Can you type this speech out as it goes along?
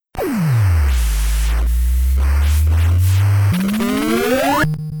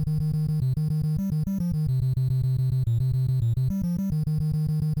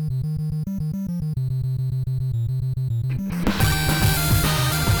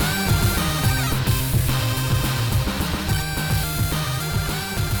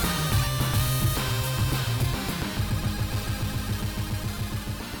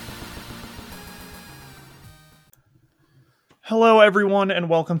Hello, everyone, and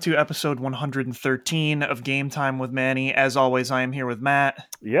welcome to episode 113 of Game Time with Manny. As always, I am here with Matt,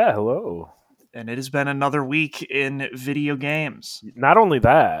 Yeah, hello. and it has been another week in video games. Not only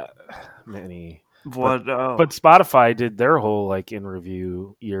that, Manny, What? but Spotify did their whole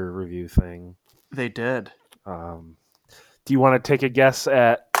year review thing. They did. Do you want to take a guess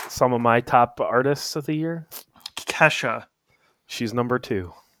at some of my top artists of the year? Kesha. She's number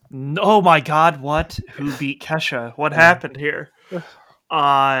 2. Oh my God! What? Who beat Kesha? What happened here?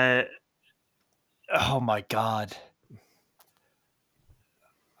 Oh my God!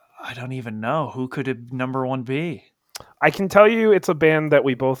 I don't even know who could it number one be. I can tell you, it's a band that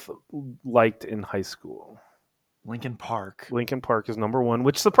we both liked in high school. Linkin Park. Linkin Park is number 1,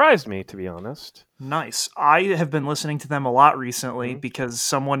 which surprised me, to be honest. Nice. I have been listening to them a lot recently because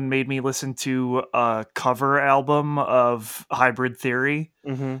someone made me listen to a cover album of Hybrid Theory.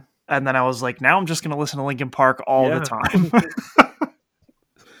 Mm-hmm. And then I was like, now I'm just going to listen to Linkin Park all the time.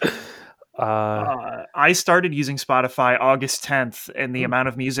 I started using Spotify August 10th, and the amount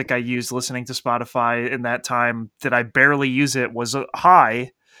of music I used listening to Spotify in that time that I barely use it was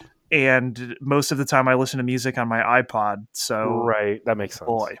high. And most of the time I listen to music on my iPod. So right, that makes sense.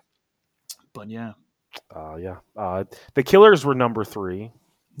 Boy. But yeah. The Killers were number 3.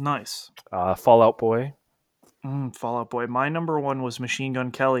 Nice. Fall Out Boy. Fall Out Boy. My number 1 was Machine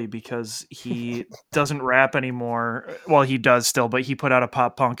Gun Kelly because he doesn't rap anymore. Well, he does still, but he put out a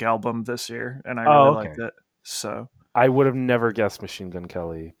pop punk album this year, and I really liked it. So I would have never guessed Machine Gun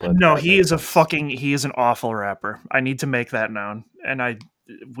Kelly. But no, he is he is an awful rapper. I need to make that known, and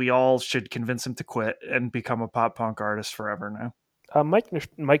we all should convince him to quit and become a pop punk artist forever now. Mike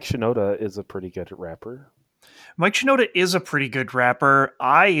Shinoda is a pretty good rapper. Mike Shinoda is a pretty good rapper.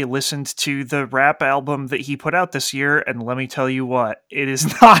 I listened to the rap album that he put out this year, and let me tell you what, it is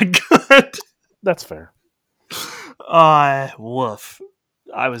not good. That's fair. Woof.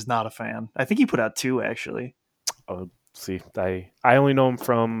 I was not a fan. I think he put out 2, actually. Oh, see, I only know him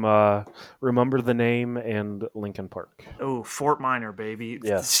from Remember the Name and Linkin Park. Oh, Fort Minor, baby.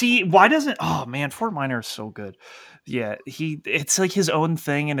 Yeah. See, why doesn't... Oh, man, Fort Minor is so good. Yeah, it's like his own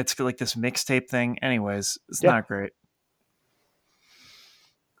thing, and it's like this mixtape thing. Anyways, it's not great.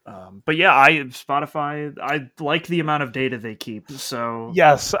 But yeah, Spotify, I like the amount of data they keep. So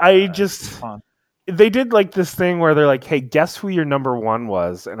yes, they did like this thing where they're like, "Hey, guess who your number 1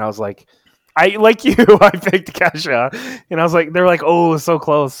 was?" And I was like, I picked Kesha, and I was like, they're like, "Oh, so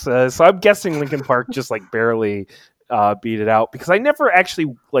close." So I'm guessing Linkin Park just like barely beat it out because I never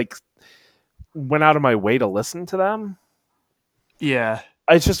actually like went out of my way to listen to them. Yeah.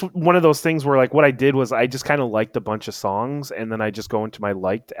 It's just one of those things where like what I did was I just kind of liked a bunch of songs and then I just go into my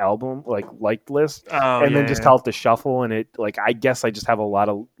liked list then just tell it to shuffle, and it like I guess I just have a lot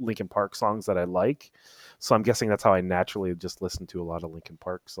of Linkin Park songs that I like. So I'm guessing that's how I naturally just listen to a lot of Linkin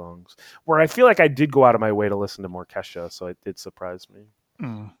Park songs. Where I feel like I did go out of my way to listen to more Kesha, so it did surprise me.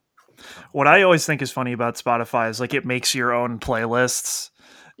 What I always think is funny about Spotify is like it makes your own playlists.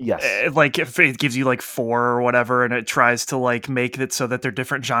 Yes. Like if it gives you like 4 or whatever, and it tries to like make it so that they're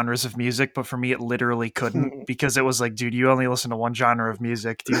different genres of music, but for me it literally couldn't because it was like, dude, you only listen to one genre of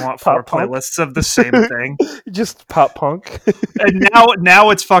music. Do you want 4 playlists of the same thing? Just pop punk. And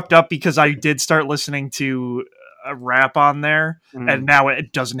now it's fucked up because I did start listening to a rap on there, and now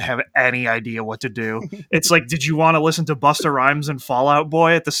it doesn't have any idea what to do. It's like, did you want to listen to Busta Rhymes and Fall Out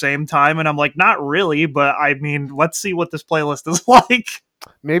Boy at the same time? And I'm like, not really, but I mean, let's see what this playlist is like.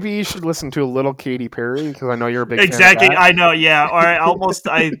 Maybe you should listen to a little Katy Perry because I know you're a big exactly. fan of that. I know, yeah. Or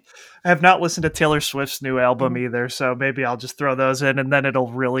I have not listened to Taylor Swift's new album either, so maybe I'll just throw those in, and then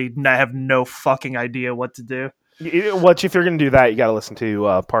it'll really have no fucking idea what to do. Which, if you're going to do that, you got to listen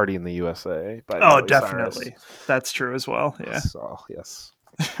to "Party in the USA." By Miley definitely. Cyrus. That's true as well. Yeah. So yes.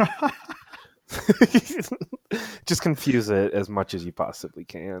 Just confuse it as much as you possibly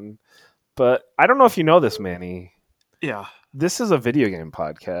can. But I don't know if you know this, Manny. Yeah. This is a video game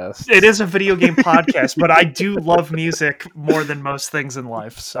podcast. It is a video game podcast, but I do love music more than most things in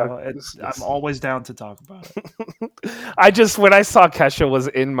life, so I'm always down to talk about it. When I saw Kesha was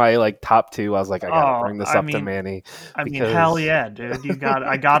in my like top 2, I was like, I gotta bring this up to Manny. I mean, hell yeah, dude!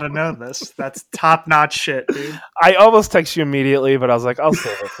 I gotta know this. That's top notch shit, dude. I almost text you immediately, but I was like, I'll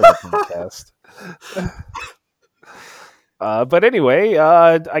save it for the podcast. But anyway,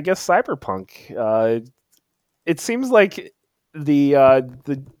 I guess Cyberpunk. It seems like the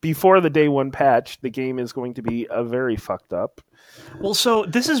before the day 1 patch, the game is going to be very fucked up. Well, so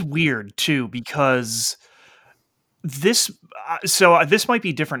this is weird too because This this might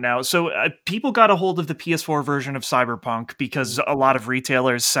be different now. So people got a hold of the PS4 version of Cyberpunk because a lot of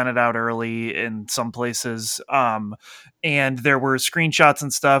retailers sent it out early in some places, and there were screenshots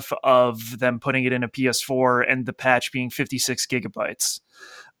and stuff of them putting it in a PS4 and the patch being 56 gigabytes.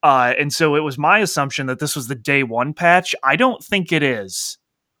 And so it was my assumption that this was the day one patch. I don't think it is.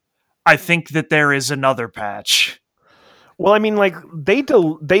 I think that there is another patch. Well, I mean, like they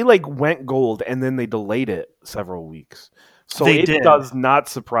like went gold and then they delayed it several weeks, so it does not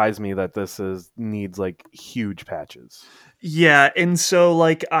surprise me that this needs like huge patches. Yeah, and so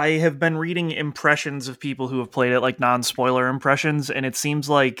like I have been reading impressions of people who have played it, like non-spoiler impressions, and it seems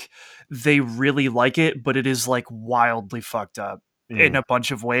like they really like it, but it is like wildly fucked up in a bunch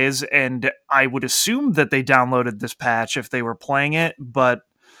of ways. And I would assume that they downloaded this patch if they were playing it, but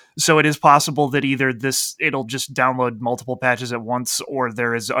so it is possible that either it'll just download multiple patches at once, or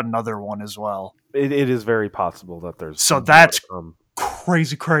there is another one as well. It is very possible that there's. So that's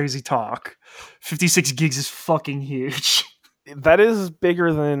crazy talk. 56 gigs is fucking huge. That is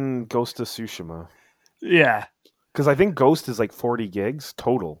bigger than Ghost of Tsushima. Yeah. Because I think Ghost is like 40 gigs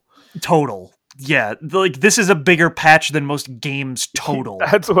total. Yeah, like this is a bigger patch than most games total.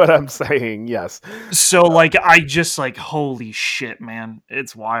 That's what I'm saying, yes. So like I just like holy shit, man.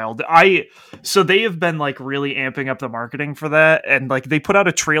 It's wild. So they have been like really amping up the marketing for that, and like they put out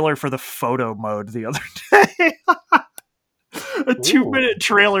a trailer for the photo mode the other day. A 2-minute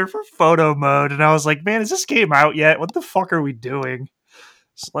trailer for photo mode, and I was like, man, is this game out yet? What the fuck are we doing?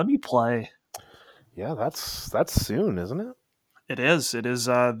 Just let me play. Yeah, that's soon, isn't it? It is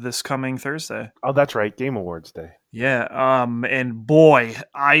this coming Thursday. Oh, that's right, Game Awards Day. Yeah, and boy,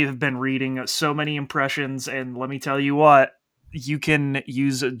 I have been reading so many impressions, and let me tell you what, you can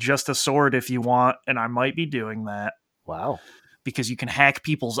use just a sword if you want, and I might be doing that. Wow. Because you can hack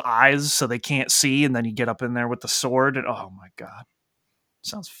people's eyes so they can't see, and then you get up in there with the sword, and oh my god.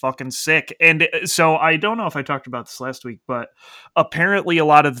 Sounds fucking sick. And so I don't know if I talked about this last week, but apparently a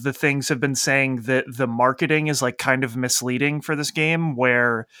lot of the things have been saying that the marketing is like kind of misleading for this game,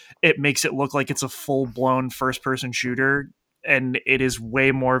 where it makes it look like it's a full-blown first-person shooter, and it is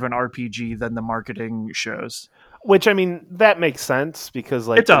way more of an RPG than the marketing shows. Which, I mean, that makes sense because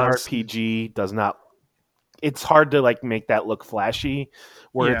like an RPG does not... It's hard to like make that look flashy,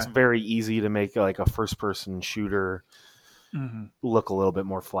 where it's very easy to make like a first-person shooter look a little bit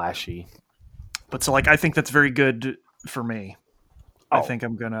more flashy. But so like I think that's very good for me. I think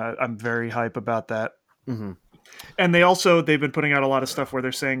I'm very hype about that. Mm-hmm. And they've been putting out a lot of stuff where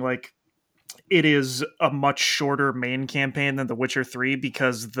they're saying like it is a much shorter main campaign than The Witcher 3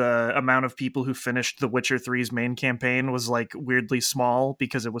 because the amount of people who finished The Witcher 3's main campaign was like weirdly small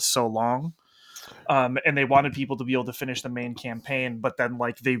because it was so long. And they wanted people to be able to finish the main campaign, but then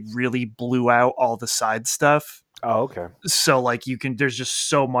like they really blew out all the side stuff. Oh, okay. So like there's just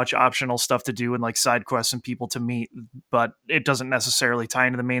so much optional stuff to do and like side quests and people to meet, but it doesn't necessarily tie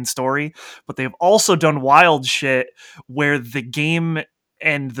into the main story. But they've also done wild shit where the game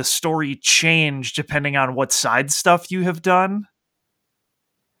and the story change depending on what side stuff you have done.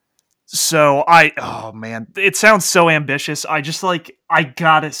 So oh man, it sounds so ambitious. I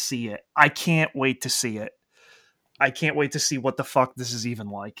gotta see it. I can't wait to see it. I can't wait to see what the fuck this is even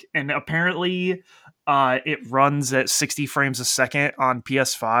like. And apparently it runs at 60 frames a second on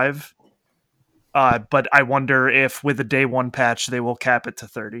PS5. But I wonder if with the day one patch, they will cap it to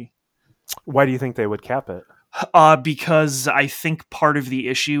 30. Why do you think they would cap it? Because I think part of the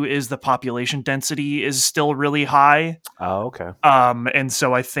issue is the population density is still really high. Oh, okay. And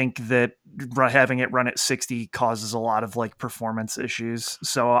so I think that having it run at 60 causes a lot of like performance issues.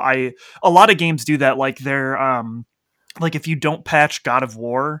 So a lot of games do that. Like they're, like if you don't patch God of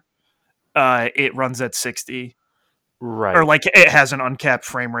War, it runs at 60. Right. Or like it has an uncapped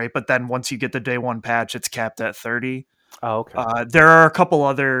frame rate, but then once you get the day one patch, it's capped at 30. Oh, okay. There are a couple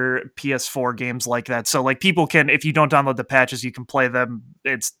other PS4 games like that. So like people can, if you don't download the patches, you can play them.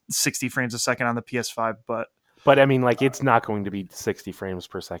 It's 60 frames a second on the PS5, but I mean, like it's not going to be 60 frames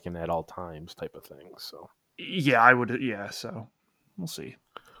per second at all times type of thing. So yeah, I would. Yeah. So we'll see.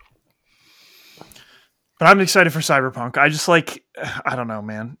 But I'm excited for Cyberpunk. I just like, I don't know,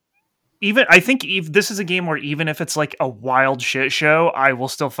 man. I think this is a game where even if it's like a wild shit show, I will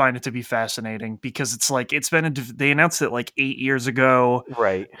still find it to be fascinating because it's like they announced it like 8 years ago,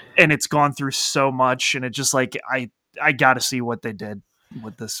 right? And it's gone through so much, and it just like I got to see what they did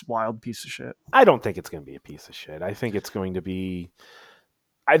with this wild piece of shit. I don't think it's going to be a piece of shit. I think it's going to be.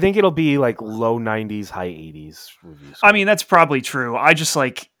 I think it'll be like low 90s, high 80s reviews. I mean, that's probably true. I just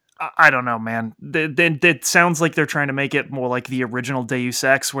like I don't know, man. It sounds like they're trying to make it more like the original Deus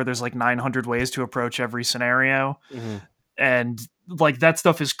Ex, where there's like 900 ways to approach every scenario. Mm-hmm. And like that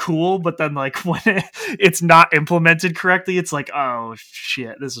stuff is cool, but then like when it's not implemented correctly, it's like, oh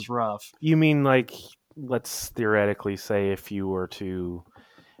shit, this is rough. You mean like, let's theoretically say if you were to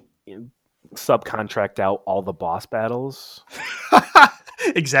subcontract out all the boss battles?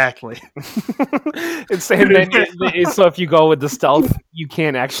 Exactly. It's saying that so if you go with the stealth, you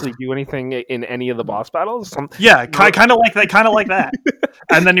can't actually do anything in any of the boss battles. Yeah, kind of like that.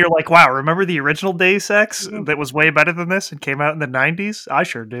 And then you're like, wow, remember the original Deus Ex that was way better than this and came out in the 90s? I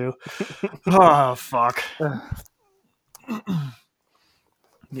sure do. Oh, fuck.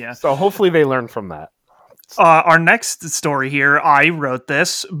 Yeah. So hopefully they learn from that. Our next story here, I wrote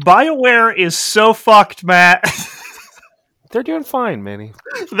this. BioWare is so fucked, Matt. They're doing fine, Manny.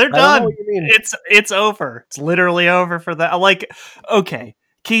 They're done. It's over. It's literally over for that. Like, okay,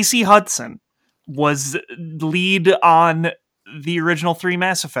 Casey Hudson was lead on the original 3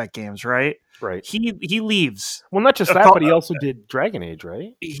 Mass Effect games, right? Right. He leaves. Well, not just that, but he also did Dragon Age,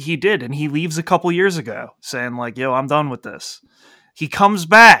 right? He did, and he leaves a couple years ago, saying like, "Yo, I'm done with this." He comes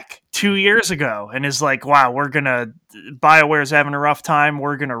back 2 years ago and is like, "Wow, BioWare's having a rough time.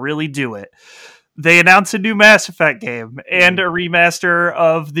 We're gonna really do it." They announced a new Mass Effect game and a remaster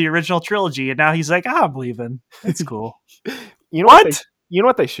of the original trilogy, and now he's like, I'm leaving. It's cool. You know what? You know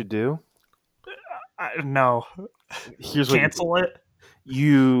what they should do? No. Cancel it.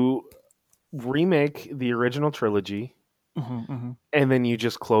 You remake the original trilogy, and then you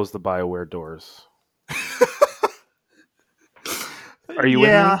just close the BioWare doors. Are you with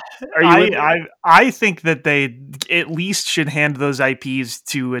me? Are you with me? I think that they at least should hand those IPs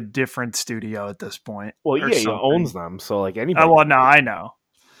to a different studio at this point. Well, yeah, he owns them, so like anybody. Oh, well, no, I know.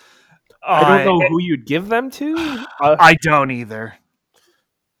 I don't know who you'd give them to. I don't either.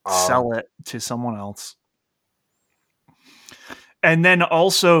 Sell it to someone else. And then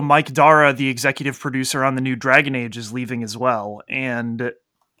also Mike Dara, the executive producer on the new Dragon Age, is leaving as well. And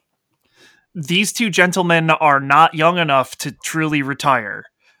these two gentlemen are not young enough to truly retire,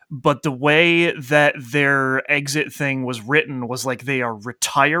 but the way that their exit thing was written was like they are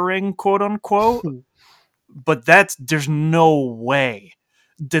retiring, quote unquote. But there's no way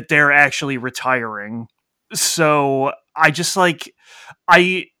that they're actually retiring. So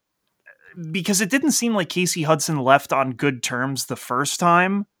because it didn't seem like Casey Hudson left on good terms the first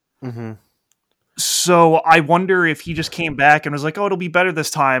time. Mm-hmm. So I wonder if he just came back and was like, oh, it'll be better this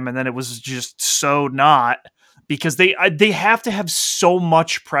time. And then it was just so not, because they have to have so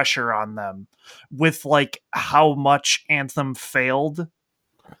much pressure on them with like how much Anthem failed.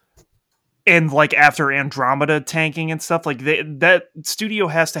 And like after Andromeda tanking and stuff, like that studio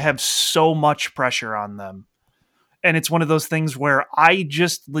has to have so much pressure on them. And it's one of those things where I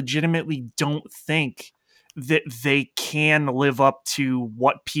just legitimately don't think that they can live up to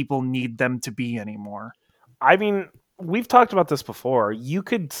what people need them to be anymore. I mean, we've talked about this before. You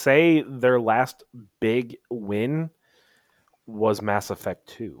could say their last big win was Mass Effect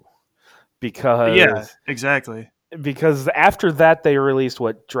 2. Because yeah, exactly. Because after that, they released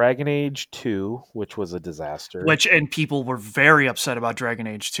Dragon Age 2, which was a disaster. And people were very upset about Dragon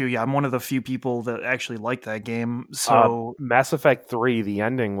Age 2. Yeah, I'm one of the few people that actually liked that game. So Mass Effect 3, the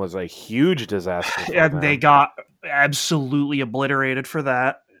ending was a huge disaster. And they got absolutely obliterated for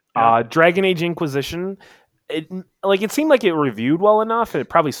that. Dragon Age Inquisition, it seemed like it reviewed well enough, and it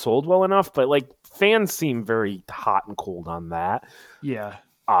probably sold well enough, but like fans seem very hot and cold on that. Yeah.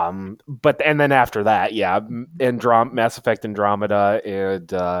 But then after that, yeah, Mass Effect Andromeda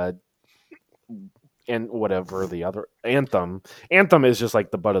and whatever the other Anthem is just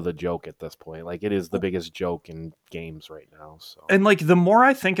like the butt of the joke at this point. Like it is the biggest joke in games right now. So, and like the more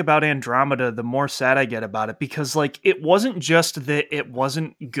I think about Andromeda, the more sad I get about it, because like it wasn't just that it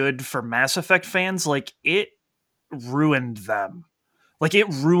wasn't good for Mass Effect fans, like it ruined them. Like, it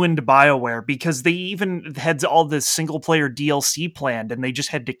ruined BioWare because they even had all this single-player DLC planned, and they just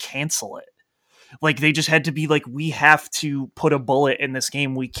had to cancel it. Like, they just had to be like, we have to put a bullet in this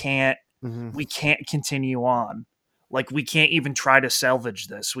game. We can't continue on. Like, we can't even try to salvage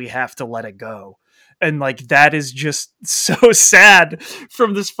this. We have to let it go. And, like, that is just so sad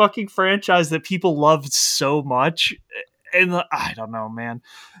from this fucking franchise that people loved so much. And I don't know, man.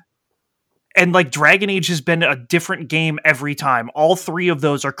 And like Dragon Age has been a different game every time. All 3 of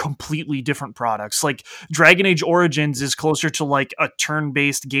those are completely different products. Like Dragon Age Origins is closer to like a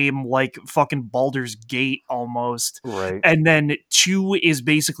turn-based game like fucking Baldur's Gate almost. Right. And then 2 is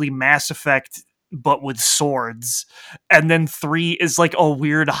basically Mass Effect but with swords. And then 3 is like a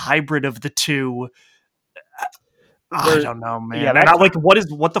weird hybrid of the 2. I don't know, man. Yeah, and I like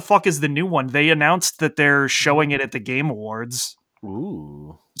what the fuck is the new one? They announced that they're showing it at the Game Awards.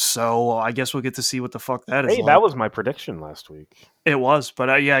 Ooh. So I guess we'll get to see what the fuck that is. Hey, that was my prediction last week. It was,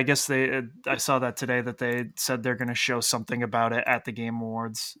 but yeah, I guess I saw that today that they said they're going to show something about it at the Game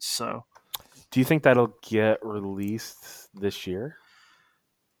Awards. So, do you think that'll get released this year?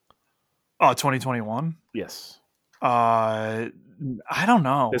 Oh, 2021? Yes. I don't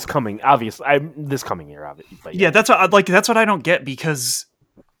know. This coming year, obviously. But yeah, that's what I don't get, because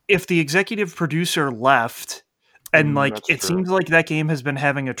if the executive producer left, and it seems like that game has been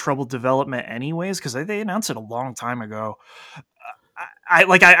having a troubled development anyways, because they announced it a long time ago.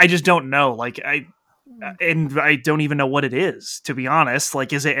 I just don't know. And I don't even know what it is, to be honest.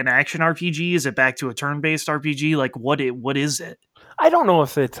 Is it an action RPG? Is it back to a turn-based RPG? What is it? I don't know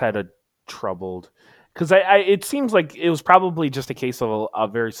if it's had a troubled, because it seems like it was probably just a case of a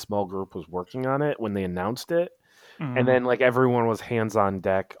very small group was working on it when they announced it. And then everyone was all hands on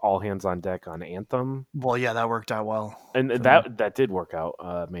deck on Anthem. Well, yeah, that worked out well. And that did work out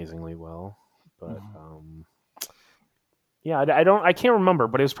amazingly well. But yeah, I can't remember,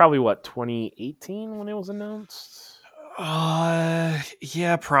 but it was probably 2018 when it was announced?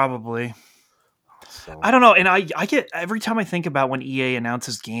 Yeah, probably. So. I don't know, and I get, every time I think about when EA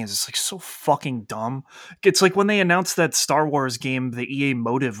announces games, it's so fucking dumb. It's like when they announced that Star Wars game that EA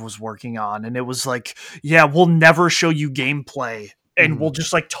Motive was working on, and it was yeah, we'll never show you gameplay, and we'll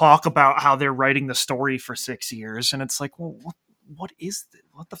just talk about how they're writing the story for 6 years, and it's well, what is this?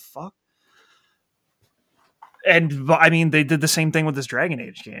 What the fuck? And I mean, they did the same thing with this Dragon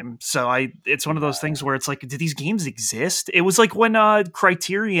Age game. So it's one of those things where it's do these games exist? It was when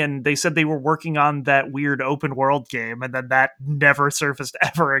Criterion, they said they were working on that weird open world game, and then that never surfaced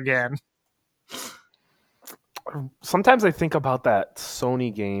ever again. Sometimes I think about that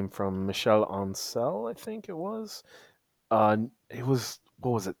Sony game from Michel Ancel, I think it was. It was,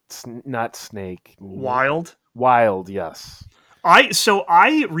 what was it? Not Snake. Wild? Wild, yes.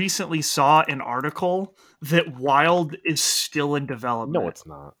 I recently saw an article that Wild is still in development. No, it's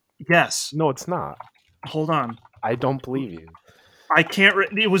not. Yes. No, it's not. Hold on. I don't believe you. I can't.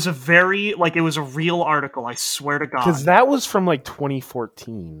 It was a very it was a real article. I swear to God. Because that was from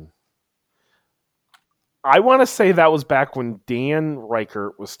 2014. I want to say that was back when Dan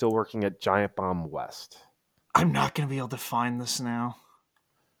Reichert was still working at Giant Bomb West. I'm not going to be able to find this now.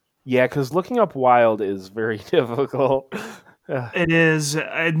 Yeah, because looking up Wild is very difficult. It is,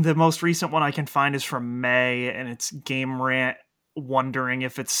 and the most recent one I can find is from May, and it's Game Rant wondering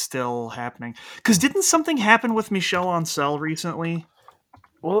if it's still happening. Because didn't something happen with Michel Ancel recently?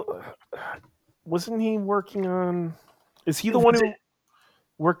 Well, wasn't he working on... Is he the one who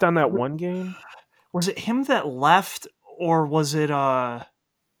worked on that one game? Was it him that left, or was it... Yeah,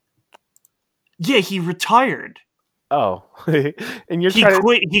 he retired. Oh, and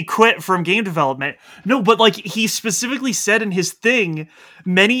he quit from game development. No, but he specifically said in his thing,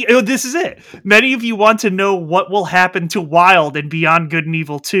 this is it. Many of you want to know what will happen to Wild and Beyond Good and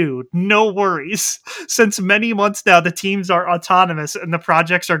Evil 2. No worries. Since many months now, the teams are autonomous and the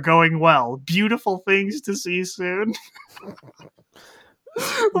projects are going well. Beautiful things to see soon. No.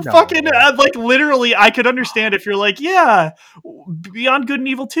 Fucking literally, I could understand if you're yeah, Beyond Good and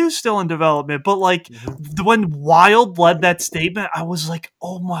Evil 2 is still in development, but when Wild led that statement, I was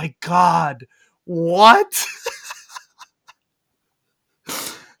oh my God, what?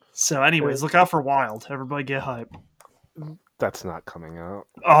 So anyways, look out for Wild. Everybody get hype. That's not coming out.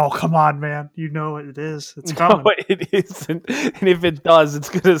 Oh, come on, man. You know what it is. It's coming. No, it isn't. And if it does, it's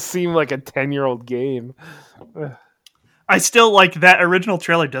going to seem like a 10-year-old game. I still that original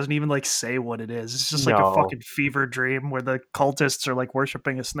trailer doesn't even say what it is. It's just a fucking fever dream where the cultists are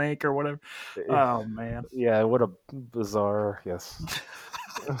worshiping a snake or whatever. Oh man. Yeah, what a bizarre, yes.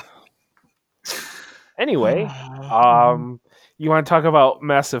 Anyway, you want to talk about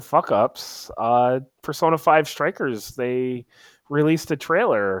massive fuck ups? Persona 5 Strikers, they released a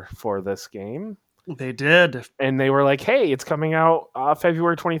trailer for this game. They did. And they were hey, it's coming out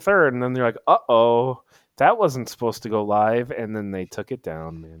February 23rd, and then they're uh-oh. That wasn't supposed to go live, and then they took it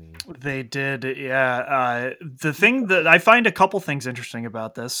down, Manny. They did, yeah. The thing that I find a couple things interesting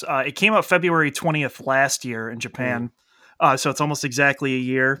about this, it came out February 20th last year in Japan, so it's almost exactly a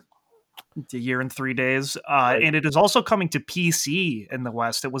year and 3 days. Right. And it is also coming to PC in the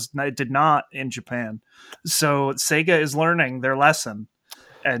West. It did not in Japan. So Sega is learning their lesson,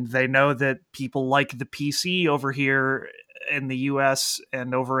 and they know that people like the PC over here in the US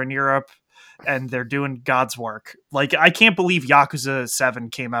and over in Europe. And they're doing God's work. I can't believe Yakuza 7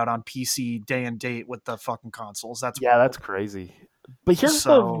 came out on PC day and date with the fucking consoles. That's crazy. But here's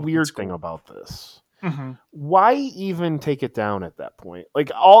the weird thing about this. Mm-hmm. Why even take it down at that point?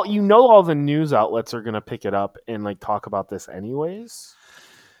 Like all the news outlets are gonna pick it up and like talk about this anyways.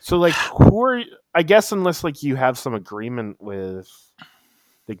 So like I guess unless like you have some agreement with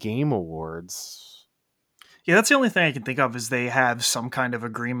the Game Awards. Yeah, that's the only thing I can think of is they have some kind of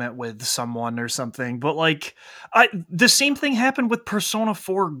agreement with someone or something. But like, the same thing happened with Persona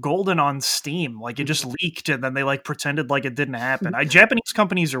 4 Golden on Steam. Like, it just leaked, and then they like pretended like it didn't happen. Japanese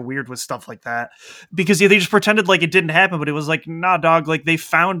companies are weird with stuff like that because they just pretended like it didn't happen, but it was like, nah, dog. Like they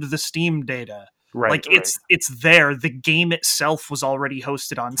found the Steam data. Right. Like it's there. The game itself was already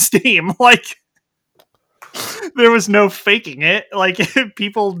hosted on Steam. Like. There was no faking it. Like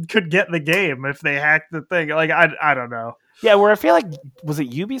people could get the game if they hacked the thing. Like I don't know. Yeah, where I feel like was it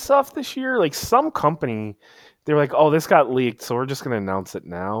Ubisoft this year? Like some company, they were like, "Oh, this got leaked, so we're just going to announce it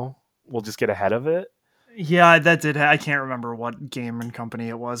now. We'll just get ahead of it." Yeah, that did. I can't remember what game and company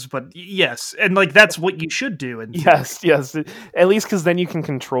it was, but yes, and like that's what you should do. Yes. At least because then you can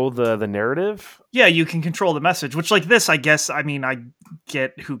control the narrative. Yeah, you can control the message. Which, like this, I guess. I mean, I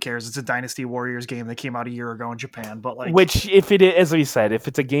get. Who cares? It's a Dynasty Warriors game that came out a year ago in Japan. But like, which if it is, as we said, if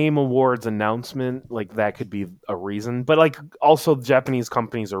it's a Game Awards announcement, like that could be a reason. But like, also Japanese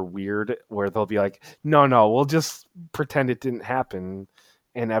companies are weird, where they'll be like, "No, we'll just pretend it didn't happen,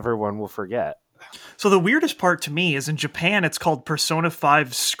 and everyone will forget." So the weirdest part to me is in Japan, it's called Persona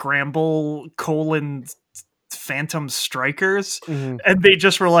 5 Scramble : Phantom Strikers. Mm-hmm. And they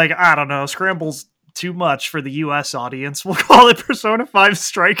just were like, I don't know, Scramble's too much for the US audience. We'll call it Persona 5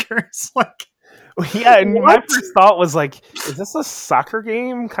 Strikers. Like, yeah, and my first thought was like, is this a soccer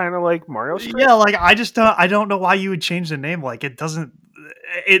game? Kind of like Mario Strikers? Yeah, like I don't know why you would change the name. Like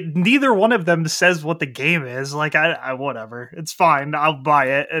neither one of them says what the game is. Like I whatever. It's fine. I'll buy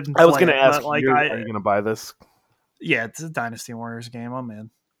it. And I was going to ask like, are you going to buy this? Yeah, it's a Dynasty Warriors game. I'm in.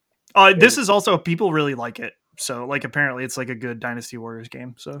 This is also people really like it. So like apparently it's like a good Dynasty Warriors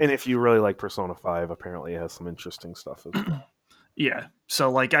game. So and if you really like Persona 5, apparently it has some interesting stuff as well. Yeah.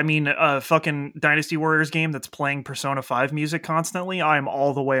 So like I mean a fucking Dynasty Warriors game that's playing Persona 5 music constantly, I'm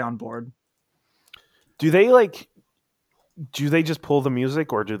all the way on board. Do they just pull the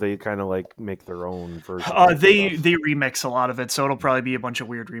music, or do they kind of like make their own version? They remix a lot of it, so it'll probably be a bunch of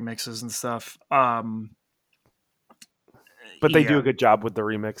weird remixes and stuff. But they do a good job with the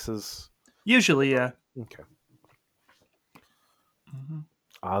remixes. Usually, yeah. Okay.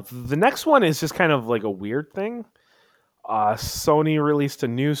 Mm-hmm. The next one is just kind of like a weird thing. Sony released a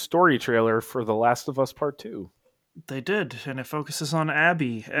new story trailer for The Last of Us Part 2. They did, and it focuses on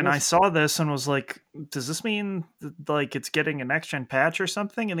Abby. And I saw this and was like, does this mean like it's getting a next-gen patch or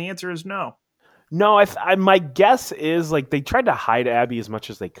something? And the answer is no. No, my guess is like they tried to hide Abby as much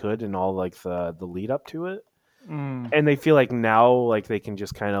as they could in all like the lead up to it. And they feel like now like they can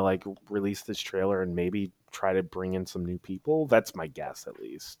just kind of like release this trailer and maybe try to bring in some new people. That's my guess, at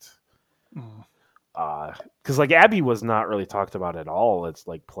least. Because like Abby was not really talked about at all. It's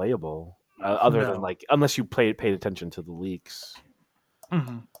like playable. Other than like, unless you paid attention to the leaks.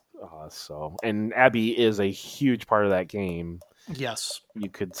 And Abby is a huge part of that game. Yes, you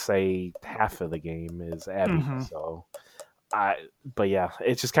could say half of the game is Abby. So, but yeah,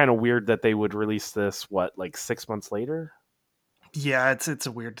 it's just kind of weird that they would release this like 6 months later. Yeah, it's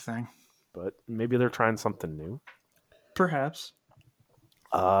a weird thing, but maybe they're trying something new. Perhaps.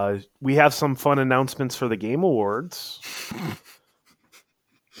 We have some fun announcements for the Game Awards.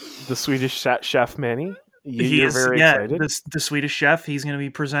 The Swedish chef Manny. You're very excited. The Swedish chef. He's going to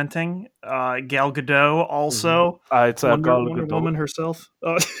be presenting. Gal Gadot also. It's Wonder Woman herself.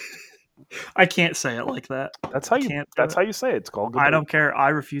 I can't say it like that. That's how you. That's how you say it. It's called. I don't care. I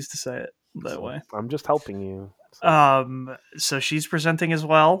refuse to say it that way. I'm just helping you. So she's presenting as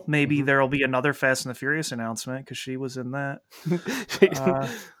well. Maybe there'll be another Fast and the Furious announcement because she was in that.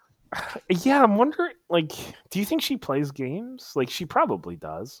 Yeah, I'm wondering. Like, do you think she plays games? Like, she probably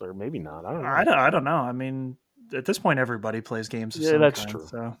does, or maybe not. I don't know. I don't know. I mean, at this point, everybody plays games. Yeah, that's true.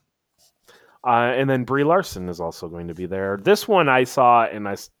 So. And then Brie Larson is also going to be there. This one I saw, and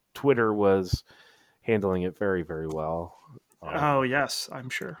Twitter was handling it very, very well. Oh yes, I'm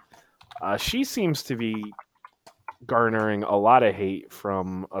sure. She seems to be garnering a lot of hate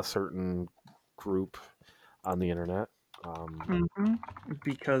from a certain group on the internet.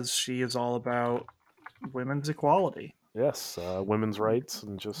 Because she is all about women's equality. Yes, women's rights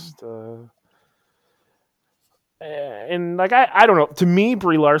and just and like I don't know. To me,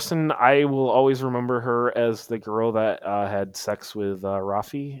 Brie Larson, I will always remember her as the girl that had sex with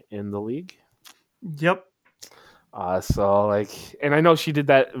Rafi in the league. Yep. So like, and I know she did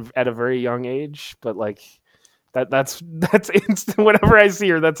that at a very young age, but like, That's instant. Whenever I see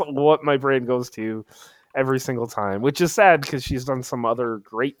her, that's what my brain goes to every single time, which is sad because she's done some other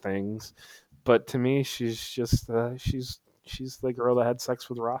great things. But to me, she's just she's the girl that had sex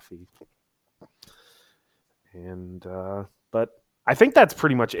with Rafi. And but I think that's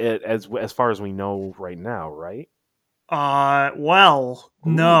pretty much it as far as we know right now, right? Well,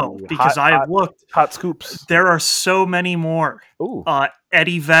 no, because I have looked. Hot scoops. There are so many more. Ooh.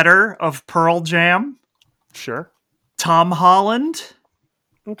 Eddie Vedder of Pearl Jam. Sure. Tom Holland.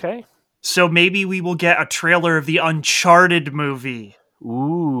 Okay. So maybe we will get a trailer of the Uncharted movie.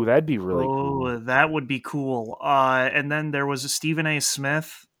 Ooh, that'd be really cool. That would be cool. And then there was a Stephen A.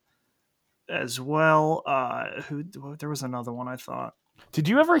 Smith as well. There was another one I thought. Did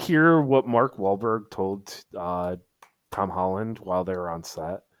you ever hear what Mark Wahlberg told Tom Holland while they were on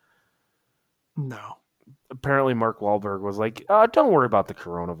set? No. Apparently Mark Wahlberg was like, don't worry about the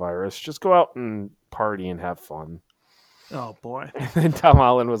coronavirus. Just go out and party and have fun. Oh, boy. And then Tom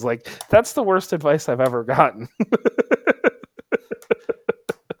Holland was like, that's the worst advice I've ever gotten.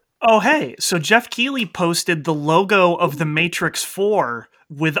 Oh, hey. So Jeff Keighley posted the logo of The Matrix 4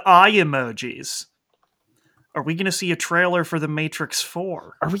 with eye emojis. Are we going to see a trailer for The Matrix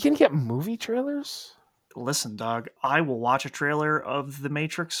 4? Are we going to get movie trailers? Listen, dog, I will watch a trailer of The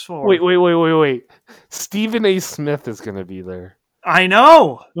Matrix 4. Wait. Stephen A. Smith is going to be there. I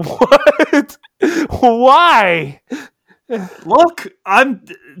know. What? Why? Look,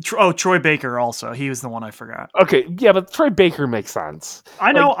 Troy Baker also. He was the one I forgot. Okay, yeah, but Troy Baker makes sense.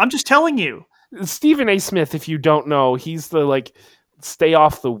 I know. I'm just telling you. Stephen A. Smith, if you don't know, he's the stay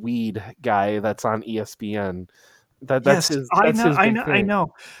off the weed guy that's on ESPN. I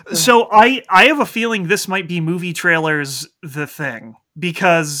know. So I have a feeling this might be movie trailers the thing,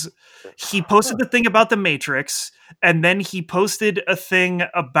 because he posted the thing about the Matrix, and then he posted a thing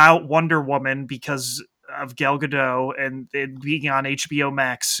about Wonder Woman because of Gal Gadot and it being on HBO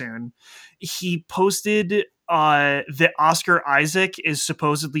Max soon. He posted that Oscar Isaac is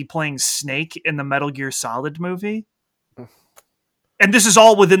supposedly playing Snake in the Metal Gear Solid movie. And this is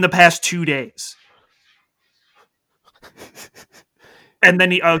all within the past 2 days. And then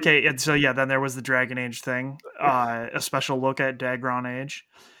then there was the Dragon Age thing, a special look at Dagron Age.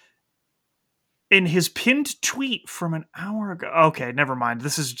 In his pinned tweet from an hour ago. Okay, never mind.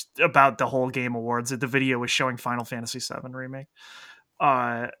 This is about the whole Game Awards. The video was showing Final Fantasy VII Remake.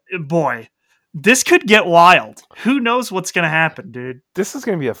 Boy, this could get wild. Who knows what's going to happen, dude? This is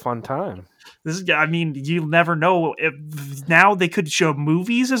going to be a fun time. You'll never know. If now they could show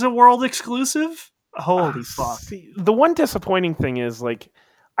movies as a world exclusive. Holy fuck. See, the one disappointing thing is,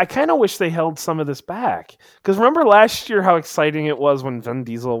 I kind of wish they held some of this back. Because remember last year how exciting it was when Vin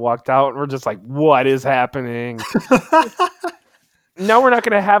Diesel walked out and we're just like, what is happening? Now we're not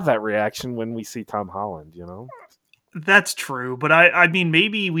going to have that reaction when we see Tom Holland, you know? That's true, but I mean,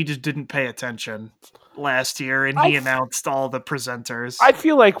 maybe we just didn't pay attention last year and he announced all the presenters. I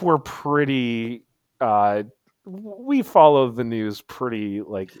feel like we're pretty... we follow the news pretty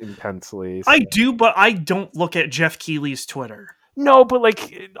intensely. So. I do, but I don't look at Jeff Keighley's Twitter. No, but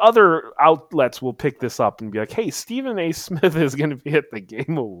other outlets will pick this up and be like, hey, Stephen A. Smith is going to be at the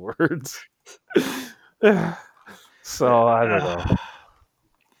Game Awards. So, I don't know.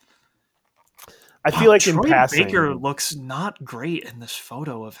 I feel like Troy in passing... Baker looks not great in this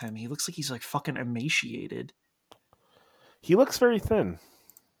photo of him. He looks like he's fucking emaciated. He looks very thin.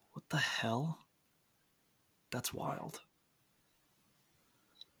 What the hell? That's wild.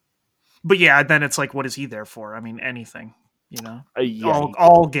 But yeah, then it's what is he there for? I mean, anything. You know,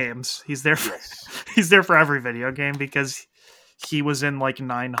 all games. He's there for he's there for every video game because he was in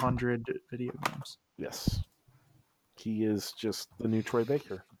 900 video games. Yes, he is just the new Troy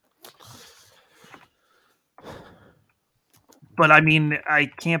Baker. But I mean, I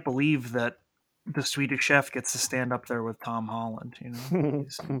can't believe that the Swedish Chef gets to stand up there with Tom Holland. You know,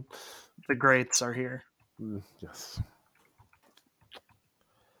 the greats are here. Yes.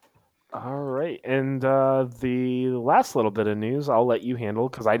 All right, and the last little bit of news I'll let you handle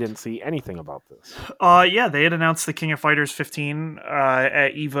because I didn't see anything about this. Yeah, they had announced the King of Fighters 15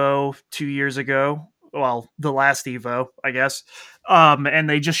 at EVO 2 years ago. Well, the last EVO, I guess. And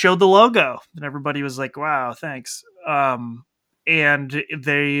they just showed the logo, and everybody was like, "Wow, thanks." And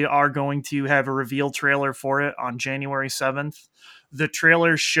they are going to have a reveal trailer for it on January 7th. The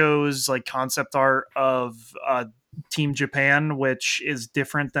trailer shows concept art of Team Japan, which is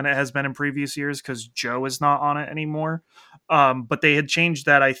different than it has been in previous years because Joe is not on it anymore. But they had changed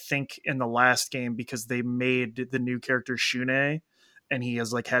that, I think, in the last game because they made the new character Shune, and he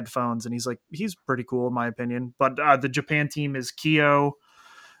has headphones, and he's pretty cool in my opinion. But the Japan team is Kyo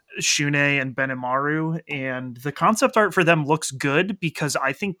Shune and Benimaru, and the concept art for them looks good because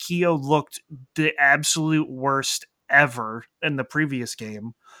I think Kyo looked the absolute worst ever in the previous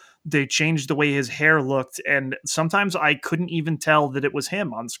game. They changed the way his hair looked, and sometimes I couldn't even tell that it was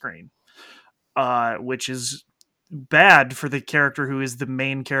him on screen, which is bad for the character who is the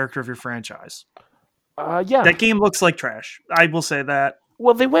main character of your franchise. Yeah, that game looks like trash. I will say that.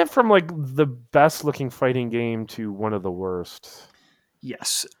 Well, they went from like the best looking fighting game to one of the worst.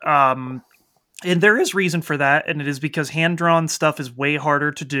 Yes. And there is reason for that, and it is because hand-drawn stuff is way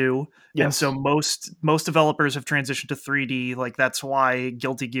harder to do. Yes. And so most developers have transitioned to 3D. Like, that's why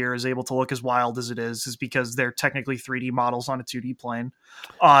Guilty Gear is able to look as wild as it is because they're technically 3D models on a 2D plane.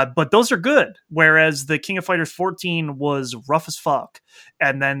 But those are good, whereas the King of Fighters 14 was rough as fuck.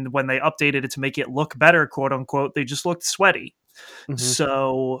 And then when they updated it to make it look better, quote unquote, they just looked sweaty. Mm-hmm.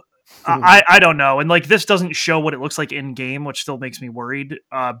 So I don't know, and like this doesn't show what it looks like in game, which still makes me worried.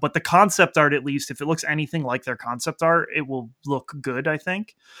 But the concept art, at least, if it looks anything like their concept art, it will look good, I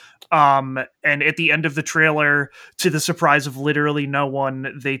think. And at the end of the trailer, to the surprise of literally no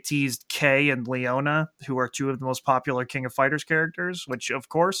one, they teased Kay and Leona, who are two of the most popular King of Fighters characters. Which, of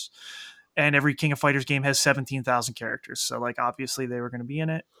course, and every King of Fighters game has 17,000 characters, so like obviously they were going to be in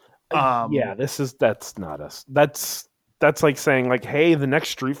it. Yeah, that's not us. That's like saying, like, hey, the next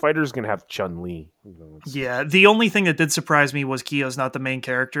Street Fighter is going to have Chun-Li. Yeah, the only thing that did surprise me was Kyo's not the main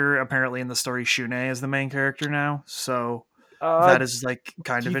character. Apparently in the story, Shune is the main character now. So that is, like,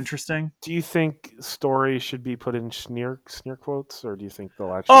 kind of interesting. Do you think story should be put in sneer quotes, or do you think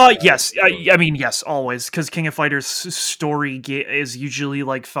they'll actually... yes. I mean, yes, always. Because King of Fighters story is usually,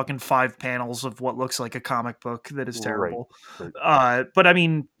 like, fucking 5 panels of what looks like a comic book that is terrible. Right. But, I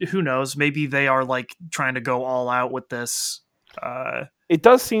mean, who knows? Maybe they are, like, trying to go all out with this. It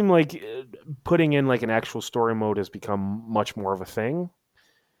does seem like putting in, like, an actual story mode has become much more of a thing.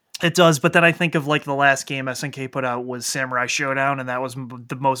 It does, but then I think of like the last game SNK put out was Samurai Showdown, and that was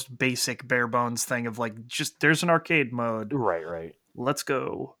the most basic bare bones thing of like just there's an arcade mode. Right. Let's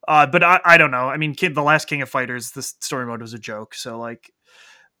go. But I don't know. I mean, the last King of Fighters, the story mode was a joke. So like,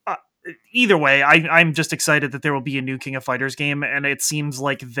 either way, I'm just excited that there will be a new King of Fighters game, and it seems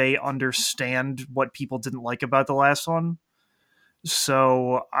like they understand what people didn't like about the last one.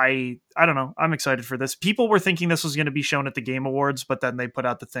 So I don't know. I'm excited for this. People were thinking this was going to be shown at the Game Awards, but then they put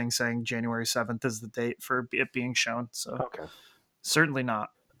out the thing saying January 7th is the date for it being shown. So okay, certainly not.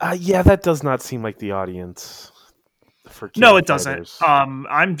 Yeah, that does not seem like the audience for King No, it Fighters. Doesn't.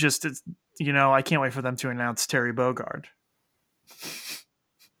 I'm just, I can't wait for them to announce Terry Bogard.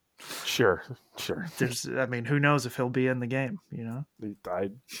 Sure. I mean, who knows if he'll be in the game,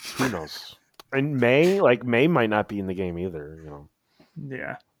 Who knows? And May might not be in the game either,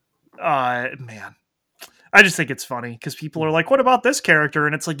 Yeah. Man. I just think it's funny because people are like, what about this character?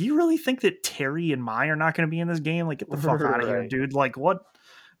 And it's like, you really think that Terry and Mai are not going to be in this game? Like, get the fuck out of here, dude. Like, what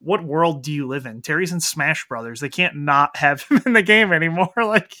world do you live in? Terry's in Smash Brothers. They can't not have him in the game anymore.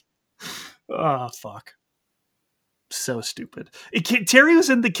 Like, oh, fuck. So stupid. Terry was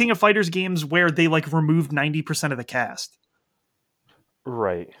in the King of Fighters games where they, like, removed 90% of the cast.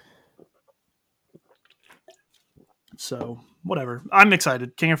 Right. So, whatever. I'm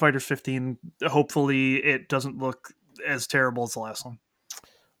excited. King of Fighters 15. Hopefully, it doesn't look as terrible as the last one.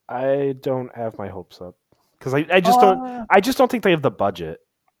 I don't have my hopes up because I just don't think they have the budget.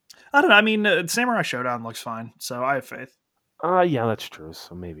 I don't know. I mean, Samurai Showdown looks fine, so I have faith. Yeah, that's true.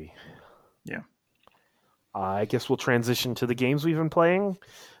 So maybe. Yeah. I guess we'll transition to the games we've been playing,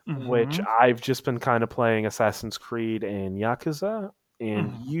 which I've just been kind of playing Assassin's Creed and Yakuza.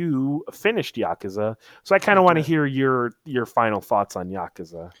 And you finished Yakuza, so I kind of want to hear your final thoughts on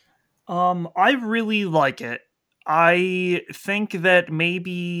Yakuza. I really like it. I think that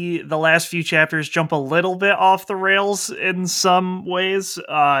maybe the last few chapters jump a little bit off the rails in some ways.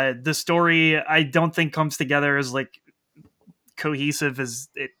 The story, I don't think comes together as like cohesive as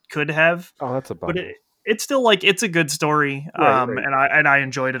it could have. Oh, that's a bummer. But it's still like it's a good story, right. And I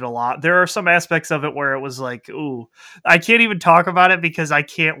enjoyed it a lot. There are some aspects of it where it was like, ooh, I can't even talk about it because I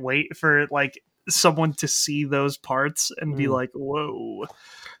can't wait for like someone to see those parts and be like, whoa.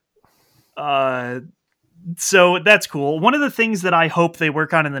 So that's cool. One of the things that I hope they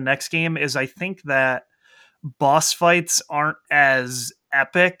work on in the next game is I think that boss fights aren't as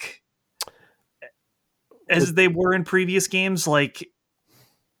epic as they were in previous games, like.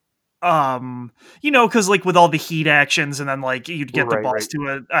 Because like with all the heat actions and then like you'd get the boss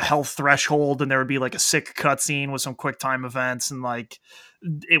to a health threshold and there would be like a sick cutscene with some quick time events and like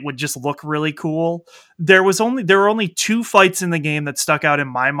it would just look really cool. There were only 2 fights in the game that stuck out in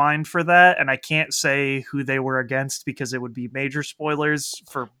my mind for that, and I can't say who they were against because it would be major spoilers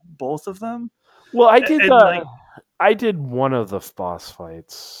for both of them. Well, I did one of the boss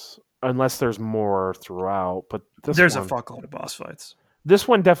fights, unless there's more throughout. But there's a fuckload of boss fights. This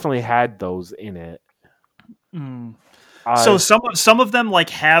one definitely had those in it. So some of them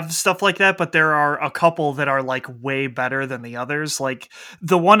like have stuff like that, but there are a couple that are like way better than the others. Like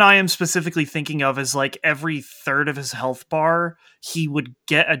the one I am specifically thinking of is like every third of his health bar, he would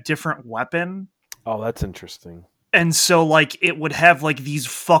get a different weapon. Oh, that's interesting. And so like it would have like these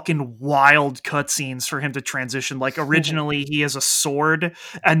fucking wild cutscenes for him to transition. Like originally he has a sword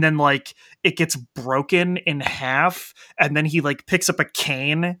and then like it gets broken in half and then he like picks up a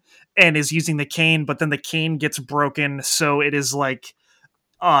cane and is using the cane, but then the cane gets broken, so it is like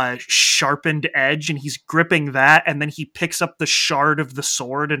a sharpened edge, and he's gripping that, and then he picks up the shard of the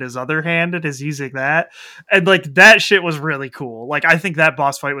sword in his other hand and is using that. And like that shit was really cool. Like I think that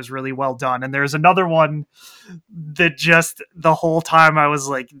boss fight was really well done. And there's another one that just the whole time I was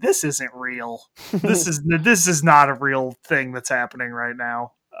like, this isn't real. This is not a real thing that's happening right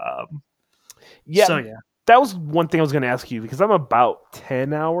now. So that was one thing I was going to ask you, because I'm about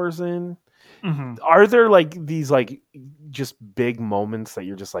 10 hours in. Mm-hmm. Are there like these like just big moments that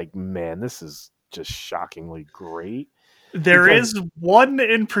you're just like, man, this is just shockingly great? There is one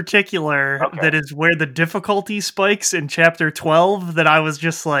in particular that is where the difficulty spikes in chapter 12 that I was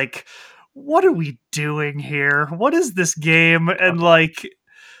just like, what are we doing here? What is this game? And like,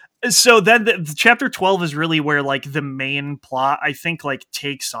 so then the chapter 12 is really where like the main plot, I think, like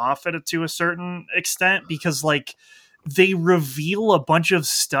takes off to a certain extent, because like they reveal a bunch of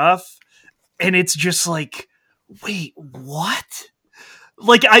stuff and it's just like, wait, what?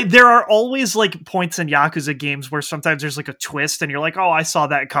 Like there are always like points in Yakuza games where sometimes there's like a twist and you're like, oh, I saw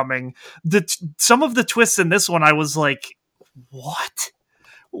that coming. Some of the twists in this one, I was like,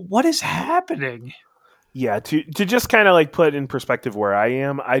 what is happening? Yeah, to just kind of like put in perspective where I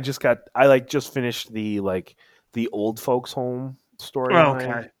am, I just finished the old folks home storyline.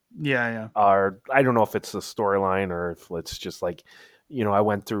 Okay. Yeah. Or I don't know if it's the storyline or if it's just like, I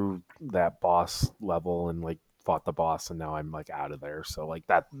went through that boss level and like fought the boss, and now I'm like out of there. So like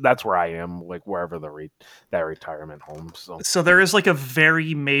that's where I am, like wherever that retirement home. So there is like a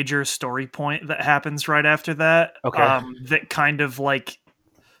very major story point that happens right after that. Okay. That kind of like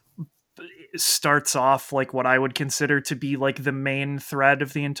starts off like what I would consider to be like the main thread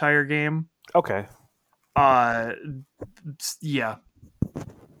of the entire game. Okay. Yeah.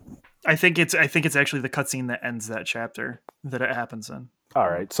 I think it's actually the cutscene that ends that chapter that it happens in. All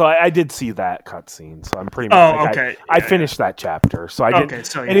right, so I did see that cutscene, so I'm pretty much. Okay. I finished that chapter, so I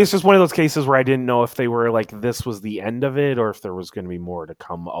didn't. Okay, and it's just one of those cases where I didn't know if they were like this was the end of it, or if there was going to be more to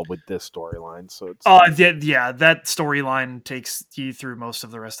come with this storyline. So it's. That storyline takes you through most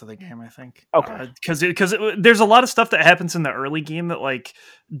of the rest of the game, I think. Okay. Because there's a lot of stuff that happens in the early game that like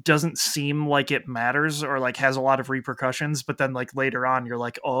doesn't seem like it matters or like has a lot of repercussions, but then like later on you're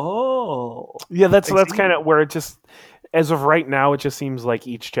like, oh. Yeah, that's kind of where it just. As of right now, it just seems like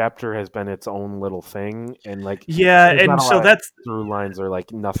each chapter has been its own little thing, and like and so that's through lines or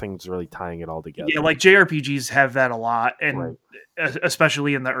like nothing's really tying it all together. Yeah, like JRPGs have that a lot, and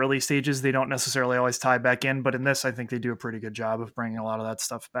especially in the early stages, they don't necessarily always tie back in. But in this, I think they do a pretty good job of bringing a lot of that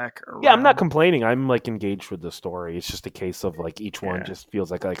stuff back around. Yeah, I'm not complaining. I'm like engaged with the story. It's just a case of like each one just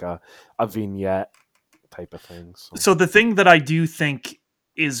feels like a vignette type of thing. So the thing that I do think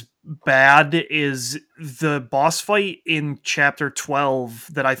is bad is the boss fight in chapter 12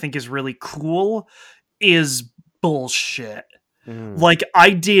 that I think is really cool is bullshit. Like I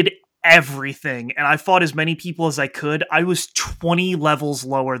did everything and I fought as many people as I could. I was 20 levels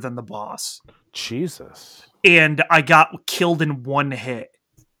lower than the boss. Jesus. And I got killed in one hit.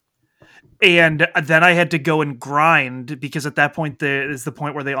 And then I had to go and grind, because at that point there is the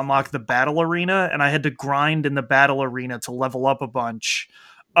point where they unlock the battle arena, and I had to grind in the battle arena to level up a bunch.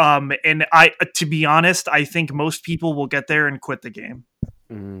 And to be honest, I think most people will get there and quit the game.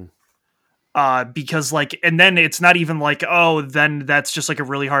 Because like, and then it's not even like, oh, then that's just like a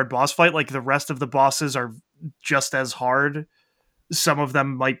really hard boss fight. Like the rest of the bosses are just as hard. Some of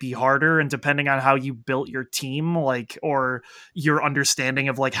them might be harder, and depending on how you built your team, like, or your understanding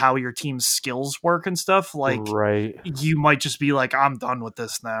of like how your team's skills work and stuff, like, you might just be like, I'm done with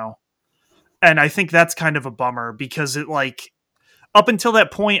this now. And I think that's kind of a bummer, because it like, up until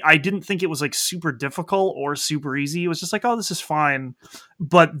that point, I didn't think it was like super difficult or super easy. It was just like, oh, this is fine.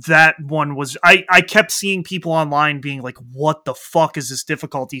 But that one was, I kept seeing people online being like, what the fuck is this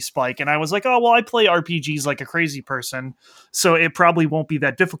difficulty spike? And I was like, oh, well, I play RPGs like a crazy person, so it probably won't be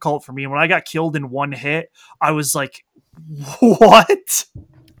that difficult for me. And when I got killed in one hit, I was like, what?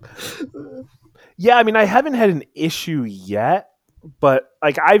 Yeah, I mean, I haven't had an issue yet. But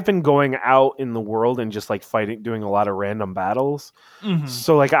like I've been going out in the world and just like fighting, doing a lot of random battles. Mm-hmm.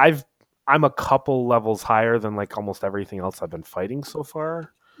 So like I'm a couple levels higher than like almost everything else I've been fighting so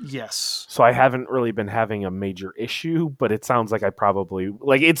far. Yes. So I haven't really been having a major issue, but it sounds like I probably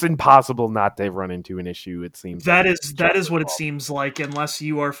like it's impossible not to run into an issue. It seems that is what it seems like, unless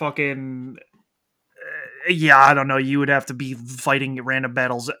you are fucking. Yeah, I don't know. You would have to be fighting random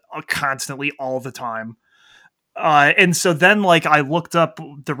battles constantly all the time. And so then, like, I looked up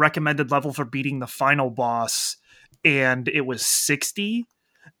the recommended level for beating the final boss, and it was 60,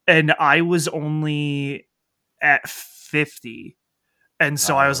 and I was only at 50. And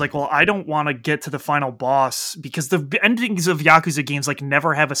so I was like, well, I don't want to get to the final boss because the endings of Yakuza games like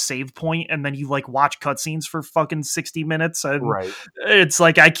never have a save point, and then you like watch cutscenes for fucking 60 minutes, and it's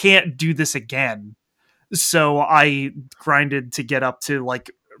like I can't do this again. So I grinded to get up to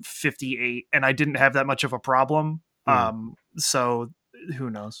like 58, and I didn't have that much of a problem. So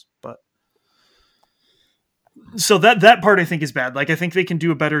who knows? But so that part I think is bad. Like I think they can do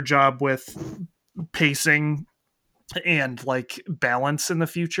a better job with pacing and like balance in the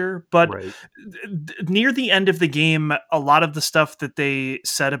future. But near the end of the game, a lot of the stuff that they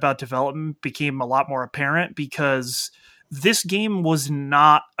said about development became a lot more apparent, because this game was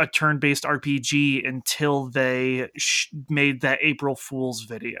not a turn-based RPG until they made that April Fool's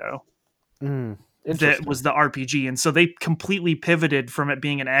video. That was the RPG. And so they completely pivoted from it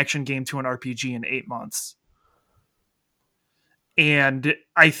being an action game to an RPG in 8 months. And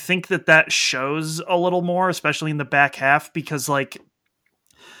I think that shows a little more, especially in the back half, because like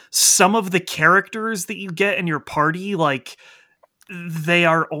some of the characters that you get in your party, like they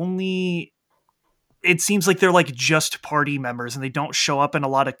are only, it seems like they're like just party members, and they don't show up in a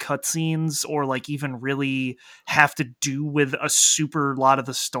lot of cutscenes or like even really have to do with a super lot of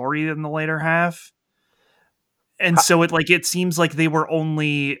the story in the later half. And so it seems like they were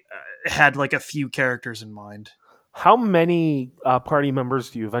only had like a few characters in mind. How many party members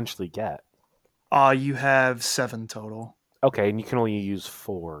do you eventually get? You have 7 total. Okay, and you can only use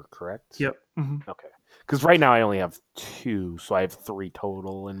 4, correct? Yep. Mm-hmm. Okay. Because right now I only have 2, so I have 3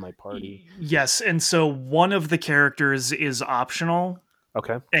 total in my party. Yes, and so one of the characters is optional.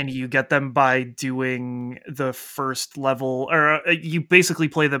 Okay. And you get them by doing the first level, or you basically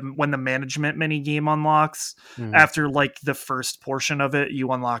play them when the management mini game unlocks. After like the first portion of it, you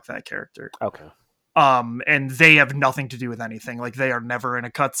unlock that character. Okay. And they have nothing to do with anything. Like they are never in a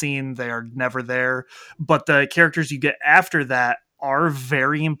cutscene. They are never there. But the characters you get after that are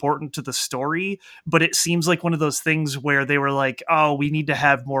very important to the story. But it seems like one of those things where they were like, oh, we need to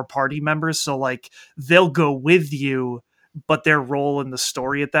have more party members. So like they'll go with you, but their role in the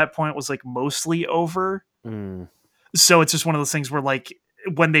story at that point was like mostly over. So it's just one of those things where like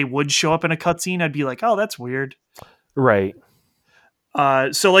when they would show up in a cutscene, I'd be like, oh, that's weird. Right.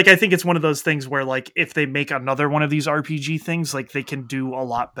 So like I think it's one of those things where like if they make another one of these RPG things, like they can do a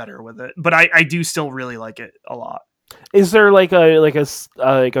lot better with it. But I do still really like it a lot. Is there like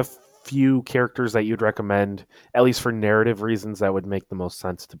a few characters that you'd recommend, at least for narrative reasons, that would make the most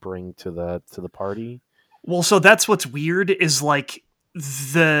sense to bring to the party? Well, so that's what's weird is like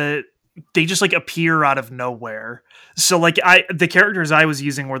they just like appear out of nowhere. So like the characters I was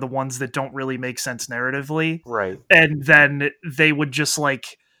using were the ones that don't really make sense narratively. Right. And then they would just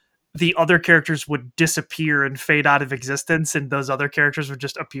like the other characters would disappear and fade out of existence, and those other characters would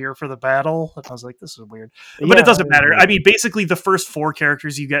just appear for the battle. And I was like, this is weird. But it doesn't matter. I mean, basically the first 4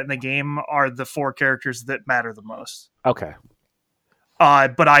 characters you get in the game are the 4 characters that matter the most. Okay.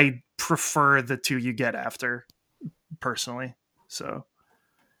 But I prefer the 2 you get after, personally. So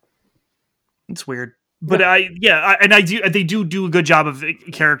it's weird. But they do a good job of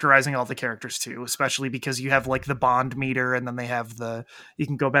characterizing all the characters too, especially because you have like the bond meter, and then they have you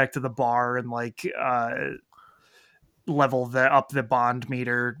can go back to the bar and like level up the bond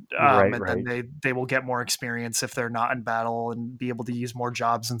meter, then they will get more experience if they're not in battle and be able to use more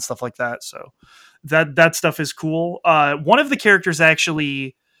jobs and stuff like that. So that stuff is cool. One of the characters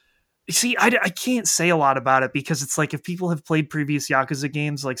actually. See, I can't say a lot about it because it's like if people have played previous Yakuza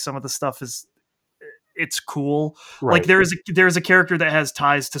games, like some of the stuff it's cool. Right. Like there is a character that has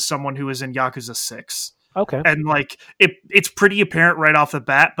ties to someone who is in Yakuza 6. Okay. And like it's pretty apparent right off the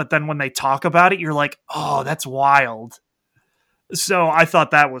bat, but then when they talk about it, you're like, oh, that's wild. So I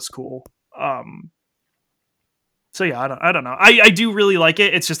thought that was cool. So yeah, I don't know. I do really like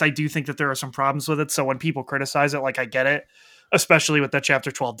it. It's just I do think that there are some problems with it. So when people criticize it, like I get it. Especially with that chapter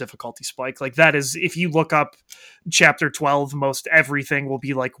 12 difficulty spike. Like that is, if you look up chapter 12, most everything will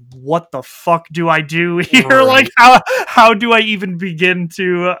be like, what the fuck do I do here? Right. Like how do I even begin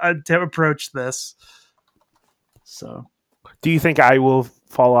to approach this? So Do you think I will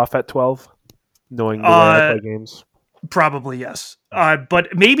fall off at 12, knowing the way I play games? Probably yes.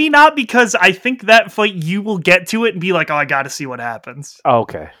 But maybe not, because I think that fight you will get to it and be like, oh, I got to see what happens. Oh,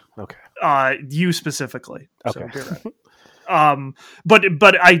 okay. You specifically. Okay. So but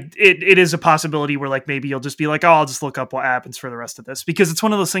it is a possibility where like maybe you'll just be like, oh, I'll just look up what happens for the rest of this, because it's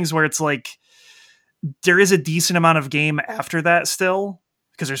one of those things where it's like there is a decent amount of game after that still,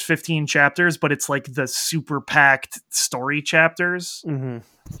 because there's 15 chapters, but it's like the super packed story chapters. Mm-hmm.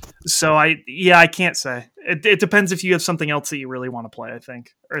 So I can't say. It depends if you have something else that you really want to play, I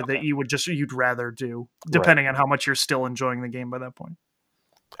think, or that you'd rather do, depending on how much you're still enjoying the game by that point.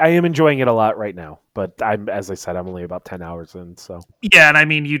 I am enjoying it a lot right now, but as I said, I'm only about 10 hours in, so. Yeah, and I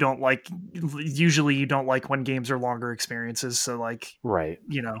mean, usually you don't like when games are longer experiences, so like, right.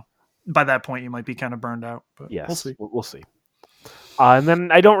 By that point you might be kind of burned out, but yes, we'll see. And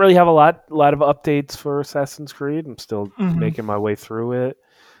then I don't really have a lot of updates for Assassin's Creed. I'm still making my way through it.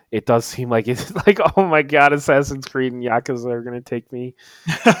 It does seem like it's like, oh my god, Assassin's Creed and Yakuza are going to take me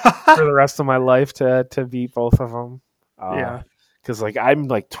for the rest of my life to beat both of them. Yeah. Because like I'm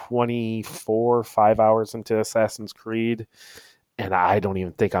like 5 hours into Assassin's Creed, and I don't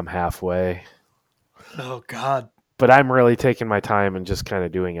even think I'm halfway. Oh God! But I'm really taking my time and just kind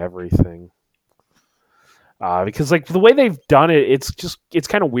of doing everything. Because like the way they've done it, it's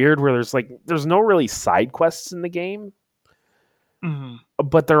kind of weird. Where there's no really side quests in the game,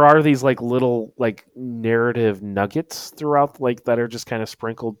 but there are these like little like narrative nuggets throughout, like that are just kind of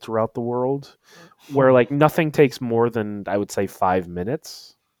sprinkled throughout the world. Where like nothing takes more than, I would say, 5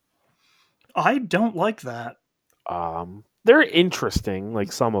 minutes. I don't like that. They're interesting.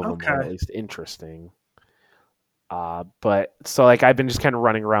 Like some of them are at least interesting. But so like I've been just kind of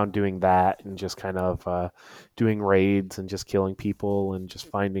running around doing that and just kind of doing raids and just killing people and just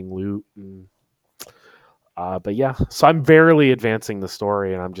finding loot. And but yeah, so I'm barely advancing the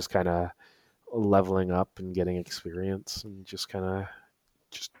story, and I'm just kind of leveling up and getting experience and just kind of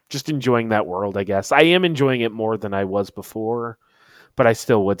just enjoying that world, I guess. I am enjoying it more than I was before, but I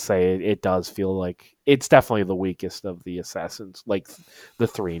still would say it does feel like it's definitely the weakest of the Assassins, like the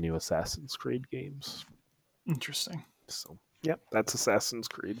 3 new Assassin's Creed games. Interesting. So, yep, that's Assassin's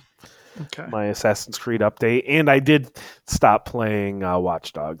Creed. Okay. My Assassin's Creed update, and I did stop playing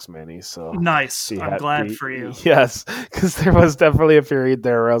Watch Dogs, Manny. So nice. I'm glad for you. Yes, because there was definitely a period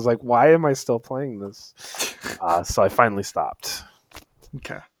there where I was like, "Why am I still playing this?" So I finally stopped.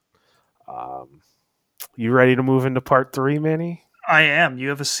 Okay. You ready to move into part 3, Manny? I am. You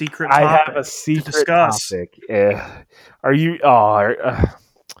have a secret topic. I have a secret topic. Are you?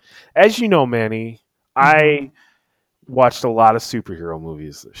 As you know, Manny, I watched a lot of superhero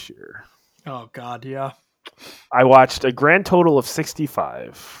movies this year. Oh God, yeah. I watched a grand total of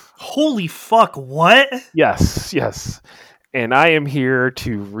 65. Holy fuck! What? Yes. And I am here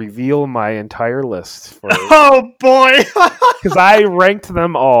to reveal my entire list. Oh boy! Because I ranked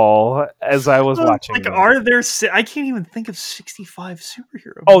them all as I was watching. Like, are there? I can't even think of 65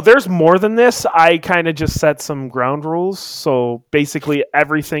 superheroes. Oh, there's more than this. I kind of just set some ground rules. So basically,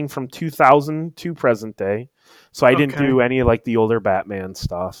 everything from 2000 to present day. So I didn't do any like the older Batman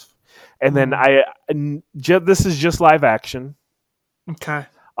stuff. And then this is just live action. Okay.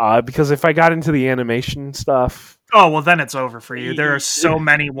 Because if I got into the animation stuff, oh well, then it's over for you. There are so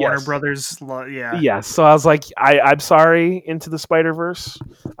many Warner Brothers. Yeah. Yeah. So I was like, I'm sorry, Into the Spider-Verse.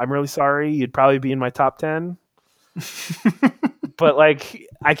 I'm really sorry. You'd probably be in my top 10. But like,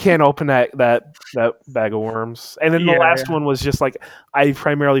 I can't open that bag of worms. And then the last one was just like, I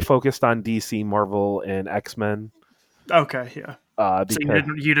primarily focused on DC, Marvel, and X-Men. Okay. Yeah. So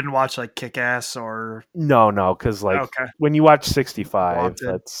you didn't watch like Kick-Ass or no, because like when you watch 65,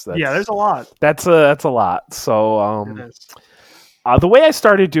 that's there's a lot. That's a lot. So the way I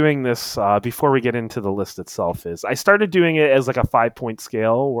started doing this before we get into the list itself is I started doing it as like a 5-point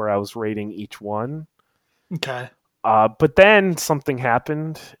scale where I was rating each one. Okay. But then something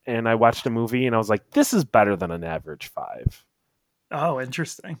happened, and I watched a movie, and I was like, "This is better than an average 5." Oh,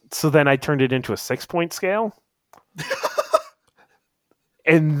 interesting. So then I turned it into a 6-point scale.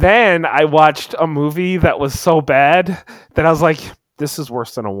 And then I watched a movie that was so bad that I was like, this is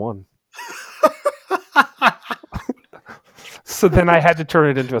worse than a 1. So then I had to turn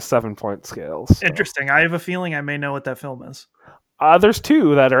it into a 7-point scale. So. Interesting. I have a feeling I may know what that film is. There's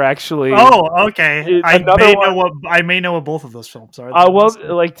two that are actually. Oh, okay. I may know what both of those films are.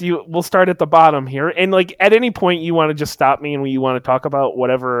 We'll start at the bottom here, and like at any point you want to just stop me and you want to talk about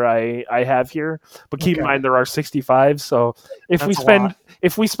whatever I have here. But keep in mind there are 65, so if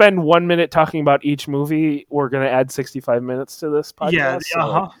we spend 1 minute talking about each movie, we're gonna add 65 minutes to this podcast.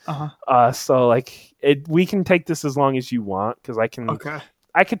 Yeah. So like we can take this as long as you want because I can. Okay.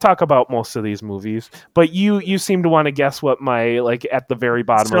 I could talk about most of these movies, but you seem to want to guess what my at the very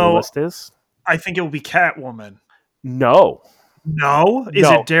bottom of the list is. I think it will be Catwoman. No. Is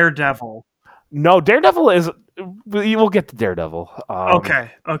it Daredevil? No, Daredevil is. We'll get to Daredevil.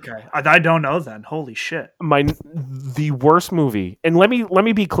 Okay. I don't know then. Holy shit! The worst movie, and let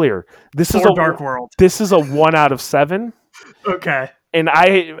me be clear. This is a Dark World. This is a 1 out of 7. Okay. And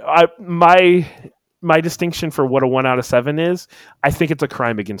my distinction for what a 1 out of 7 is, I think it's a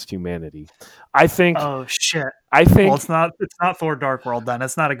crime against humanity. I think. Oh shit! I think it's not Thor: Dark World. Then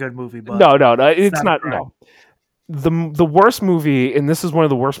it's not a good movie. But no, it's not. No, the worst movie, and this is one of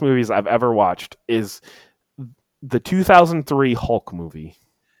the worst movies I've ever watched, is the 2003 Hulk movie.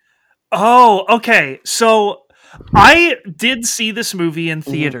 Oh, okay. So I did see this movie in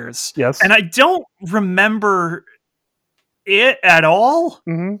theaters. Yes, and I don't remember it at all.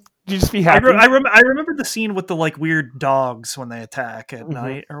 Mm-hmm. You just be happy. I remember the scene with the like weird dogs when they attack at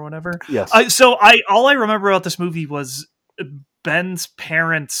night or whatever. Yes. All I remember about this movie was Ben's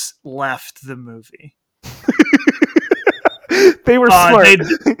parents left the movie. They were smart.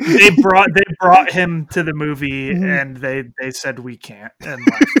 They brought him to the movie and they said we can't and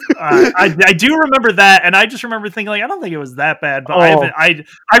left. I do remember that, and I just remember thinking like I don't think it was that bad, but I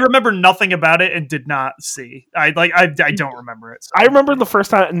remember nothing about it and did not see. I don't remember it. So. I remember the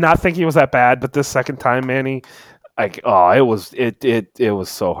first time not thinking it was that bad, but this second time, Manny, it was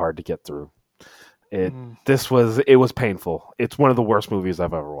so hard to get through. It was painful. It's one of the worst movies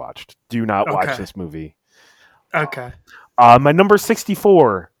I've ever watched. Do not watch this movie. Okay. My number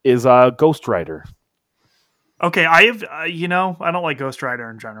 64 is Ghost Rider. Okay, I have I don't like Ghost Rider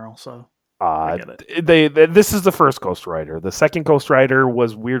in general, so I get it. This is the first Ghost Rider. The second Ghost Rider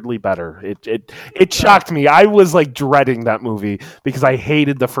was weirdly better. It shocked me. I was like dreading that movie because I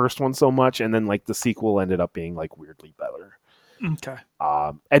hated the first one so much, and then like the sequel ended up being like weirdly better. Okay.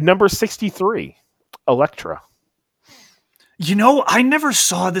 At number 63, Elektra. I never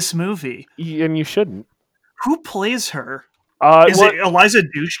saw this movie, and you shouldn't. Who plays her? Is it Eliza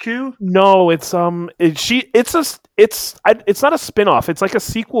Dushku? No, it's not a spin-off. It's like a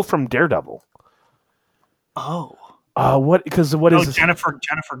sequel from Daredevil. Oh. What is this? Jennifer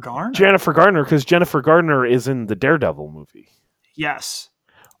Garner? Jennifer Garner, because Jennifer Garner is in the Daredevil movie. Yes.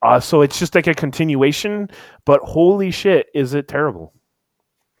 So it's just like a continuation, but holy shit, is it terrible.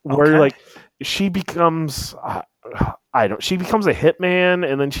 Where like she becomes she becomes a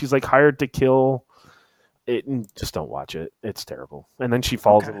hitman and then she's like hired to kill it, and just don't watch it. It's terrible. And then she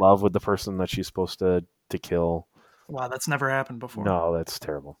falls in love with the person that she's supposed to kill. Wow, that's never happened before. No, that's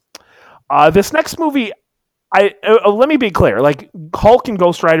terrible. This next movie, let me be clear. Like Hulk and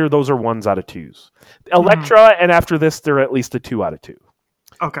Ghost Rider, those are 1s out of 2s. Elektra, and after this, they're at least a 2 out of 2.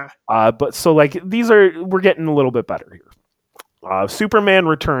 Okay. But so like we're getting a little bit better here. Superman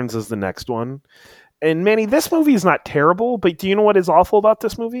Returns is the next one. And Manny, this movie is not terrible, but do you know what is awful about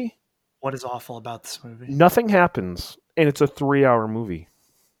this movie? What is awful about this movie? Nothing happens, and it's a 3-hour movie.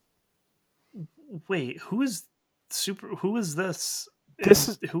 Wait, who is this? Who is this? This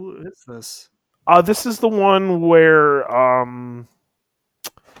is the one where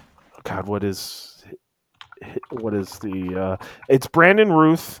God, what is the it's Brandon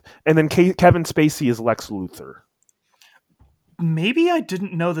Routh, and then Kevin Spacey is Lex Luthor. Maybe I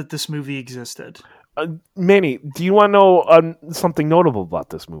didn't know that this movie existed. Manny, do you want to know something notable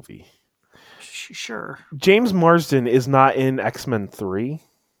about this movie? Sure. James Marsden is not in X-Men 3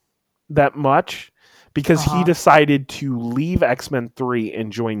 that much because he decided to leave X-Men 3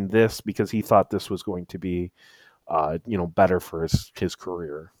 and join this because he thought this was going to be better for his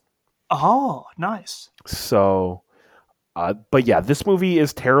career. Oh, nice. So but yeah, this movie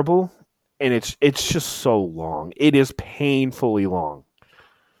is terrible, and it's just so long. It is painfully long.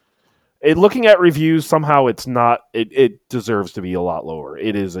 Looking at reviews, somehow it's not. It deserves to be a lot lower.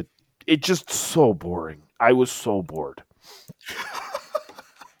 It's just so boring. I was so bored.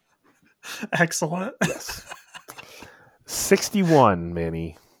 Excellent. Yes. 61,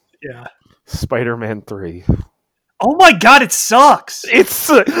 Manny. Yeah. Spider-Man 3. Oh my god, it sucks. It's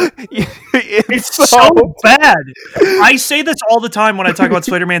so bad. I say this all the time when I talk about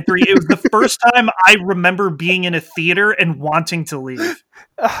Spider-Man 3. It was the first time I remember being in a theater and wanting to leave.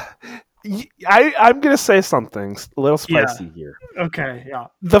 I'm gonna say something a little spicy here. Okay, yeah.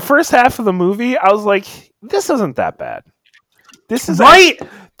 The first half of the movie, I was like, "This isn't that bad. This is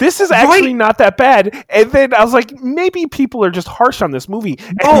this is actually not that bad." And then I was like, "Maybe people are just harsh on this movie."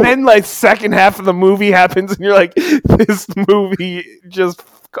 And then like second half of the movie happens, and you're like, "This movie just."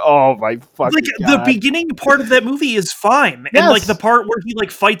 Oh my fucking God. The beginning part of that movie is fine, and like the part where he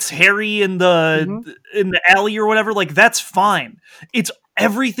like fights Harry in the alley or whatever, like that's fine. It's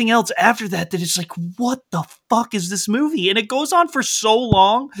everything else after that is like, what the fuck is this movie? And it goes on for so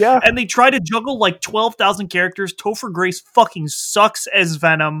long. Yeah, and they try to juggle like 12,000 characters. Topher Grace fucking sucks as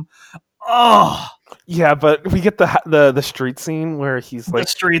Venom. Oh. Yeah, but we get the street scene where he's like the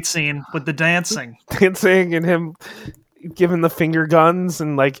street scene with the dancing and him giving the finger guns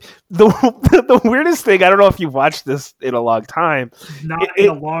and like the weirdest thing. I don't know if you've watched this in a long time. Not in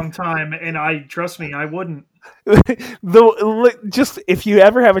a long time, and trust me, I wouldn't. Though, just if you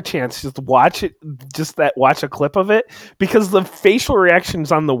ever have a chance, just watch it. Watch a clip of it, because the facial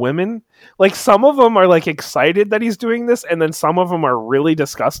reactions on the women, like some of them are like excited that he's doing this, and then some of them are really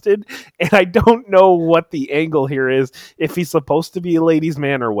disgusted. And I don't know what the angle here is, if he's supposed to be a ladies'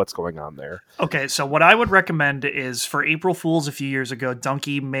 man or what's going on there. Okay, so what I would recommend is, for April Fools a few years ago,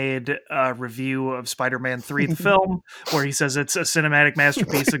 Donkey made a review of Spider-Man 3, the film, where he says it's a cinematic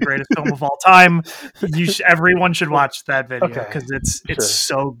masterpiece, the greatest film of all time. Everyone should watch that video because it's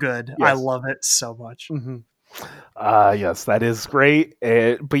so good. Yes. I love it so much. Mm-hmm. Yes, that is great.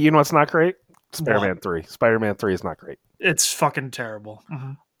 But you know what's not great? Spider-Man 3. Spider-Man 3 is not great. It's fucking terrible.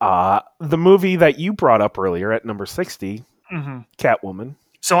 Mm-hmm. The movie that you brought up earlier at number 60, Catwoman.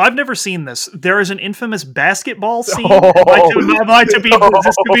 So I've never seen this. There is an infamous basketball scene. Am I to be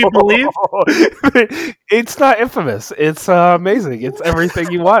believed? It's not infamous. It's amazing. It's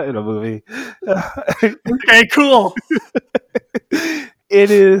everything you want in a movie. Okay, cool. It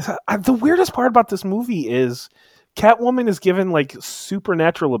is. The weirdest part about this movie is Catwoman is given like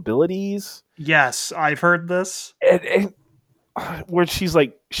supernatural abilities. Yes, I've heard this. And where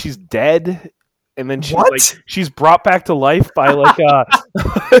she's dead. And then she's brought back to life by like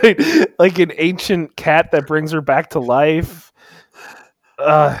like an ancient cat that brings her back to life.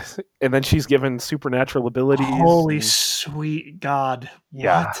 And then she's given supernatural abilities. Holy sweet God.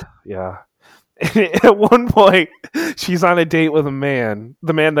 What? Yeah. At one point, she's on a date with the man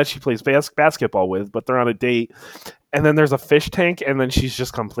that she plays basketball with, but they're on a date. And then there's a fish tank, and then she's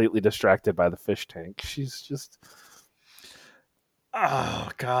just completely distracted by the fish tank. She's just... Oh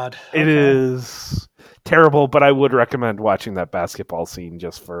God! It is terrible, but I would recommend watching that basketball scene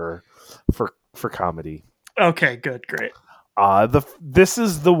just for comedy. Okay, good, great. This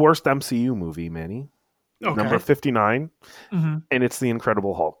is the worst MCU movie, Manny. Okay. Number 59, and it's The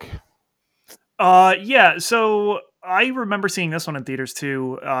Incredible Hulk. Yeah. So I remember seeing this one in theaters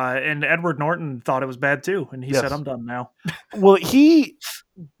too, and Edward Norton thought it was bad too, and he said, "I'm done now." Well,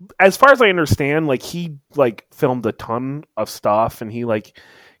 as far as I understand, like he like filmed a ton of stuff, and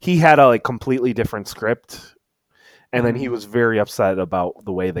he had a like completely different script, and then he was very upset about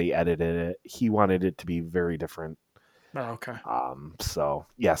the way they edited it. He wanted it to be very different. Oh, okay. So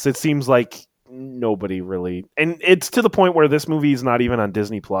yes, it seems like nobody really, and it's to the point where this movie is not even on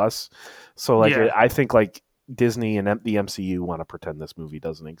Disney Plus. So like, I think like Disney and the MCU want to pretend this movie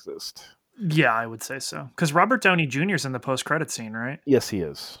doesn't exist. Yeah, I would say so. Because Robert Downey Jr. is in the post-credit scene, right? Yes, he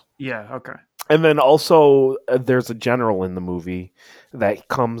is. Yeah, okay. And then also, there's a general in the movie that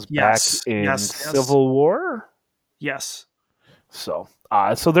comes back in Civil War. Yes. So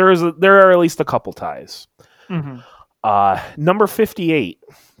there are at least a couple ties. Mm-hmm. Number 58,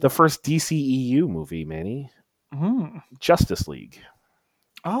 the first DCEU movie, Manny. Justice League.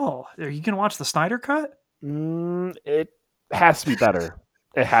 Oh, are you going to watch the Snyder Cut? It has to be better.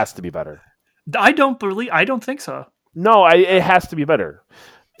 It has to be better. I don't think so. No, it has to be better.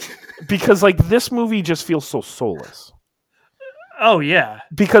 Because like this movie just feels so soulless. Oh yeah.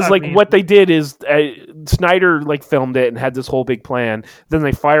 Because what they did is Snyder like filmed it and had this whole big plan. Then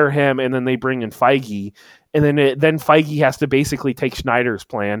they fire him, and then they bring in Feige, and then Feige has to basically take Snyder's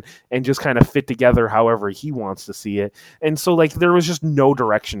plan and just kind of fit together however he wants to see it. And so like there was just no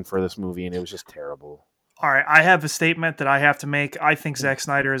direction for this movie, and it was just terrible. All right, I have a statement that I have to make. I think Zack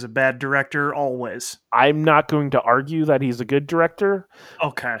Snyder is a bad director, always. I'm not going to argue that he's a good director.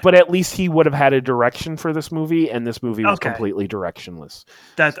 Okay. But at least he would have had a direction for this movie, and this movie was completely directionless.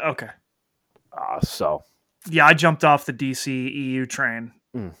 That's okay. So. Yeah, I jumped off the DC EU train.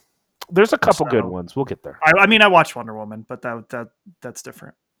 There's a couple good ones. We'll get there. I mean, I watched Wonder Woman, but that's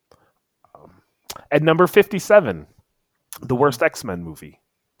different. At number 57, the worst X-Men movie.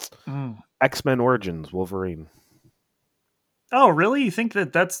 X-Men Origins Wolverine. Oh, really? You think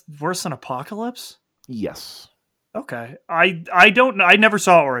that's worse than Apocalypse? Yes. Okay. I never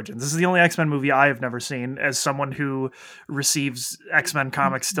saw Origins. This is the only X-Men movie I have never seen as someone who receives X-Men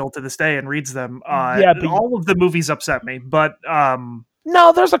comics still to this day and reads them. But all of the movies upset me, but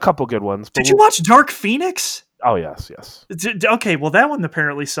no, there's a couple good ones. Did you watch Dark Phoenix? Oh, yes. Okay, well that one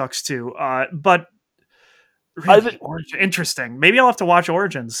apparently sucks too. But really, interesting. Maybe I'll have to watch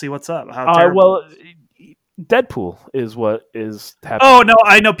Origins, see what's up. How terrible. Deadpool is what is happening. Oh no,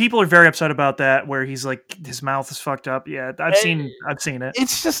 I know people are very upset about that. Where he's like his mouth is fucked up. Yeah, I've seen it.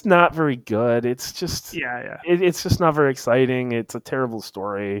 It's just not very good. It's just It's just not very exciting. It's a terrible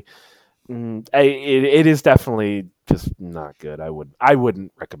story. It is definitely just not good. I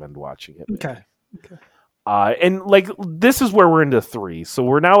wouldn't recommend watching it. Okay. And like this is where we're into 3, so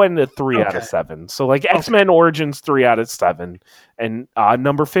we're now into 3 out of 7. So like X-Men Origins 3 out of 7, and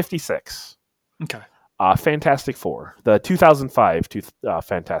number 56. Okay. Fantastic Four, the 2005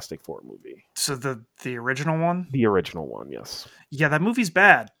 Fantastic Four movie. So the original one? The original one, yes. Yeah, that movie's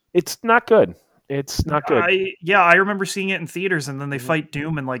bad. It's not good. It's not good. I remember seeing it in theaters, and then they fight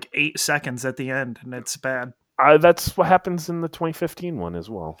Doom in like 8 seconds at the end, and it's bad. That's what happens in the 2015 one as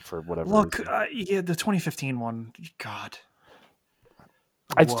well, for whatever reason. The 2015 one, God.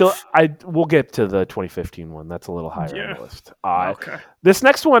 We'll get to the 2015 one. That's a little higher on the list. Okay. This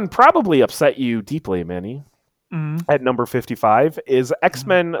next one probably upset you deeply, Manny. At number 55 is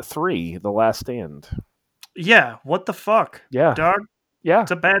X-Men 3: The Last Stand. Yeah, what the fuck? Yeah. Dog? Yeah.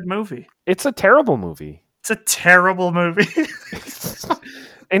 It's a bad movie. It's a terrible movie. It's a terrible movie.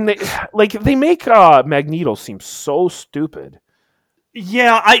 And they make Magneto seem so stupid.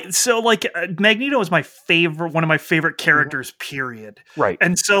 Yeah, Magneto is one of my favorite characters, period. Right.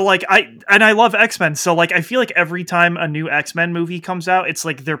 And so I love X-Men, so like I feel like every time a new X-Men movie comes out, it's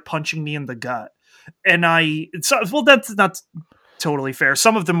like they're punching me in the gut. And that's not totally fair.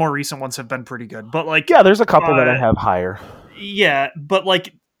 Some of the more recent ones have been pretty good, but like there's a couple that I have higher. Yeah, but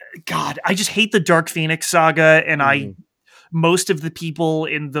like God, I just hate the Dark Phoenix saga, and most of the people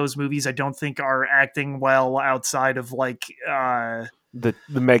in those movies I don't think are acting well outside of like the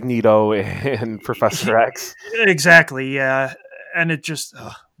Magneto and Professor X. Exactly, yeah. And it just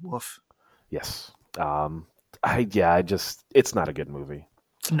woof. Yes. It's not a good movie.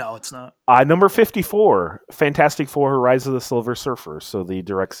 No, it's not. Number 54, Fantastic Four: Rise of the Silver Surfer, so the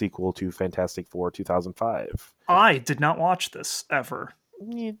direct sequel to Fantastic Four 2005. I did not watch this ever.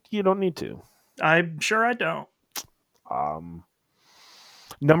 You don't need to. I'm sure I don't.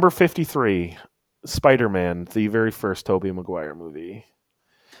 Number 53, Spider-Man, the very first Tobey Maguire movie.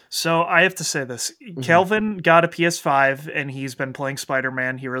 So I have to say this. Kelvin got a PS5 and he's been playing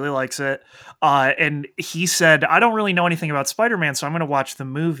Spider-Man. He really likes it. And he said, I don't really know anything about Spider-Man, so I'm going to watch the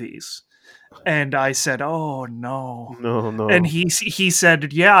movies. And I said, oh, no. No. And he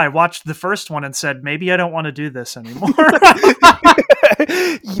said, yeah, I watched the first one and said, maybe I don't want to do this anymore.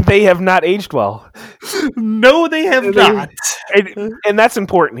 They have not aged well. No, they have not. And that's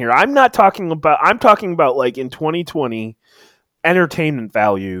important here. I'm talking about like in 2020 entertainment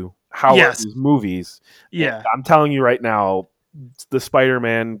value. How are these movies? Yeah. And I'm telling you right now, the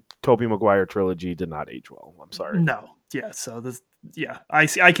Spider-Man Tobey Maguire trilogy did not age well. I'm sorry. No. Yeah. So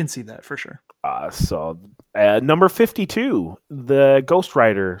I can see that for sure. Number 52, the Ghost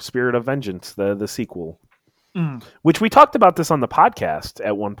Rider: Spirit of Vengeance, the sequel. Which we talked about this on the podcast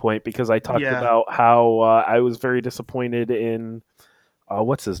at one point because I talked about how I was very disappointed in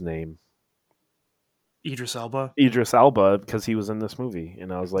what's his name? Idris Elba. Idris Elba, because he was in this movie,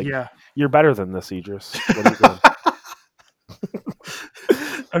 and I was like, "You're better than this, Idris." What are you doing?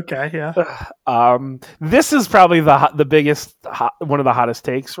 Okay, yeah. This is probably the biggest, one of the hottest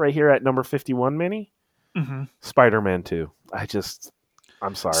takes right here at number 51. Manny, Spider-Man 2.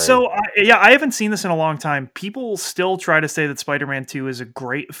 I'm sorry. So, I haven't seen this in a long time. People still try to say that Spider-Man 2 is a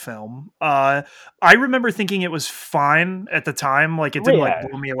great film. I remember thinking it was fine at the time. Like, it didn't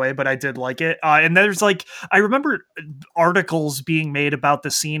blow me away, but I did like it. And there's I remember articles being made about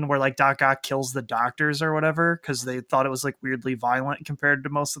the scene where like Doc Ock kills the doctors or whatever, because they thought it was like weirdly violent compared to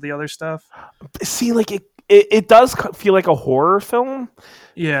most of the other stuff. See, like it does feel like a horror film.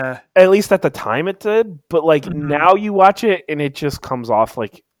 Yeah. At least at the time it did. But like now you watch it and it just comes off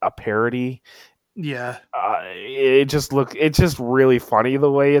like a parody. Yeah. It's just really funny the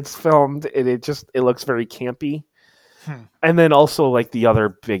way it's filmed. And it looks very campy. And then also like the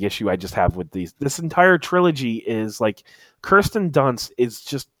other big issue I just have with this entire trilogy is like Kirsten Dunst is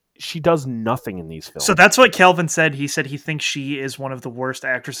just she does nothing in these films. So that's what Calvin said. He said he thinks she is one of the worst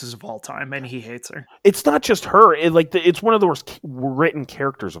actresses of all time, and he hates her. It's not just her. It's one of the worst written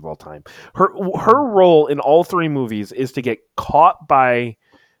characters of all time. Her role in all three movies is to get caught by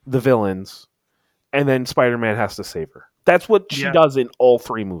the villains, and then Spider-Man has to save her. That's what she does in all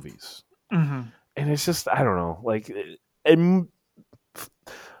three movies. Mm-hmm. And it's just, I don't know, like, and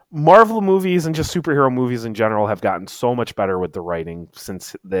Marvel movies and just superhero movies in general have gotten so much better with the writing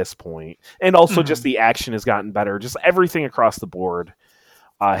since this point. And also just the action has gotten better. Just everything across the board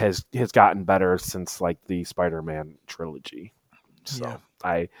has gotten better since like the Spider-Man trilogy. So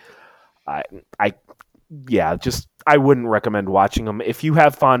I wouldn't recommend watching them. If you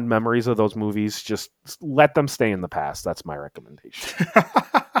have fond memories of those movies, just let them stay in the past. That's my recommendation.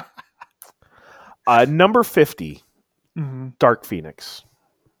 Number 50, Dark Phoenix.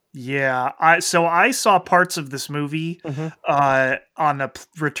 Yeah, I saw parts of this movie on a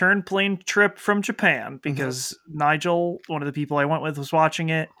return plane trip from Japan because Nigel, one of the people I went with, was watching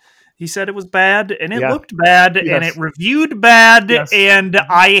it. He said it was bad, and it looked bad, and it reviewed bad, and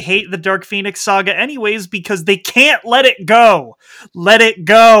I hate the Dark Phoenix saga anyways because they can't let it go. Let it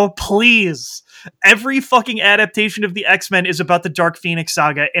go, please. Every fucking adaptation of the X-Men is about the Dark Phoenix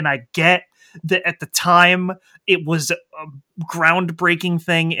saga, and I get that at the time it was a groundbreaking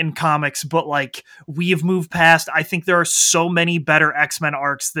thing in comics, but like we have moved past. I think there are so many better X-Men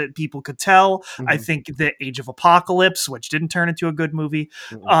arcs that people could tell. I think that Age of Apocalypse, which didn't turn into a good movie,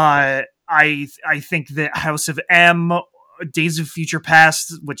 I think that House of M, Days of Future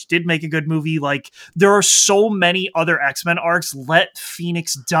Past, which did make a good movie. Like there are so many other X-Men arcs. Let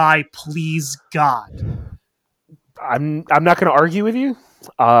Phoenix die, please, God. I'm not going to argue with you.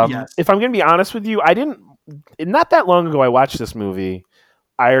 If I'm going to be honest with you, not that long ago I watched this movie.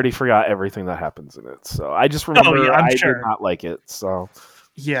 I already forgot everything that happens in it. So I just remember did not like it. So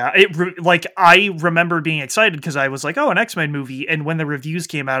yeah, I remember being excited because I was like, oh, an X-Men movie. And when the reviews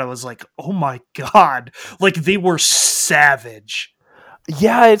came out, I was like, oh my God, like they were savage.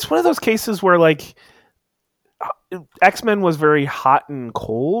 Yeah. It's one of those cases where like X-Men was very hot and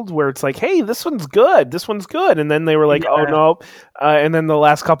cold, where it's like, hey, this one's good, and then they were like, oh nope, and then the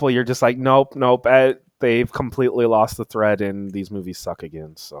last couple you're just like, nope, they've completely lost the thread and these movies suck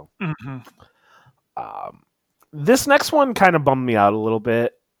again. So this next one kind of bummed me out a little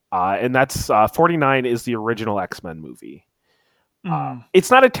bit, and that's 49 is the original X-Men movie.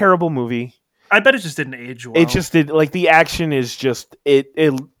 It's not a terrible movie. I bet it just didn't age well. It just did. Like the action is just it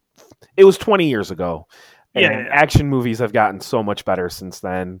was 20 years ago. And action movies have gotten so much better since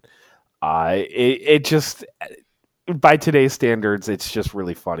then. It just, by today's standards, it's just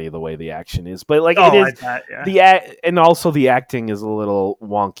really funny the way the action is. But like it is, and also the acting is a little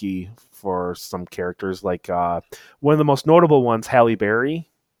wonky for some characters. Like one of the most notable ones, Halle Berry.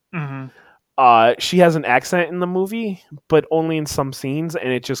 She has an accent in the movie, but only in some scenes, and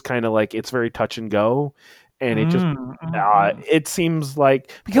it just kind of like it's very touch and go. And it just it seems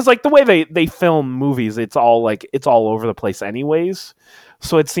like, because like the way they film movies, it's all over the place anyways.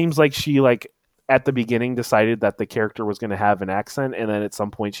 So it seems like she like at the beginning decided that the character was going to have an accent, and then at some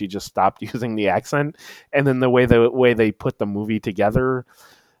point she just stopped using the accent. And then the way they put the movie together,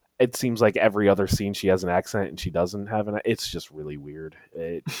 it seems like every other scene she has an accent and she doesn't have an. It's just really weird.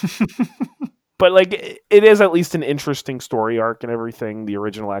 But like it is at least an interesting story arc and everything, the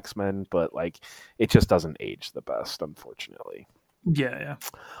original X-Men, but like it just doesn't age the best, unfortunately. Yeah.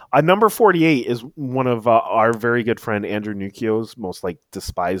 Number 48 is one of our very good friend Andrew Nucchio's most like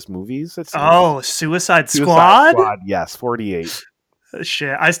despised movies. Suicide Squad? Yes, 48.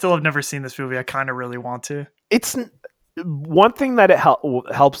 Shit, I still have never seen this movie. I kind of really want to. It's one thing that it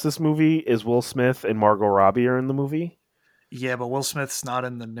helps this movie is Will Smith and Margot Robbie are in the movie. Yeah, but Will Smith's not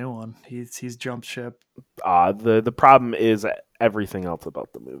in the new one. He's jumped ship. The problem is everything else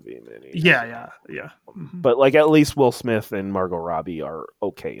about the movie. Yeah. But like at least Will Smith and Margot Robbie are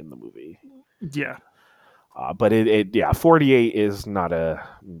okay in the movie. Yeah. But 48 is not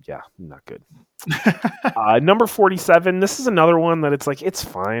good. Number 47. This is another one that it's like it's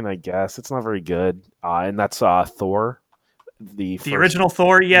fine, I guess. It's not very good. And that's Thor. The original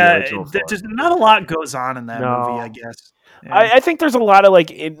Thor. Yeah, just not a lot goes on in that movie, I guess. Yeah. I think there's a lot of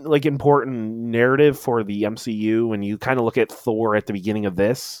important narrative for the MCU when you kind of look at Thor at the beginning of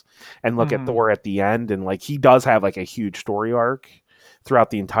this and look at Thor at the end, and like he does have like a huge story arc throughout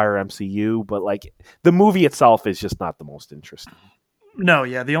the entire MCU, but like the movie itself is just not the most interesting. No,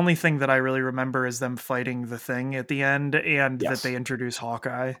 yeah, the only thing that I really remember is them fighting the Thing at the end, and that they introduce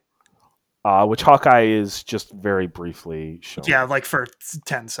Hawkeye. Which Hawkeye is just very briefly shown. Yeah, like for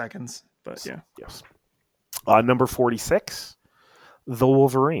 10 seconds, but yeah. Yes. Number 46, The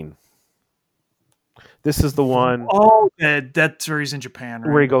Wolverine. This is the one. Oh, that's where he's in Japan,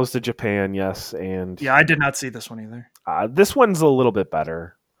 right? Where he goes to Japan, yes. And yeah, I did not see this one either. This one's a little bit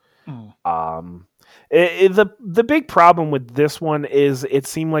better. The big problem with this one is it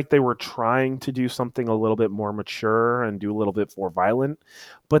seemed like they were trying to do something a little bit more mature and do a little bit more violent,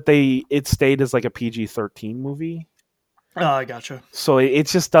 but it stayed as like a PG-13 movie. Oh, I gotcha. So it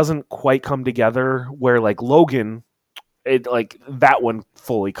just doesn't quite come together. Where like Logan, that one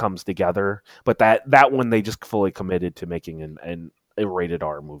fully comes together, but that one they just fully committed to making a rated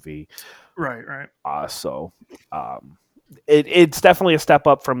R movie. Right. It's definitely a step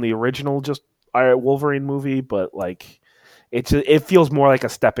up from the original Wolverine movie, but like it feels more like a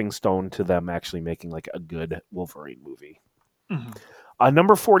stepping stone to them actually making like a good Wolverine movie. Mm-hmm.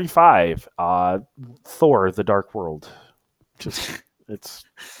 Number 45, Thor: The Dark World.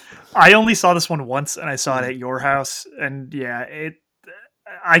 I only saw this one once, and I saw it at your house, and yeah,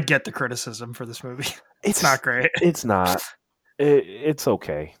 I get the criticism for this movie. It's not great. It's not. It's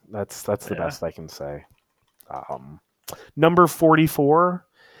okay. That's the best I can say. Number 44,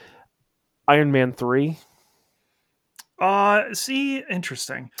 Iron Man 3. See,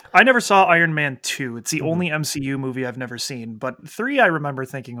 interesting. I never saw Iron Man 2. It's the only MCU movie I've never seen, but 3 I remember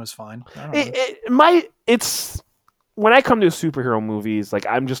thinking was fine. It's when I come to superhero movies, like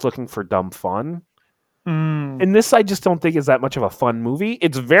I'm just looking for dumb fun. And this I just don't think is that much of a fun movie.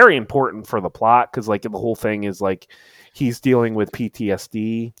 It's very important for the plot because like the whole thing is like he's dealing with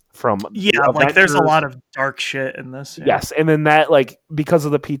PTSD from like there's a lot of dark shit in this. Yeah. Yes, and then that like because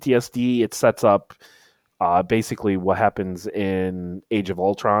of the PTSD, it sets up basically what happens in Age of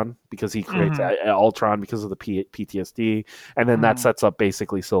Ultron because he creates Ultron because of the PTSD, and then that sets up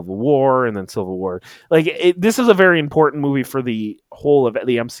basically Civil War, and then Civil War. Like this is a very important movie for the whole of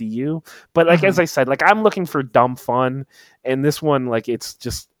the MCU. But like as I said, like I'm looking for dumb fun, and this one like it's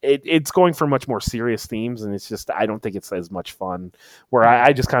just it's going for much more serious themes, and it's just I don't think it's as much fun. Where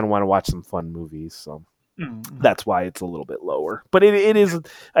I just kind of want to watch some fun movies, so. That's why it's a little bit lower, but it is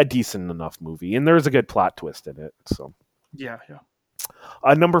a decent enough movie, and there's a good plot twist in it. So, yeah.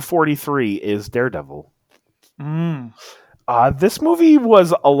 Number 43 is Daredevil. This movie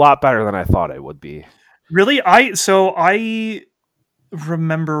was a lot better than I thought it would be. Really, I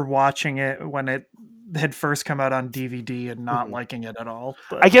remember watching it when it had first come out on DVD and not liking it at all.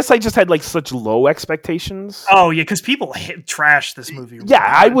 But... I guess I just had like such low expectations. Oh yeah, because people trashed this movie. Yeah,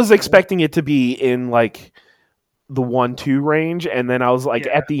 I was expecting it to be in like the 1-2 range, and then I was like,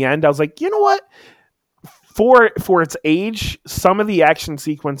 at the end, I was like, you know what? For its age, some of the action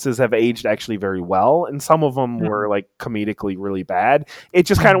sequences have aged actually very well, and some of them were like comedically really bad. It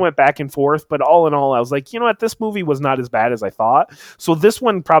just kind of went back and forth, but all in all, I was like, you know what? This movie was not as bad as I thought. So this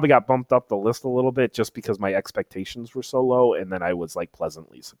one probably got bumped up the list a little bit just because my expectations were so low, and then I was like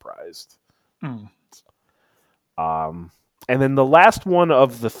pleasantly surprised. And then the last one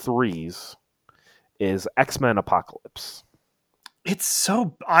of the threes is X-Men Apocalypse. It's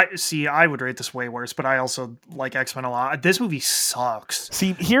so... I would rate this way worse, but I also like X-Men a lot. This movie sucks.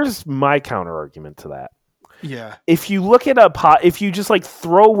 See, here's my counter argument to that. Yeah. If you look at if you just like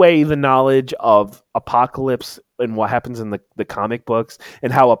throw away the knowledge of Apocalypse and what happens in the comic books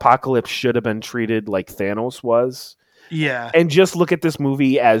and how Apocalypse should have been treated like Thanos was, and just look at this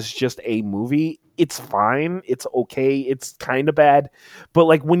movie as just a movie, it's fine. It's okay. It's kind of bad. But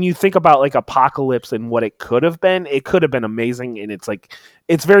like when you think about like Apocalypse and what it could have been amazing. And it's like,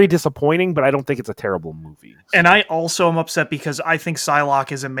 it's very disappointing, but I don't think it's a terrible movie. And I also am upset because I think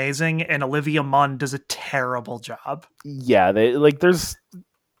Psylocke is amazing and Olivia Munn does a terrible job. Yeah.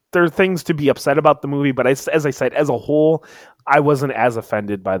 There are things to be upset about the movie, but as I said, as a whole, I wasn't as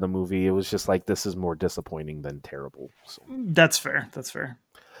offended by the movie. It was just like, this is more disappointing than terrible. So. That's fair.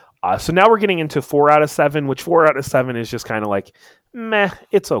 So now we're getting into 4 out of 7, which 4 out of 7 is just kind of like, meh,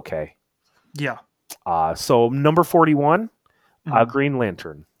 it's okay. Yeah. So number 41, Green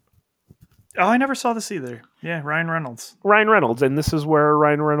Lantern. Oh, I never saw this either. Yeah, Ryan Reynolds. And this is where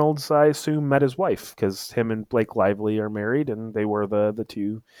Ryan Reynolds, I assume, met his wife, because him and Blake Lively are married, and they were the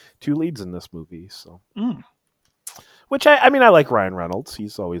two leads in this movie. So, which I mean, I like Ryan Reynolds.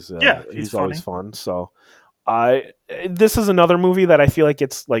 He's always he's always fun. So, this is another movie that I feel like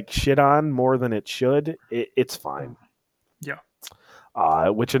it's like shit on more than it should. It's fine. Yeah.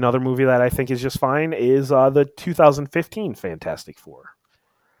 Which another movie that I think is just fine is the 2015 Fantastic Four.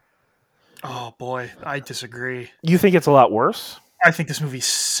 Oh boy, I disagree. You think it's a lot worse? I think this movie's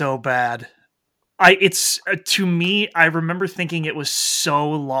so bad. To me, I remember thinking it was so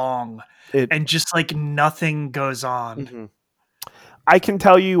long and just like nothing goes on. I can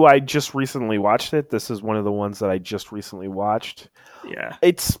tell you, I just recently watched it. This is one of the ones that I just recently watched. Yeah.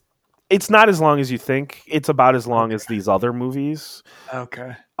 It's not as long as you think. It's about as long as these other movies.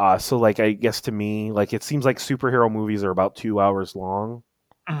 Okay. So like, I guess to me, like, it seems like superhero movies are about 2 hours long,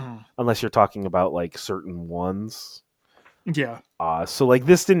 unless you're talking about like certain ones. Yeah. So like,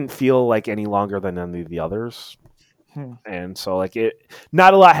 this didn't feel like any longer than any of the others. And so like,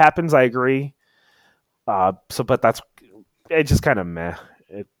 not a lot happens. I agree. But that's it. Just kind of meh.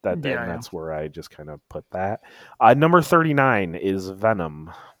 That's where I just kind of put that. Number 39 is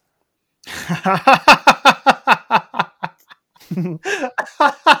Venom.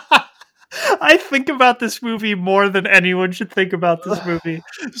 I think about this movie more than anyone should think about this movie.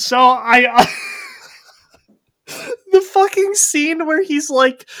 So the fucking scene where he's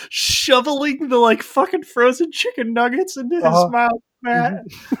like shoveling the like fucking frozen chicken nuggets into his mouth, Matt.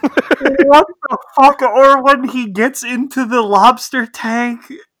 What the fuck? Or when he gets into the lobster tank.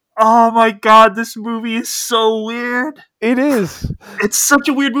 Oh my god, this movie is so weird. It is. It's such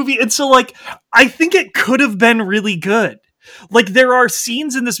a weird movie. And so like, I think it could have been really good. Like, there are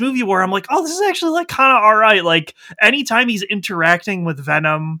scenes in this movie where I'm like, oh, this is actually like kind of all right. Like, anytime he's interacting with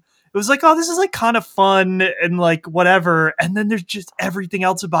Venom, it was like, oh, this is like kind of fun and like whatever. And then there's just everything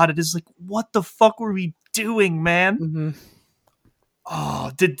else about it is like, what the fuck were we doing, man?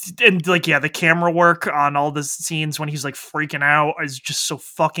 Oh, the camera work on all the scenes when he's like freaking out is just so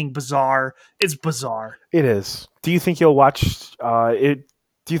fucking bizarre. It's bizarre. It is. Do you think you'll watch it?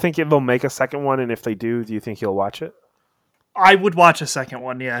 Do you think they'll make a second one? And if they do you think you'll watch it? I would watch a second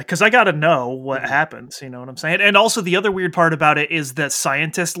one, yeah, because I got to know what happens. You know what I'm saying? And also, the other weird part about it is that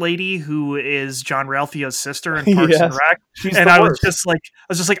scientist lady who is John Ralphio's sister in Parks and Rec. And I was just like,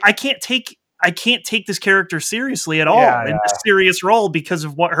 I can't take this character seriously at all in a serious role because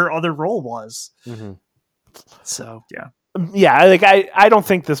of what her other role was. So yeah, like I don't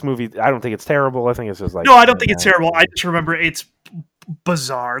think this movie. I don't think it's terrible. I think it's just like no, I don't think it's terrible. I just remember it's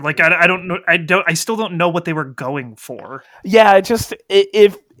bizarre. Like I don't know. I still don't know what they were going for. Yeah,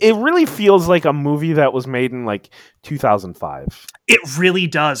 it really feels like a movie that was made in like 2005. It really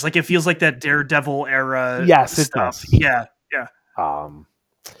does. Like it feels like that Daredevil era. Yes, stuff. It does. Yeah.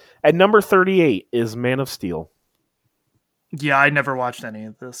 At number 38 is Man of Steel. Yeah, I never watched any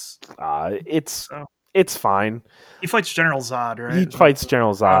of this. It's fine. He fights General Zod, right? He fights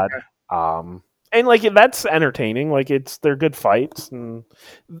General Zod. Okay. And like that's entertaining. Like they're good fights, and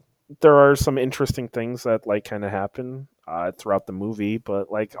there are some interesting things that like kind of happen throughout the movie.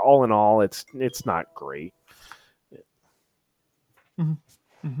 But like all in all, it's not great.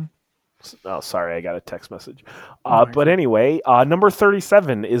 Oh, sorry, I got a text message. But anyway, number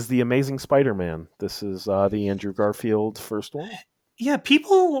 37 is The Amazing Spider-Man. This is the Andrew Garfield first one. Yeah,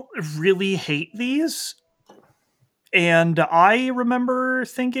 people really hate these. And I remember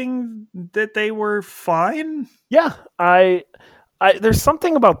thinking that they were fine. Yeah, there's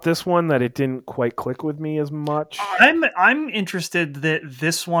something about this one that it didn't quite click with me as much. I'm interested that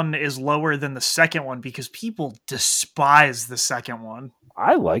this one is lower than the second one because people despise the second one.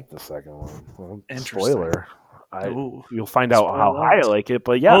 I like the second one. Well, spoiler. You'll find out spoilers. How high I like it,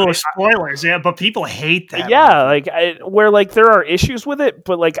 but yeah. Oh, spoilers, yeah, but people hate that. Yeah, movie. Where like there are issues with it,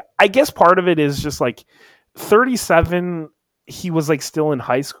 but like I guess part of it is just like 37. He was like still in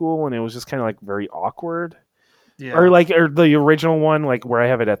high school, and it was just kind of like very awkward. Yeah. Or the original one, like where I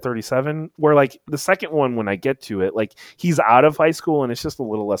have it at 37, where like the second one, when I get to it, like he's out of high school, and it's just a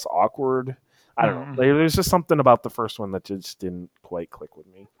little less awkward. I don't know. Like, there's just something about the first one that just didn't quite click with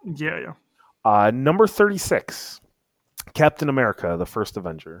me. Yeah. Number 36, Captain America: The First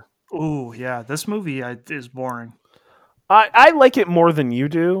Avenger. Oh yeah, this movie is boring. I like it more than you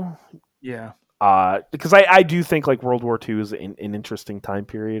do. Yeah. Because I do think like World War II is an interesting time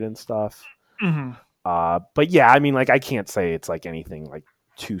period and stuff. But yeah, I mean, like I can't say it's like anything like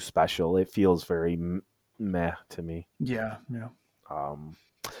too special. It feels very meh to me. Yeah.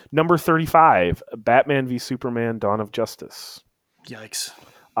 Number 35, Batman v Superman: Dawn of Justice. Yikes.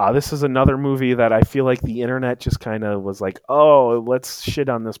 This is another movie that I feel like the internet just kind of was like, oh, let's shit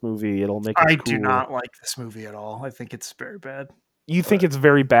on this movie. It'll make it cool. I do not like this movie at all. I think it's very bad. You think it's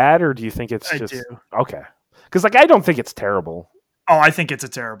very bad, or do you think it's just... I do. Okay. Because like I don't think it's terrible. Oh, I think it's a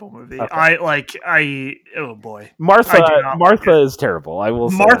terrible movie. Okay. Oh boy. Martha is terrible. I will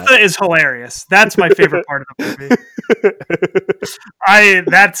say Martha is hilarious. That's my favorite part of the movie.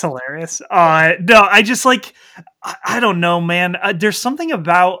 That's hilarious. No, I just like, I don't know, man. There's something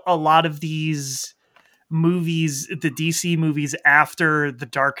about a lot of these movies, the DC movies after the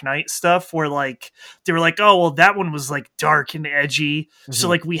Dark Knight stuff, where like they were like, oh well, that one was like dark and edgy, so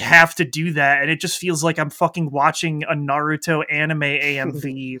like we have to do that, and it just feels like I'm fucking watching a Naruto anime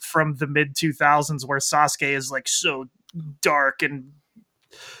AMV from the mid 2000s where Sasuke is like so dark and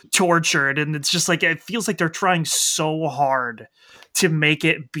tortured, and it's just like it feels like they're trying so hard to make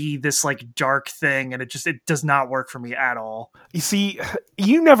it be this like dark thing, and it does not work for me at all. You see,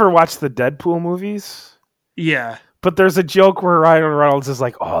 you never watched the Deadpool movies? Yeah. But there's a joke where Ryan Reynolds is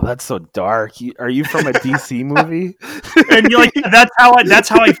like, "Oh, that's so dark. Are you from a DC movie?" And you're like, that's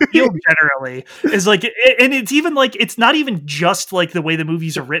how I feel generally. Is like, and it's even like it's not even just like the way the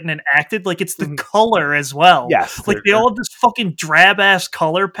movies are written and acted. Like it's the color as well. Yes, like they all have this fucking drab ass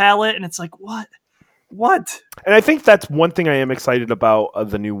color palette, and it's like what? And I think that's one thing I am excited about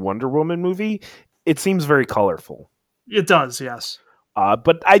the new Wonder Woman movie. It seems very colorful. It does, yes.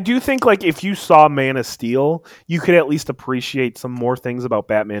 But I do think, like, if you saw Man of Steel, you could at least appreciate some more things about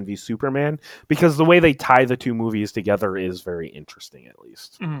Batman v Superman, because the way they tie the two movies together is very interesting, at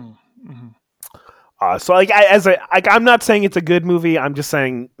least. So, like, I'm not saying it's a good movie. I'm just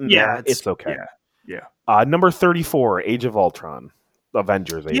saying, it's okay. Yeah. Number 34, Age of Ultron,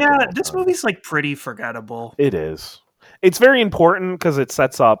 Avengers. Age of Ultron. This movie's like pretty forgettable. It is. It's very important because it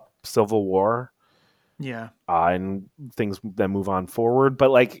sets up Civil War. Yeah. And things then move on forward. But,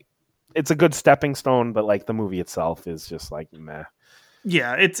 like, it's a good stepping stone, but, like, the movie itself is just, like, meh.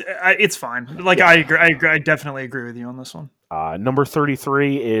 Yeah, it's fine. Like, yeah. I agree. I definitely agree with you on this one. Number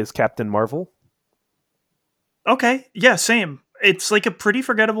 33 is Captain Marvel. Okay. Yeah, same. It's, like, a pretty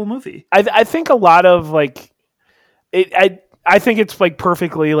forgettable movie. I think a lot of, like... I think it's, like,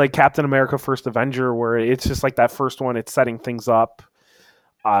 perfectly, like, Captain America First Avenger, where it's just, like, that first one, it's setting things up.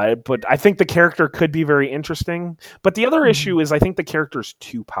 But I think the character could be very interesting. But the other issue is I think the character's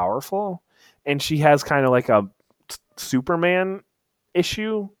too powerful, and she has kind of like a Superman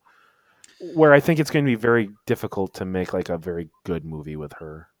issue where I think it's going to be very difficult to make like a very good movie with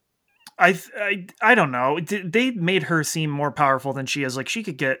her. I don't know. They made her seem more powerful than she is. Like she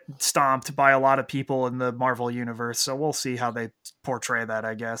could get stomped by a lot of people in the Marvel universe. So we'll see how they portray that,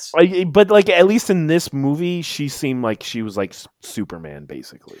 I guess. But like at least in this movie, she seemed like she was like Superman,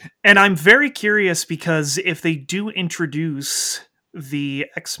 basically. And I'm very curious because if they do introduce the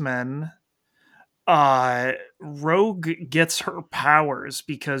X-Men, Rogue gets her powers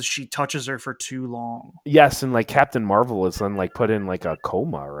because she touches her for too long. Yes, and like Captain Marvel is then like put in like a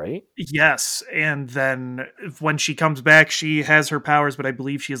coma, right? Yes, and then when she comes back, she has her powers, but I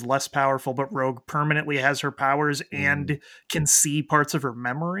believe she is less powerful. But Rogue permanently has her powers and can see parts of her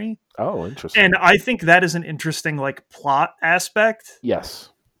memory. Oh, interesting. And I think that is an interesting like plot aspect. Yes.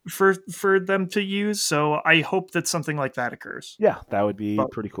 For them to use. So I hope that something like that occurs. Yeah, that would be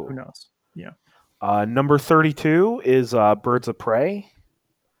pretty cool. Who knows? Yeah. Number 32 is Birds of Prey.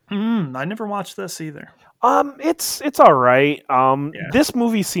 I never watched this either. It's all right. This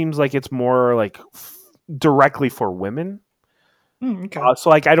movie seems like it's more like directly for women. Okay. So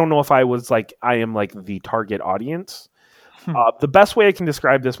like I don't know if I am like the target audience. The best way I can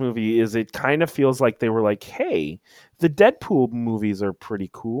describe this movie is it kind of feels like they were like, hey, the Deadpool movies are pretty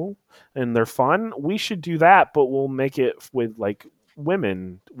cool and they're fun. We should do that, but we'll make it with like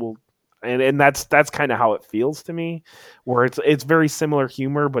women. And that's kind of how it feels to me, where it's very similar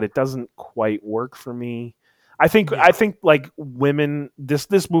humor, but it doesn't quite work for me. I think like women,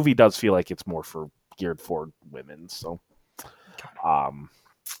 this movie does feel like it's more geared for women. So,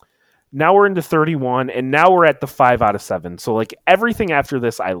 now we're into 31, and now we're at the 5 out of 7. So like everything after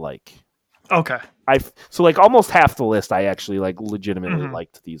this, I like. Okay. So like almost half the list, I actually like legitimately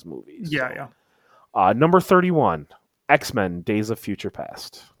liked these movies. Yeah, yeah. Number 31, X-Men: Days of Future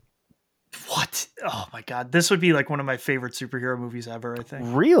Past. What? Oh my god, this would be like one of my favorite superhero movies ever, I think.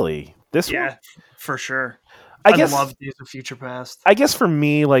 Really? Yeah, for sure. I love Days of Future Past. I guess for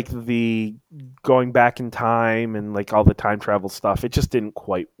me, like the going back in time and like all the time travel stuff, it just didn't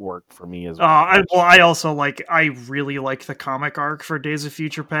quite work for me as well. I also I really like the comic arc for Days of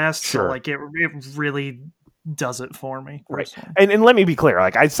Future Past. Sure. So like it really does it for me. Right. And let me be clear,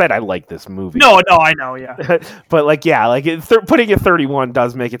 like I said, I like this movie. No, I know, yeah. But like, yeah, like putting it 31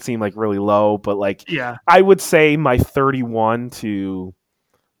 does make it seem like really low. But like, yeah, I would say my 31 to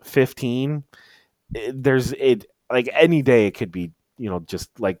 15. There's it like any day it could be,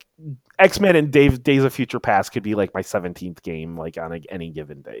 just like X-Men and Days of Future Past could be like my 17th game, like on any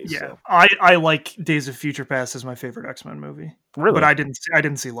given day. Yeah, so. I like Days of Future Past as my favorite X-Men movie. Really, but I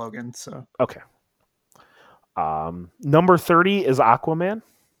didn't see Logan. So okay. Number 30 is Aquaman.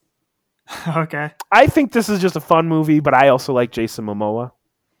 Okay. I think this is just a fun movie, but I also like Jason Momoa.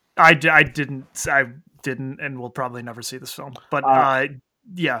 I didn't and will probably never see this film. But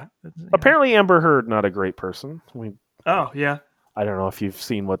yeah. Apparently, Amber Heard not a great person. Oh yeah. I don't know if you've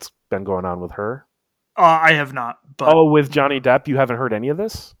seen what's been going on with her. I have not. But with Johnny Depp, you haven't heard any of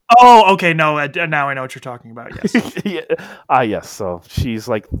this? Oh, okay. No, now I know what you're talking about. Yes. Yes. So she's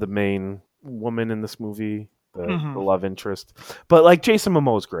like the main woman in this movie, the love interest. But like Jason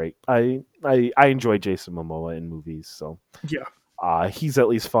Momoa is great. I enjoy Jason Momoa in movies. So yeah, he's at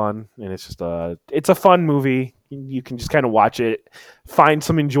least fun, and it's just it's a fun movie. You can just kind of watch it, find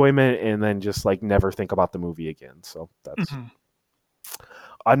some enjoyment, and then just like never think about the movie again. So that's.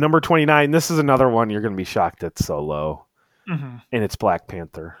 Number 29, this is another one you're going to be shocked it's so low. And it's Black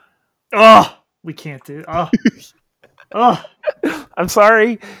Panther. Oh, we can't do it. Oh. I'm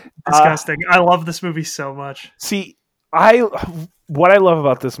sorry. Disgusting. I love this movie so much. See, what I love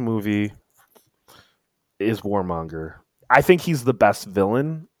about this movie is Warmonger. I think he's the best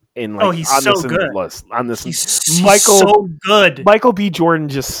villain in he's so good. On this he's so good. Michael B. Jordan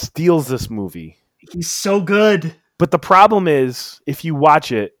just steals this movie. He's so good. But the problem is, if you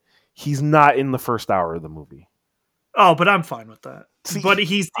watch it, he's not in the first hour of the movie. Oh, but I'm fine with that. But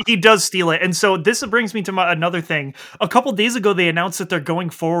he does steal it. And so this brings me to another thing. A couple days ago, they announced that they're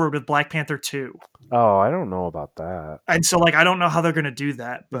going forward with Black Panther 2. Oh, I don't know about that. And so, I don't know how they're going to do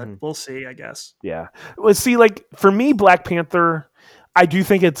that, but we'll see, I guess. Yeah. Well, see, for me, Black Panther, I do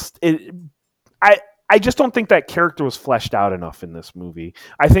think I just don't think that character was fleshed out enough in this movie.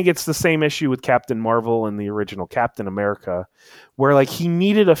 I think it's the same issue with Captain Marvel and the original Captain America, where he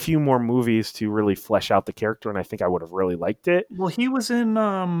needed a few more movies to really flesh out the character, and I think I would have really liked it. Well, he was in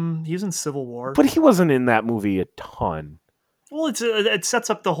Civil War, but he wasn't in that movie a ton. Well, it sets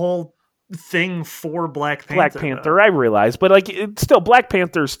up the whole thing for Black Panther. Black Panther, I realize, but Black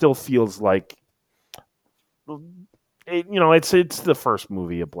Panther still feels like. It's the first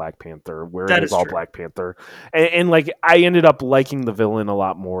movie of Black Panther where it is all true. Black Panther, and I ended up liking the villain a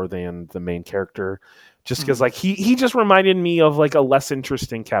lot more than the main character, just because he just reminded me of a less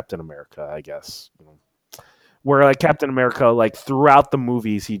interesting Captain America, I guess. Where Captain America, throughout the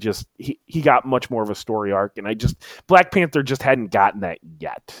movies, he got much more of a story arc, and Black Panther just hadn't gotten that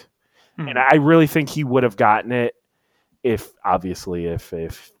yet, and I really think he would have gotten it if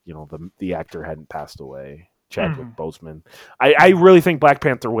the actor hadn't passed away. Chadwick Boseman. I really think Black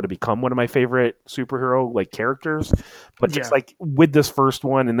Panther would have become one of my favorite superhero characters, but just with this first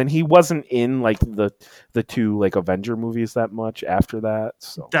one, and then he wasn't in the two Avenger movies that much after that.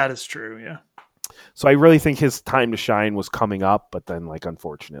 So that is true, yeah. So I really think his time to shine was coming up, but then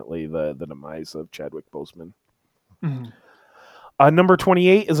unfortunately the demise of Chadwick Boseman. Number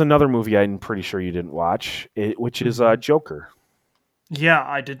 28 is another movie I'm pretty sure you didn't watch, which is Joker. Yeah,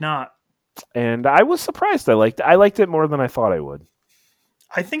 I did not. And I was surprised. I liked it more than I thought I would.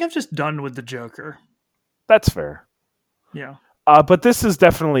 I think I'm just done with the Joker. That's fair. Yeah. But this is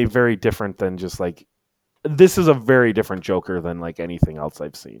definitely very different than just this is a very different Joker than anything else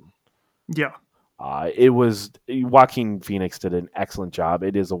I've seen. Yeah. It was Joaquin Phoenix did an excellent job.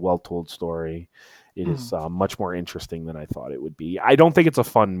 It is a well-told story. It is much more interesting than I thought it would be. I don't think it's a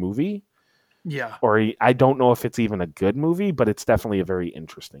fun movie. Yeah. Or I don't know if it's even a good movie, but it's definitely a very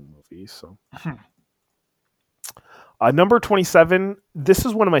interesting movie. So, number 27. This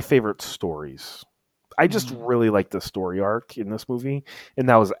is one of my favorite stories. I just really like the story arc in this movie, and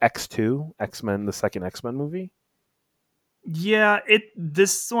that was X2, X-Men, the second X-Men movie. Yeah,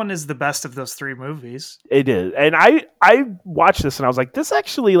 this one is the best of those three movies. It is. And I watched this and I was like, this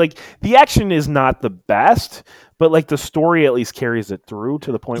actually the action is not the best, but the story at least carries it through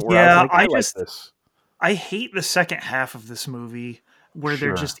to the point where I was like, I like this. I hate the second half of this movie where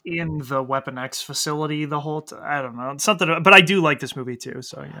they're just in the Weapon X facility the whole time. I don't know. Something, but I do like this movie too.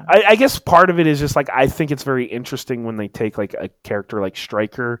 So yeah. I guess part of it is just I think it's very interesting when they take a character like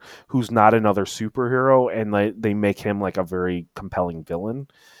Stryker, who's not another superhero, and they make him a very compelling villain.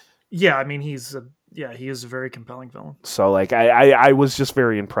 Yeah, I mean he is a very compelling villain. So I was just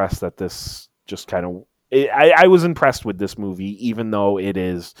very impressed that this just kind of I was impressed with this movie, even though it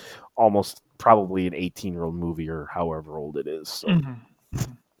is almost probably an 18-year-old movie or however old it is. So.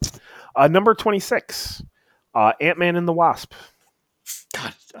 Number 26, Ant-Man and the Wasp.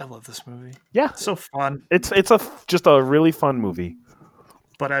 God, I love this movie. Yeah, it's so fun. It's just a really fun movie.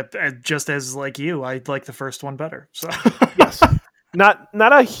 But I just as like you, I like the first one better. So yes, not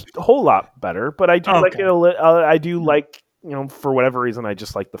a whole lot better, but I do like it. I do like for whatever reason, I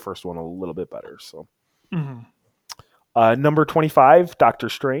just like the first one a little bit better. So. Number 25, Doctor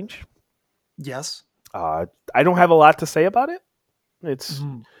Strange. Yes. I don't have a lot to say about it. It's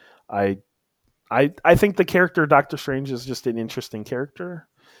I think the character Doctor Strange is just an interesting character.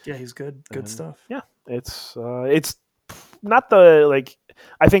 Yeah, he's good. Good stuff. Yeah, It's not the like.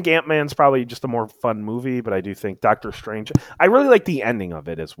 I think Ant-Man's probably just a more fun movie, but I do think Doctor Strange. I really like the ending of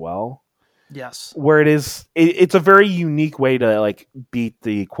it as well. Yes, where it's a very unique way to like beat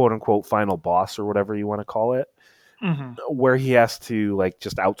the quote unquote final boss or whatever you want to call it, where he has to like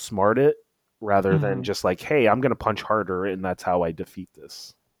just outsmart it rather than just like, hey, I'm gonna punch harder and that's how I defeat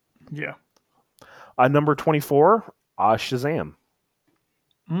this. Yeah. Number 24, Shazam.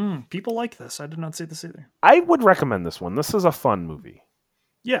 People like this. I did not see this either. I would recommend this one. This is a fun movie.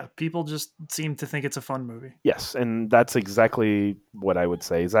 Yeah, people just seem to think it's a fun movie. Yes, and that's exactly what I would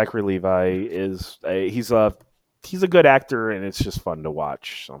say. Zachary Levi he's a good actor, and it's just fun to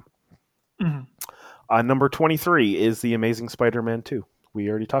watch. So, number 23 is The Amazing Spider-Man 2. We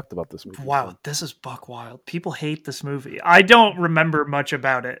already talked about this movie. Wow, this is buck wild. People hate this movie. I don't remember much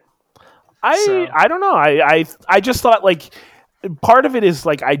about it. I don't know. I just thought like part of it is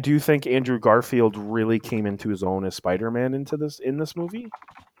like I do think Andrew Garfield really came into his own as Spider-Man in this movie.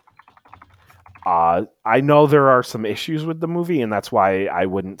 I know there are some issues with the movie, and that's why I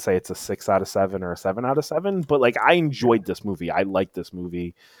wouldn't say it's a 6 out of 7 or a 7 out of 7. But like, I enjoyed this movie. I liked this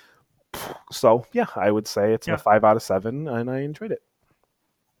movie. So yeah, I would say it's a 5 out of 7, and I enjoyed it.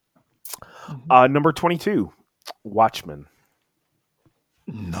 Number 22, Watchmen.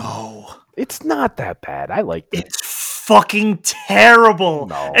 No, it's not that bad. I liked it. It's fucking terrible.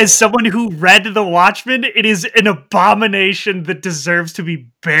 No. As someone who read The Watchmen, it is an abomination that deserves to be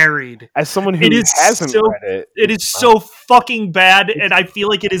buried. As someone who hasn't read it is so fucking bad, and I feel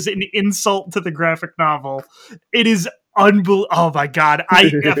like it is an insult to the graphic novel. It is unbelievable. Oh my god!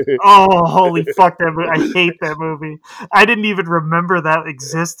 Holy fuck that movie! I hate that movie. I didn't even remember that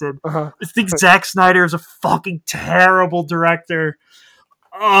existed. I think Zack Snyder is a fucking terrible director.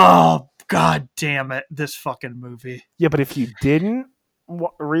 Oh, god damn it! This fucking movie. Yeah, but if you didn't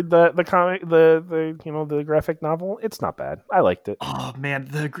read the comic, the graphic novel, it's not bad. I liked it. Oh man,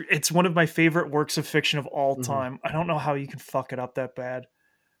 it's one of my favorite works of fiction of all time. I don't know how you can fuck it up that bad.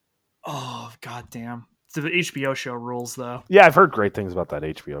 Oh god damn! The HBO show rules though. Yeah, I've heard great things about that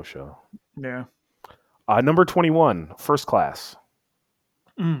HBO show. Yeah. Number 21, First Class.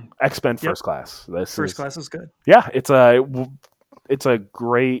 X-Men First Class. First Class is good. Yeah, it's a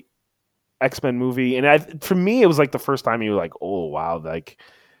great X-Men movie, and for me, it was like the first time you were like, "Oh wow!" Like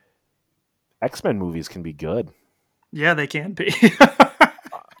X-Men movies can be good. Yeah, they can be.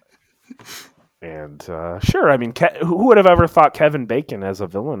 And sure, I mean, who would have ever thought Kevin Bacon as a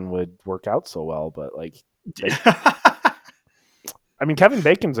villain would work out so well? But like, I mean, Kevin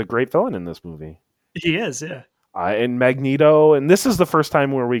Bacon's a great villain in this movie. He is, yeah. And Magneto, and this is the first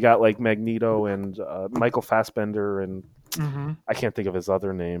time where we got like Magneto and Michael Fassbender and I can't think of his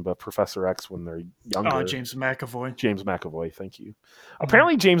other name, but Professor X when they're younger. Oh, James McAvoy. James McAvoy, thank you.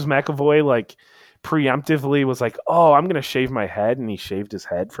 Apparently, James McAvoy like preemptively was like, "Oh, I'm gonna shave my head," and he shaved his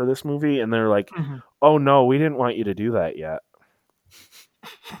head for this movie, and they're like, "Oh no, we didn't want you to do that yet,"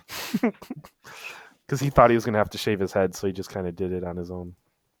 because he thought he was gonna have to shave his head, so he just kind of did it on his own.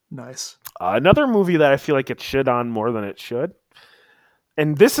 Nice. Another movie that I feel like it shit on more than it should,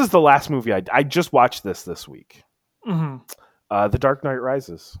 and this is the last movie I just watched this week. The Dark Knight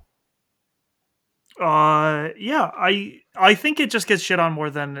Rises. Yeah, I think it just gets shit on more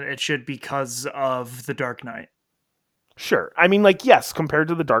than it should because of The Dark Knight. Sure, I mean, like, yes, compared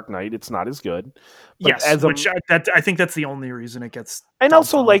to The Dark Knight, it's not as good. Yes, I think that's the only reason it gets. And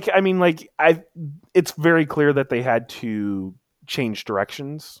also, like, I mean, like, it's very clear that they had to change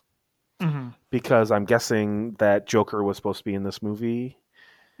directions because I'm guessing that Joker was supposed to be in this movie,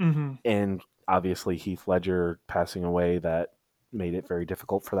 and obviously Heath Ledger passing away, that made it very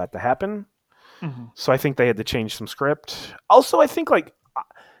difficult for that to happen. So I think they had to change some script. Also, I think like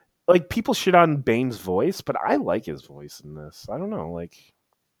people shit on Bane's voice, but I like his voice in this. I don't know, like.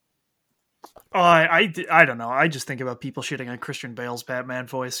 I don't know. I just think about people shitting on Christian Bale's Batman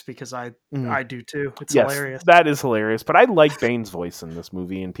voice because I do too. It's hilarious. That is hilarious. But I like Bane's voice in this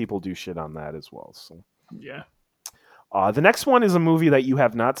movie, and people do shit on that as well. So yeah. The next one is a movie that you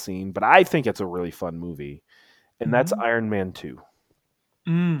have not seen, but I think it's a really fun movie, and that's Iron Man 2.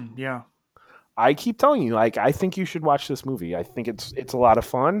 Yeah. I keep telling you, like, I think you should watch this movie. I think it's a lot of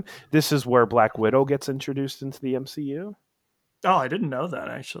fun. This is where Black Widow gets introduced into the MCU. Oh, I didn't know that,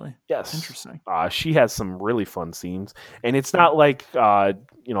 actually. Yes. Interesting. She has some really fun scenes. And it's not like,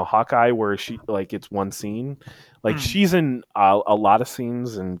 Hawkeye where it's one scene. Like, she's in a lot of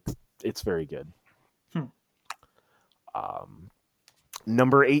scenes, and it's very good.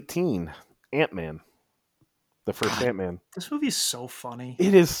 Number 18, Ant-Man, the the first Ant-Man. This movie is so funny.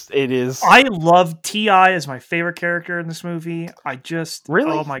 It is. I love T.I. as my favorite character in this movie.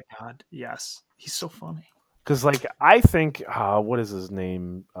 Really? Oh my god, yes, he's so funny. Because like I think, what is his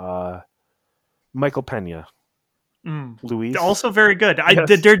name? Michael Pena. Luis. Also very good.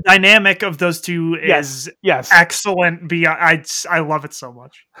 Yes. Their dynamic of those two is excellent. I love it so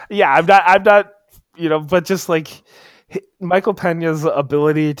much. Yeah, I'm not, but just like Michael Pena's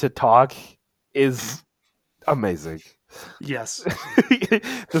ability to talk is amazing. Yes.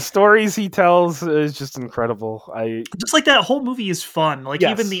 The stories he tells is just incredible. Just like that whole movie is fun. Like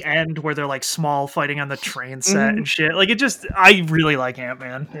even the end where they're like small fighting on the train set and shit. Like I really like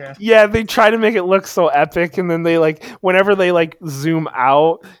Ant-Man. Yeah. Yeah, they try to make it look so epic, and then they like whenever they like zoom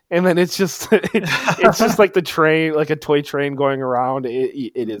out, and then it's just it's just like the train, like a toy train going around.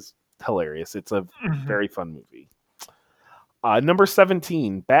 It is hilarious. It's a very fun movie. Number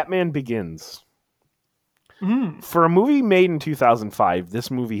 17, Batman Begins. For a movie made in 2005, this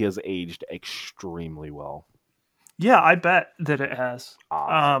movie has aged extremely well. Yeah, I bet that it has.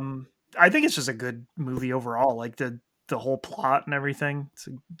 I think it's just a good movie overall. Like the whole plot and everything. It's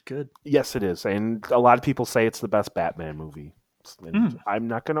good. Yes, it is. And a lot of people say it's the best Batman movie. And I'm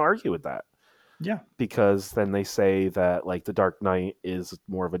not going to argue with that. Yeah. Because then they say that like The Dark Knight is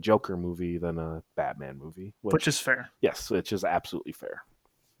more of a Joker movie than a Batman movie. Which is fair. Yes, which is absolutely fair.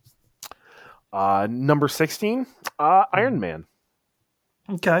 Number 16, Iron Man.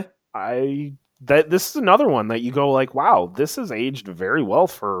 Okay. This is another one that you go like, wow, this has aged very well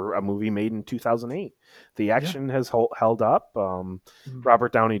for a movie made in 2008. The action has held up.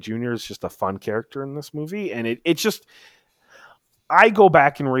 Robert Downey Jr. is just a fun character in this movie, and it's just. I go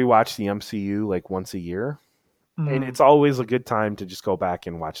back and rewatch the MCU like once a year, and it's always a good time to just go back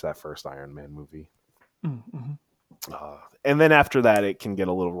and watch that first Iron Man movie. And then after that, it can get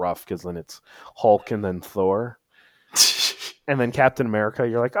a little rough because then it's Hulk and then Thor. And then Captain America,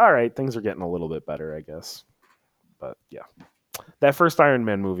 you're like, all right, things are getting a little bit better, I guess. But yeah, that first Iron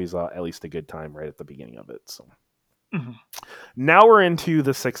Man movie is at least a good time right at the beginning of it. So now we're into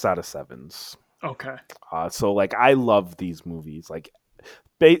the 6 out of 7s. Okay. So like, I love these movies. Like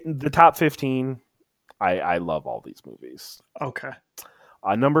the top 15, I love all these movies. Okay.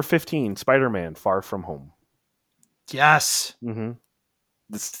 Number 15, Spider-Man: Far From Home. Yes.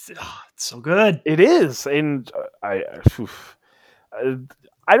 It's so good. It is, and I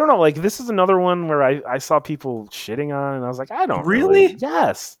don't know. Like this is another one where I saw people shitting on, and I was like, I don't really.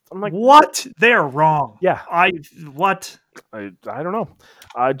 Yes, I'm like, what? They're wrong. Yeah, what? I don't know.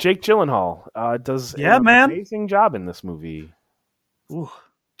 Jake Gyllenhaal does an amazing job in this movie. Ooh.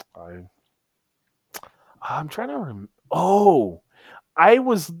 I'm trying to remember. Oh. I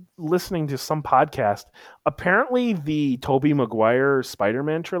was listening to some podcast. Apparently, the Tobey Maguire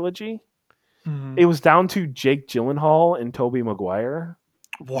Spider-Man trilogy, it was down to Jake Gyllenhaal and Tobey Maguire.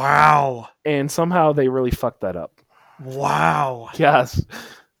 Wow. And somehow they really fucked that up. Wow. Yes.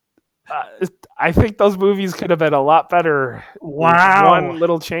 I think those movies could have been a lot better. Wow. With one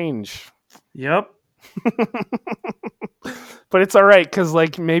little change. Yep. But it's all right because,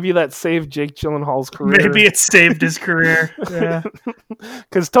 like, maybe that saved Jake Gyllenhaal's career. Maybe it saved his career. Yeah.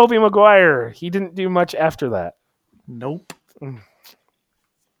 Because Tobey Maguire, he didn't do much after that. Nope.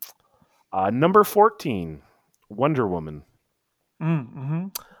 Number 14, Wonder Woman.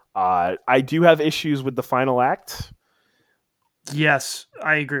 I do have issues with the final act. Yes,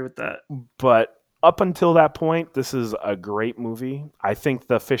 I agree with that. But up until that point, this is a great movie. I think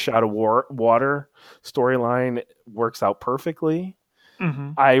the fish out of water storyline works out perfectly.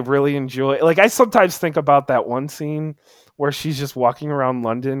 I really enjoy. Like, I sometimes think about that one scene where she's just walking around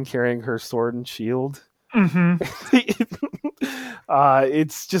London carrying her sword and shield. It's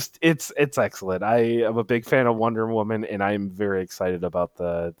excellent. I am a big fan of Wonder Woman, and I'm very excited about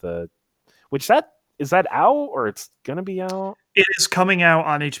the. Is that out or it's gonna be out? It is coming out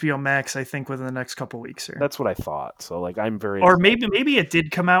on HBO Max, I think, within the next couple of weeks here. That's what I thought. So, like, I'm very. Or maybe it did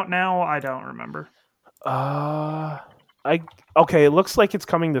come out now. I don't remember. Okay. It looks like it's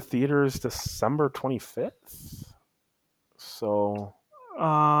coming to theaters December 25th. So.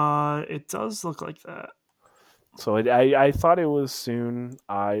 It does look like that. So I thought it was soon.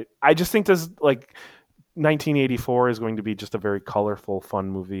 I just think this, like, 1984 is going to be just a very colorful, fun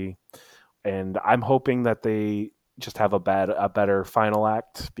movie, and I'm hoping that they just have a better final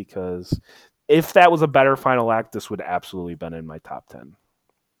act, because if that was a better final act, this would absolutely been in my top 10.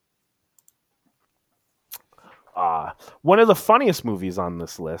 One of the funniest movies on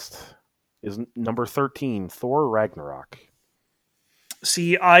this list is number 13, Thor Ragnarok.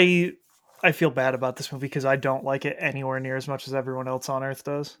 See, I feel bad about this movie because I don't like it anywhere near as much as everyone else on Earth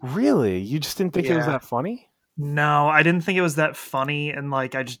does. Really? You just didn't think it was that funny? No, I didn't think it was that funny, and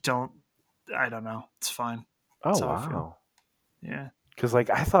like I don't know. It's fine. Oh wow. Yeah. Because like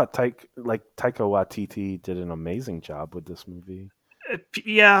I thought Taika Waititi did an amazing job with this movie.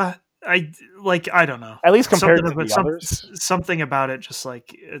 Yeah, I don't know. At least compared to the others. Something about it, just like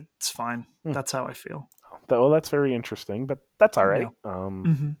it's fine. That's how I feel. Well, that's very interesting, but that's all right.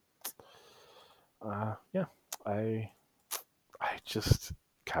 Yeah. I just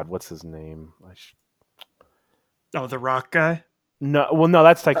God, what's his name? Oh, the Rock guy. No, well, no,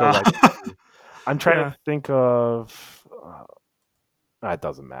 that's Taika Waititi. I'm trying to think of. It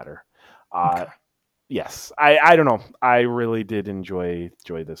doesn't matter. Okay. Yes, I don't know. I really did enjoy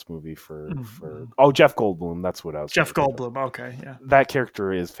this movie for Jeff Goldblum. That's what I was. Jeff Goldblum. Okay, yeah. That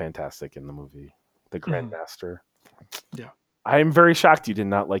character is fantastic in the movie, the Grandmaster. Yeah, I am very shocked you did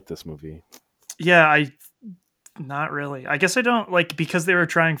not like this movie. Yeah, not really. I guess I don't like because they were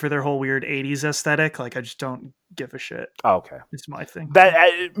trying for their whole weird '80s aesthetic. Like, I just don't give a shit. Oh, okay, it's my thing.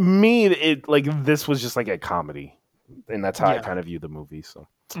 This was just like a comedy, and that's how I kind of view the movie. So.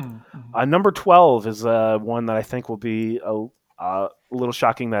 Number 12 is one that I think will be a little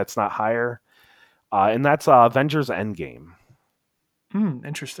shocking that it's not higher, and that's Avengers Endgame.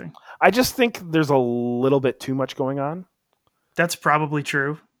 Interesting. I just think there's a little bit too much going on. That's probably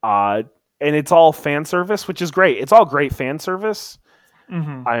true. And it's all fan service, which is great. It's all great fan service,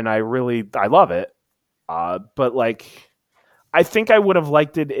 and I love it. But like, I think I would have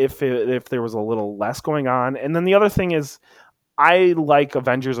liked it if there was a little less going on. And then the other thing is, I like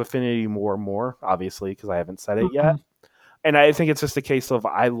Avengers Infinity War more, obviously, because I haven't said it yet. And I think it's just a case of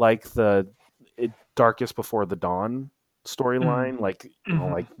I like the Darkest Before the Dawn storyline, like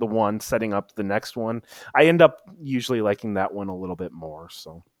like the one setting up the next one. I end up usually liking that one a little bit more.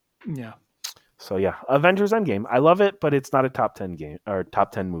 So yeah. Avengers Endgame. I love it, but it's not a top 10 game or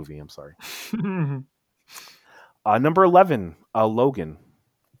top 10 movie. I'm sorry. Number 11, Logan.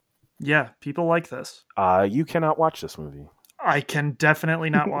 Yeah, people like this. You cannot watch this movie. I can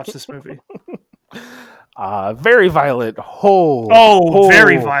definitely not watch this movie. Very violent.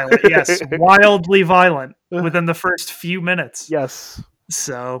 Very violent. Yes, wildly violent within the first few minutes. Yes.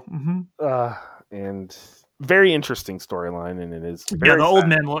 So, and very interesting storyline, and it is.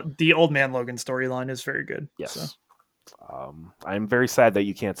 The old man Logan storyline is very good. Yes. So. I'm very sad that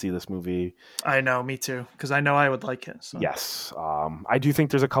you can't see this movie. I know, me too, because I know I would like it. So. Yes. I do think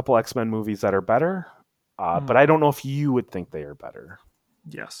there's a couple X-Men movies that are better. But I don't know if you would think they are better.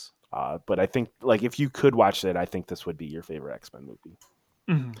 Yes. But I think, like, if you could watch it, I think this would be your favorite X-Men movie.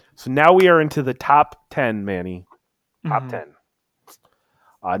 So now we are into the top 10, Manny. Top 10.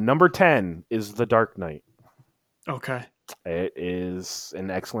 Number 10 is The Dark Knight. Okay. It is an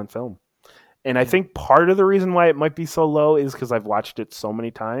excellent film. And I think part of the reason why it might be so low is because I've watched it so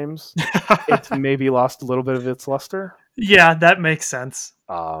many times. It's maybe lost a little bit of its luster. Yeah, that makes sense.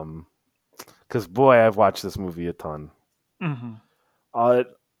 Because boy, I've watched this movie a ton. I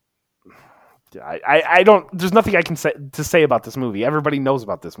don't. There's nothing I can say about this movie. Everybody knows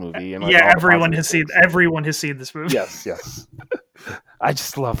about this movie, and everyone has seen this movie. Yes. I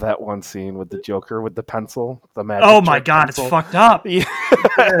just love that one scene with the Joker with the pencil, the magic. Oh my god, pencil. It's fucked up.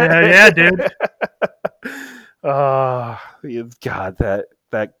 Yeah, dude. God, that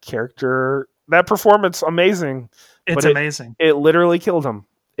character, that performance, amazing. It's amazing. It literally killed him.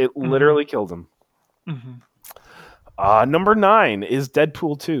 It literally killed him. Number 9 is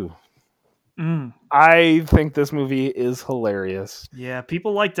Deadpool 2. I think this movie is hilarious. Yeah,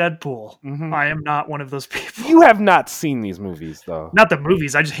 people like Deadpool. I am not one of those people. You have not seen these movies, though. Not the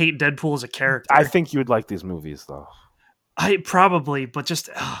movies. I just hate Deadpool as a character. I think you would like these movies, though. I probably, but just,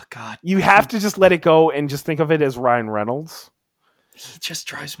 oh, God. You have to just let it go and just think of it as Ryan Reynolds. He just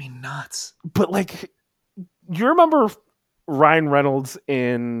drives me nuts. But, like, you remember Ryan Reynolds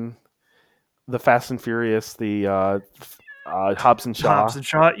in the Fast and Furious, the Hobbs and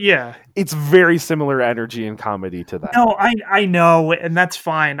Shaw. Yeah. It's very similar energy and comedy to that. No, I know, and that's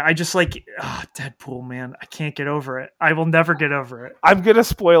fine. I just like Deadpool, man. I can't get over it. I will never get over it. I'm going to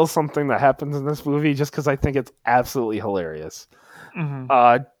spoil something that happens in this movie just because I think it's absolutely hilarious.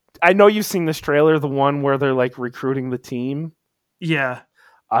 I know you've seen this trailer, the one where they're like recruiting the team. Yeah.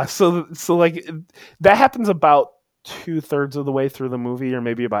 So like that happens about 2/3 of the way through the movie, or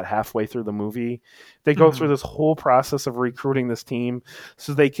maybe about halfway through the movie. They go through this whole process of recruiting this team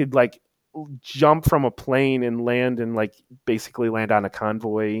so they could like jump from a plane and land and like basically land on a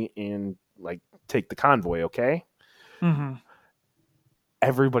convoy and like take the convoy. Okay.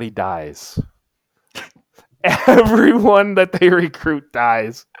 Everybody dies. Everyone that they recruit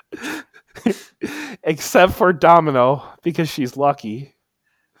dies except for Domino, because she's lucky.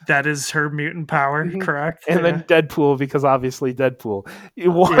 That is her mutant power, correct? And then Deadpool, because obviously Deadpool.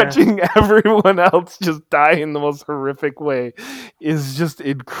 Watching everyone else just die in the most horrific way is just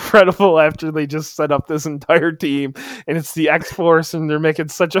incredible after they just set up this entire team. And it's the X-Force, and they're making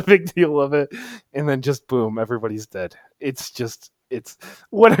such a big deal of it. And then just boom, everybody's dead. It's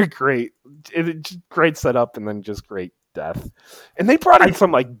what a great setup, and then just great death. And they brought in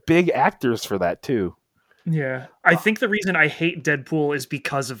some like big actors for that too. Yeah, I think the reason I hate Deadpool is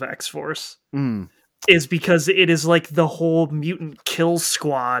because of X-Force. Is because it is like the whole mutant kill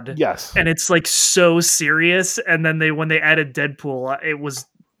squad. Yes. And it's like so serious. And then when they added Deadpool, it was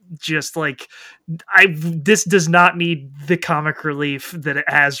just like, this does not need the comic relief that it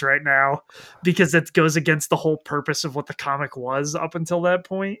has right now, because it goes against the whole purpose of what the comic was up until that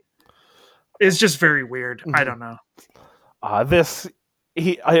point. It's just very weird. I don't know.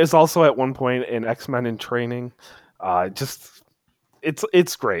 He is also at one point in X-Men in Training.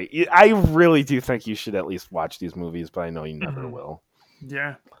 It's great. I really do think you should at least watch these movies, but I know you never will.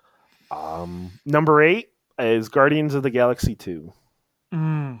 Yeah. Number 8 is Guardians of the Galaxy 2.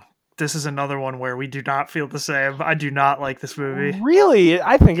 This is another one where we do not feel the same. I do not like this movie. Really?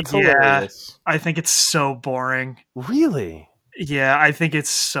 I think it's hilarious. I think it's so boring. Really? Yeah, I think it's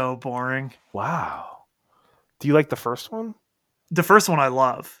so boring. Wow. Do you like the first one? The first one I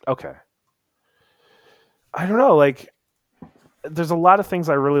love. Okay. I don't know, like, there's a lot of things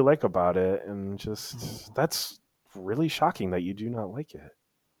I really like about it, and just that's really shocking that you do not like it.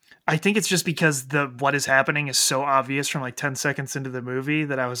 I think it's just because what is happening is so obvious from like 10 seconds into the movie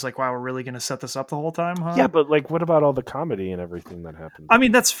that I was like, wow, we're really going to set this up the whole time, huh? Yeah, but like, what about all the comedy and everything that happened? I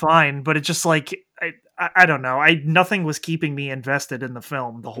mean, that's fine, but it's just like, I don't know. Nothing was keeping me invested in the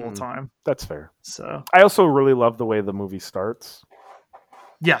film the whole time. That's fair. So I also really love the way the movie starts.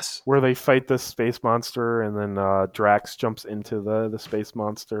 Yes. Where they fight this space monster, and then Drax jumps into the space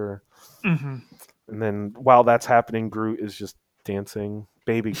monster. Mm-hmm. And then while that's happening, Groot is just dancing.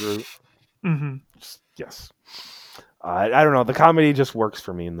 Baby Groot. Mm-hmm. Yes. I don't know. The comedy just works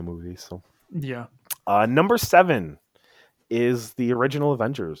for me in the movie. So yeah. Number 7 is the original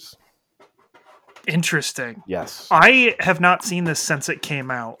Avengers. Interesting. Yes. I have not seen this since it came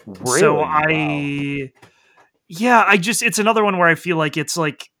out. Really? So Wow. it's another one where I feel like it's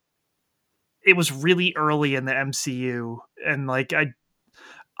like it was really early in the MCU, and like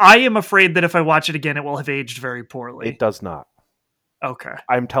I am afraid that if I watch it again, it will have aged very poorly. It does not. Okay.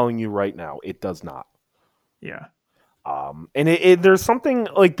 I'm telling you right now, it does not. Yeah. And there's something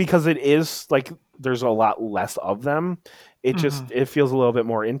like, because it is like there's a lot less of them. It just it feels a little bit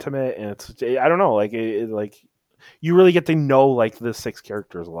more intimate, and I don't know, like like you really get to know like the 6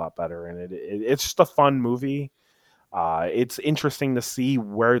 characters a lot better, and it's just a fun movie. It's interesting to see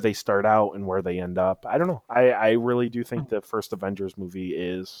where they start out and where they end up. I don't know. I really do think the first Avengers movie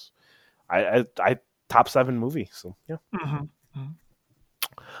is I top 7 movie. So yeah. Mm-hmm.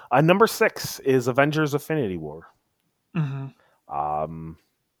 Number 6 is Avengers: Infinity War. Mm-hmm.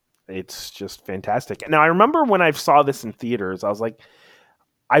 It's just fantastic. Now I remember when I saw this in theaters, I was like,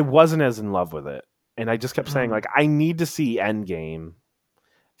 I wasn't as in love with it, and I just kept saying like, I need to see Endgame,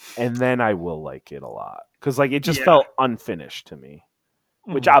 and then I will like it a lot, because like it just felt unfinished to me.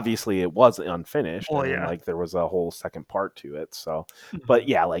 Which obviously it was unfinished. Well, and like there was a whole second part to it. So, but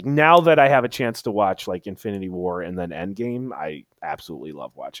yeah, like now that I have a chance to watch like Infinity War and then Endgame, I absolutely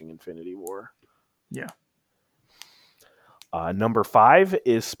love watching Infinity War. Yeah. Number 5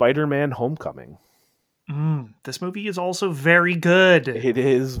 is Spider-Man: Homecoming. This movie is also very good. It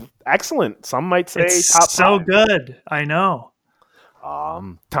is excellent. Some might say it's top 5. So good. I know.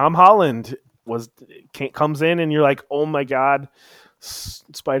 Tom Holland comes in, and you're like, oh my God,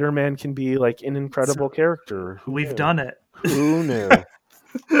 Spider-Man can be like an incredible character. We've done it. Who knew?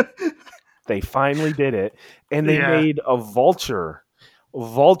 They finally did it, and they made a Vulture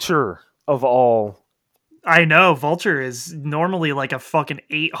of all. I know. Vulture is normally like a fucking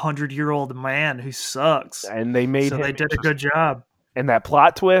 800-year-old man who sucks, and they made they did a good job. And that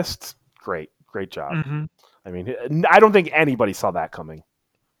plot twist, great job. Mm-hmm. I mean, I don't think anybody saw that coming.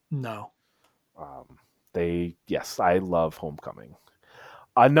 No. I love Homecoming.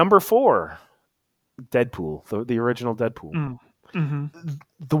 Number 4, Deadpool, the original Deadpool. Mm-hmm.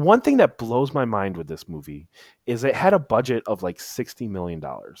 The one thing that blows my mind with this movie is it had a budget of like $60 million.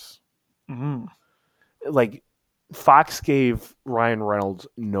 Mm-hmm. Like, Fox gave Ryan Reynolds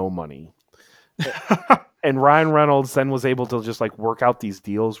no money. And Ryan Reynolds then was able to just like work out these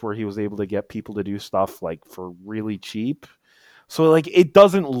deals where he was able to get people to do stuff like for really cheap. So like it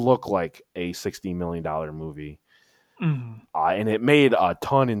doesn't look like a $60 million movie. And it made a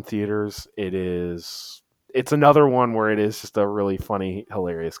ton in theaters. It is it's another one where it is just a really funny,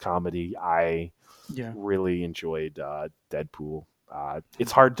 hilarious comedy. I really enjoyed Deadpool.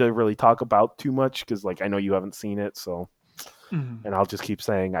 It's hard to really talk about too much because, like, I know you haven't seen it, so. Mm-hmm. And I'll just keep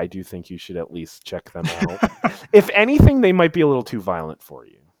saying I do think you should at least check them out. If anything, they might be a little too violent for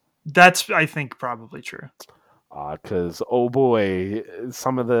you. That's, I think, probably true. Because oh boy,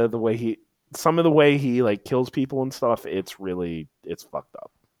 some of the way he like kills people and stuff, it's fucked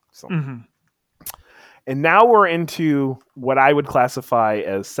up. So. Mm-hmm. And now we're into what I would classify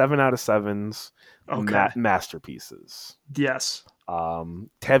as 7 out of 7s masterpieces. Yes.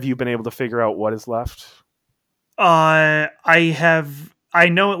 Have you been able to figure out what is left? I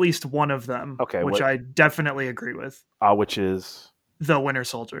know at least one of them. Okay, which I definitely agree with. Which is The Winter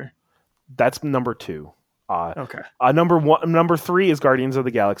Soldier. That's number 2. Okay. Number 3 is Guardians of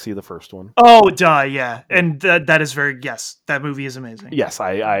the Galaxy, the first one. Oh, duh, yeah, and that is that movie is amazing. Yes,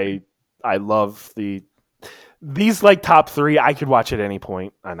 I love these like top 3. I could watch at any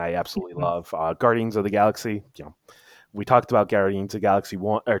point, and I absolutely love Guardians of the Galaxy. You know, we talked about Guardians of the Galaxy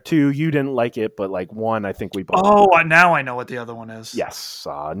 1 or 2. You didn't like it, but like 1, I think we both. Oh, now I know what the other one is. Yes,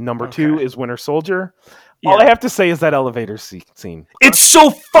 number 2 is Winter Soldier. Yeah. All I have to say is that elevator scene. It's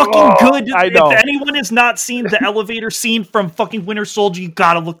so fucking good. I know. If anyone has not seen the elevator scene from fucking Winter Soldier, you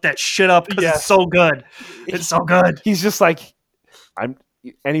gotta look that shit up because it's so good. It's so good. He's just like,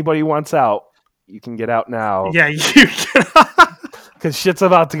 anybody wants out, you can get out now. Yeah, you can. Because shit's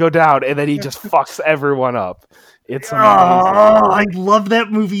about to go down, and then he just fucks everyone up. It's amazing. I love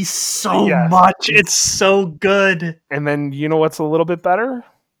that movie so much. It's so good. And then you know what's a little bit better?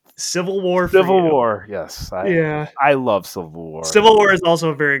 Civil War. Yes. I love Civil War. Civil War is also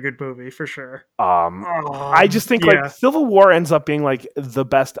a very good movie for sure. I just think like Civil War ends up being like the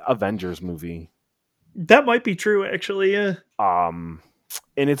best Avengers movie. That might be true, actually. Yeah.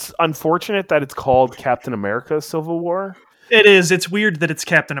 And it's unfortunate that it's called Captain America: Civil War. It is. It's weird that it's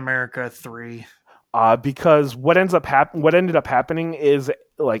Captain America 3. Because what ended up happening is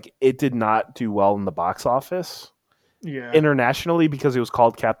like it did not do well in the box office. Yeah. Internationally, because it was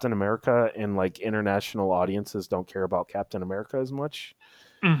called Captain America, and like international audiences don't care about Captain America as much,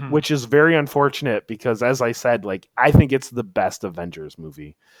 which is very unfortunate because, as I said, like I think it's the best Avengers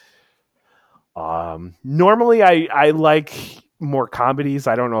movie. Normally, I like more comedies.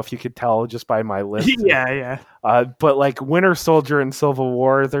 I don't know if you could tell just by my list. Yeah. But like Winter Soldier and Civil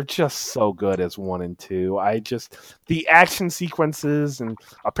War, they're just so good as 1 and 2. The action sequences, and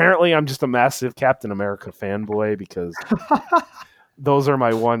apparently I'm just a massive Captain America fanboy because those are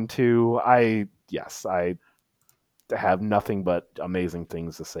my 1, 2. I have nothing but amazing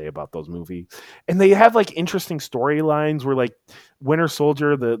things to say about those movies. And they have like interesting storylines where like Winter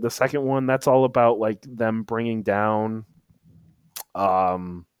Soldier, the second one, that's all about like them bringing down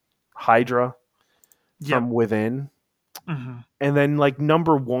Hydra from within. And then like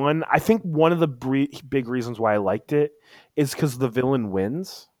number 1, I think one of the big reasons why I liked it is because the villain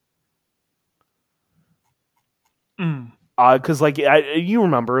wins. Because like you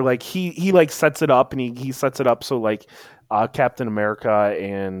remember, like he like sets it up, and he sets it up so like Captain America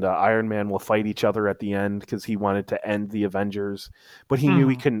and Iron Man will fight each other at the end because he wanted to end the Avengers, but he knew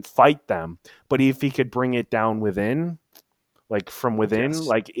he couldn't fight them. But if he could bring it down within, like from within,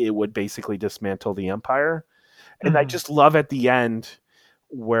 like it would basically dismantle the Empire. And I just love at the end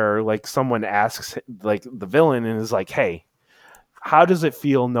where like someone asks like the villain and is like, "Hey, how does it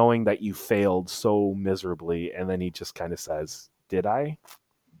feel knowing that you failed so miserably?" And then he just kind of says, "Did I?"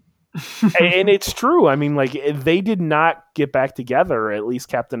 And it's true. I mean, like they did not get back together, at least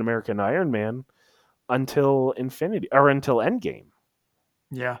Captain America and Iron Man, until until Endgame.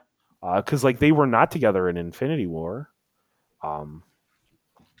 Yeah. Because like they were not together in Infinity War.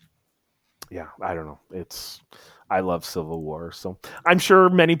 Yeah, I don't know. I love Civil War, so I'm sure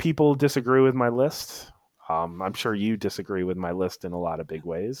many people disagree with my list. I'm sure you disagree with my list in a lot of big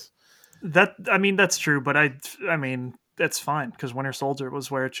ways. That's true, but I mean, that's fine because Winter Soldier was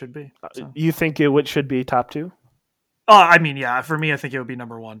where it should be. So. You think should be top 2? I mean, yeah, for me, I think it would be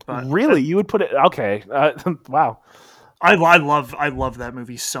number 1. But really, you would put it? Okay, wow. I love that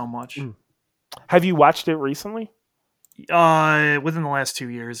movie so much. Have you watched it recently? Within the last 2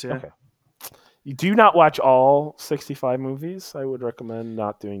 years, yeah. Okay. You do not watch all 65 movies. I would recommend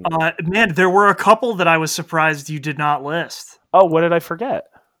not doing that. Man, there were a couple that I was surprised you did not list. Oh, what did I forget?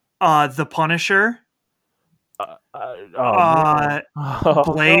 The Punisher.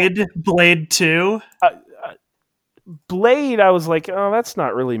 Blade 2. Blade, I was like, oh, that's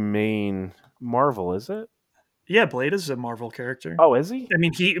not really main Marvel, is it? Yeah, Blade is a Marvel character. Oh, is he? I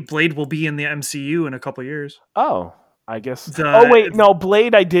mean, Blade will be in the MCU in a couple years. Oh, I guess. Oh, wait, no,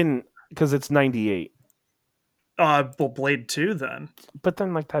 Blade I didn't, because it's 98. Well, Blade 2 then. But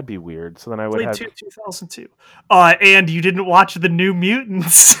then, like, that'd be weird. So then I would Blade have 2, 2002. And you didn't watch The New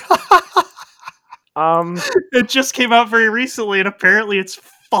Mutants. It just came out very recently, and apparently it's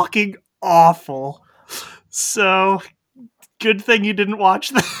fucking awful. So, good thing you didn't watch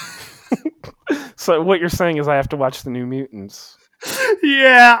that. So what you're saying is I have to watch The New Mutants.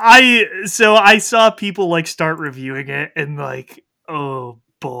 Yeah, I saw people like start reviewing it, and like, oh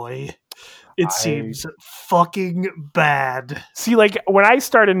boy. It seems fucking bad. See, like, when I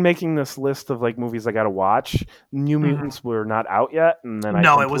started making this list of, like, movies I gotta watch, New Mutants were not out yet, and then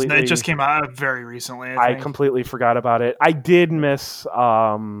it wasn't. It just came out very recently, I think. completely forgot about it. I did miss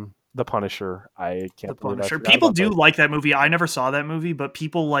The Punisher. I can't believe Punisher. People do like that movie. I never saw that movie, but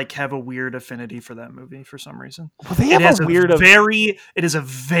people, like, have a weird affinity for that movie for some reason. Well, they have it is a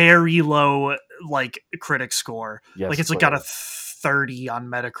very low, like, critic score. Yes, like, it's like got a 30 on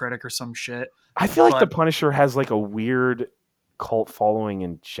Metacritic or some shit. I feel like The Punisher has, like, a weird cult following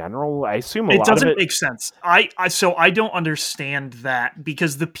in general. I assume it doesn't make sense. So I don't understand that,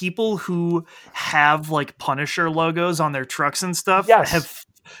 because the people who have, like, Punisher logos on their trucks and stuff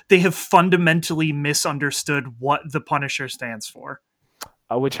have fundamentally misunderstood what the Punisher stands for.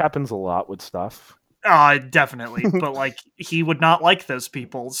 Which happens a lot with stuff. Definitely. But, like, he would not like those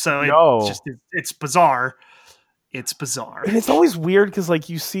people. So it's bizarre. It's bizarre. And it's always weird because, like,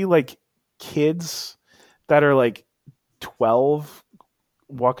 you see, like, kids that are, like, 12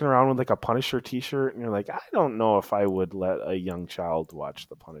 walking around with, like, a Punisher t-shirt, and you're like, I don't know if I would let a young child watch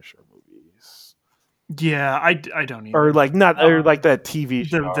the Punisher movies. Yeah, I don't either. Or, like, not or like that TV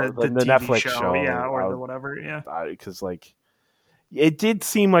show, the TV Netflix show, yeah, or the whatever, yeah. Because, like, it did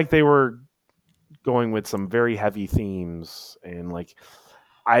seem like they were going with some very heavy themes, and, like,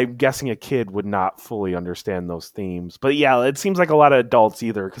 I'm guessing a kid would not fully understand those themes. But yeah, it seems like a lot of adults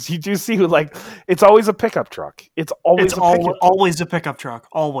either, because you do see, like, it's always a pickup truck. It's always always a pickup truck.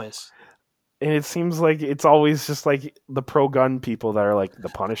 Always. And it seems like it's always just, like, the pro-gun people that are like, the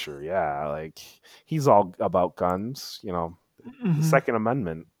Punisher, yeah, like, he's all about guns, you know, the Second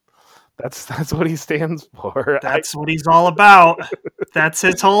Amendment. That's what he stands for. That's what he's all about. That's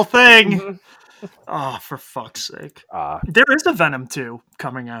his whole thing. Oh, for fuck's sake. There is a Venom 2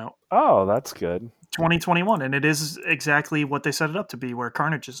 coming out. Oh, that's good. 2021, and it is exactly what they set it up to be, where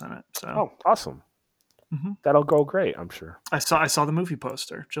Carnage is in it. So. Oh, awesome. Mm-hmm. That'll go great, I'm sure. I saw the movie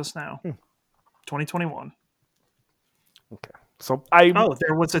poster just now. 2021. Okay. So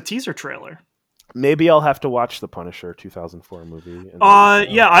there was a teaser trailer. Maybe I'll have to watch the Punisher 2004 movie.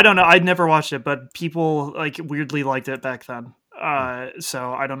 Yeah, I don't know. I'd never watched it, but people, like, weirdly liked it back then.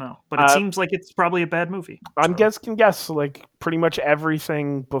 So I don't know, but it seems like it's probably a bad movie. I'm guess like pretty much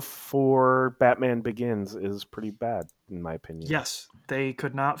everything before Batman Begins is pretty bad, in my opinion. Yes, they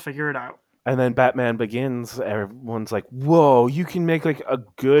could not figure it out. And then Batman Begins, everyone's like, "Whoa, you can make, like, a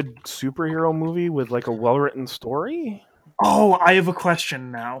good superhero movie with, like, a well-written story?" Oh, I have a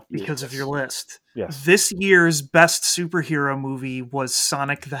question now because of your list. Yes. This year's best superhero movie was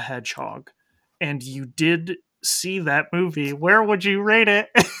Sonic the Hedgehog, and you did see that movie. Where would you rate it?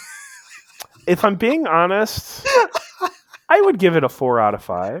 If I'm being honest, I would give it a 4 out of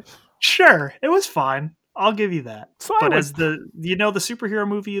 5. Sure, it was fine. I'll give you that. So but as the superhero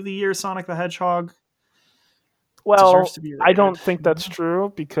movie of the year, Sonic the Hedgehog. Well, I don't think that's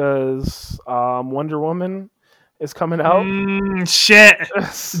true, because Wonder Woman is coming out. Shit.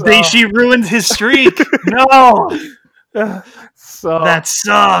 So. She ruined his streak. No. So that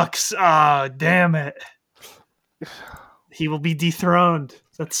sucks. Oh, damn it. He will be dethroned.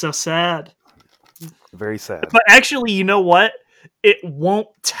 That's so sad. Very sad. But actually, you know what? It won't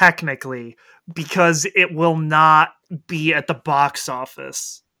technically, because it will not be at the box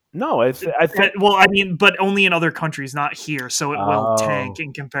office. No, I think. Well, I mean, but only in other countries, not here. So it will tank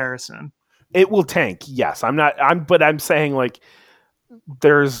in comparison. It will tank. Yes, but I'm saying, like,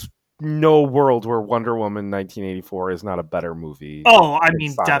 there's no world where Wonder Woman 1984 is not a better movie. Oh, I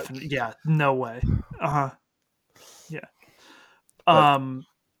mean, definitely. Yeah, no way. Yeah.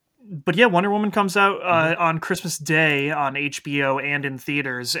 But yeah, Wonder Woman comes out on Christmas Day on HBO and in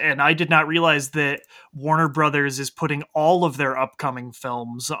theaters, and I did not realize that Warner Brothers is putting all of their upcoming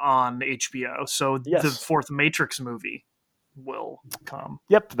films on HBO. So the fourth Matrix movie will come.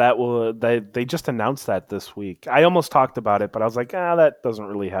 Yep, that will. They just announced that this week. I almost talked about it, but I was like, that doesn't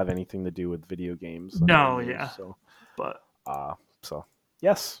really have anything to do with video games. No, yeah. So, but so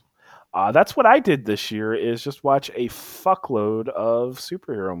yes. That's what I did this year, is just watch a fuckload of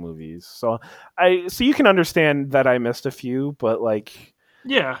superhero movies. So you can understand that I missed a few, but, like,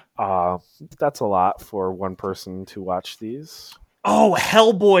 yeah, that's a lot for one person to watch these. Oh,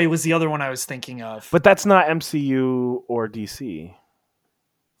 Hellboy was the other one I was thinking of. But that's not MCU or DC.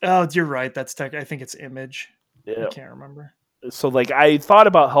 Oh, you're right. That's I think it's Image. Yeah. I can't remember. So like I thought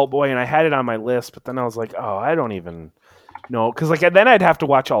about Hellboy and I had it on my list, but then I was like, oh, I don't even know, because like then I'd have to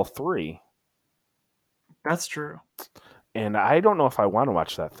watch all three. That's true. And I don't know if I want to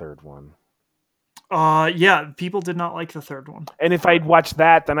watch that third one. Yeah, people did not like the third one. And if I'd watch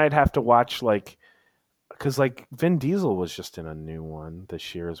that, then I'd have to watch like, because like Vin Diesel was just in a new one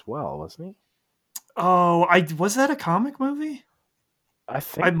this year as well, wasn't he? Oh, was that a comic movie? I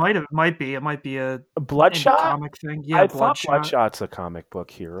think it might be a Bloodshot comic thing. Yeah, I thought Bloodshot's a comic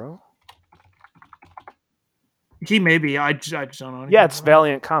book hero. He may be. I just don't know. Yeah, it's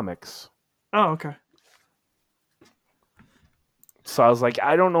Valiant Comics. Oh, okay. So I was like,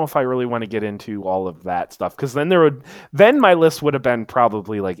 I don't know if I really want to get into all of that stuff, because then my list would have been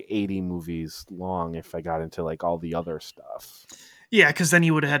probably like 80 movies long if I got into like all the other stuff. Yeah, because then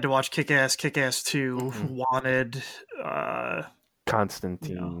you would have had to watch Kick-Ass 2, Wanted,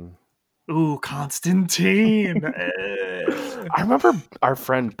 Constantine. Ooh, Constantine. I remember our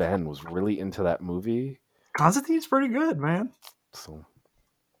friend Ben was really into that movie. Constantine's pretty good, man. So,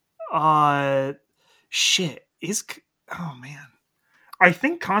 shit. Oh man. I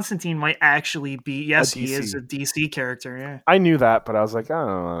think Constantine might actually be. Yes, he is a DC character. Yeah, I knew that, but I was like, I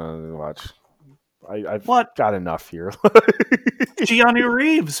don't want to watch. I've got enough here. Keanu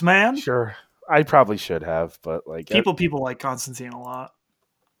Reeves, man. Sure, I probably should have, but like people like Constantine a lot.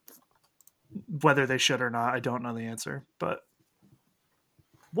 Whether they should or not, I don't know the answer. But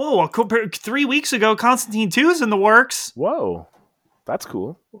whoa, 3 weeks ago, Constantine 2 is in the works. Whoa. That's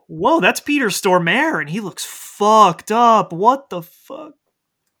cool. Whoa, that's Peter Stormare, and he looks fucked up. What the fuck?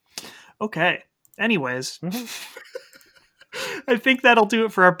 Okay. Anyways, I think that'll do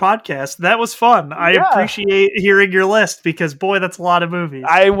it for our podcast. That was fun. Yeah. I appreciate hearing your list, because boy, that's a lot of movies.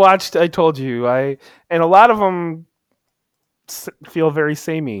 I told you, and a lot of them feel very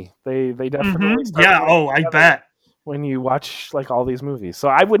samey. They definitely yeah. Oh, I bet. When you watch like all these movies, so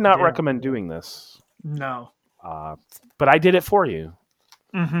I would not recommend doing this. No. But I did it for you.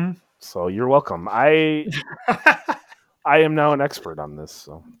 Mm-hmm. So you're welcome. I am now an expert on this.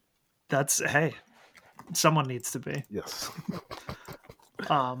 So hey, someone needs to be. Yes.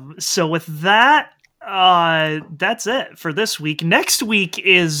 So with that, that's it for this week. Next week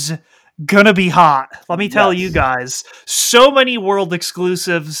is gonna be hot. Let me tell you guys. So many world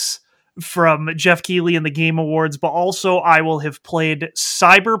exclusives from Jeff Keighley and the Game Awards, but also I will have played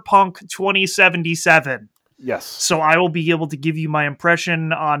Cyberpunk 2077. Yes. So I will be able to give you my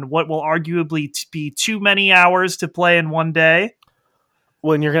impression on what will arguably be too many hours to play in one day.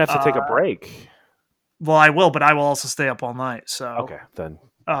 Well, and you're going to have to take a break. Well, I will, but I will also stay up all night. So okay, then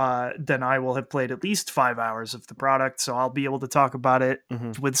I will have played at least 5 hours of the product, so I'll be able to talk about it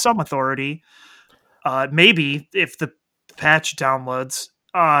with some authority. Maybe if the patch downloads.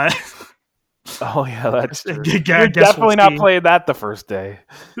 Oh yeah, that's true. You're definitely not playing that the first day.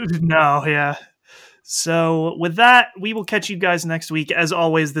 No, yeah. So with that, we will catch you guys next week. As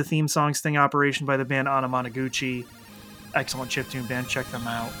always, the theme song Sting Operation by the band Anamanaguchi. Excellent chiptune band. Check them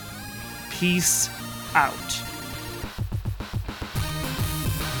out. Peace out.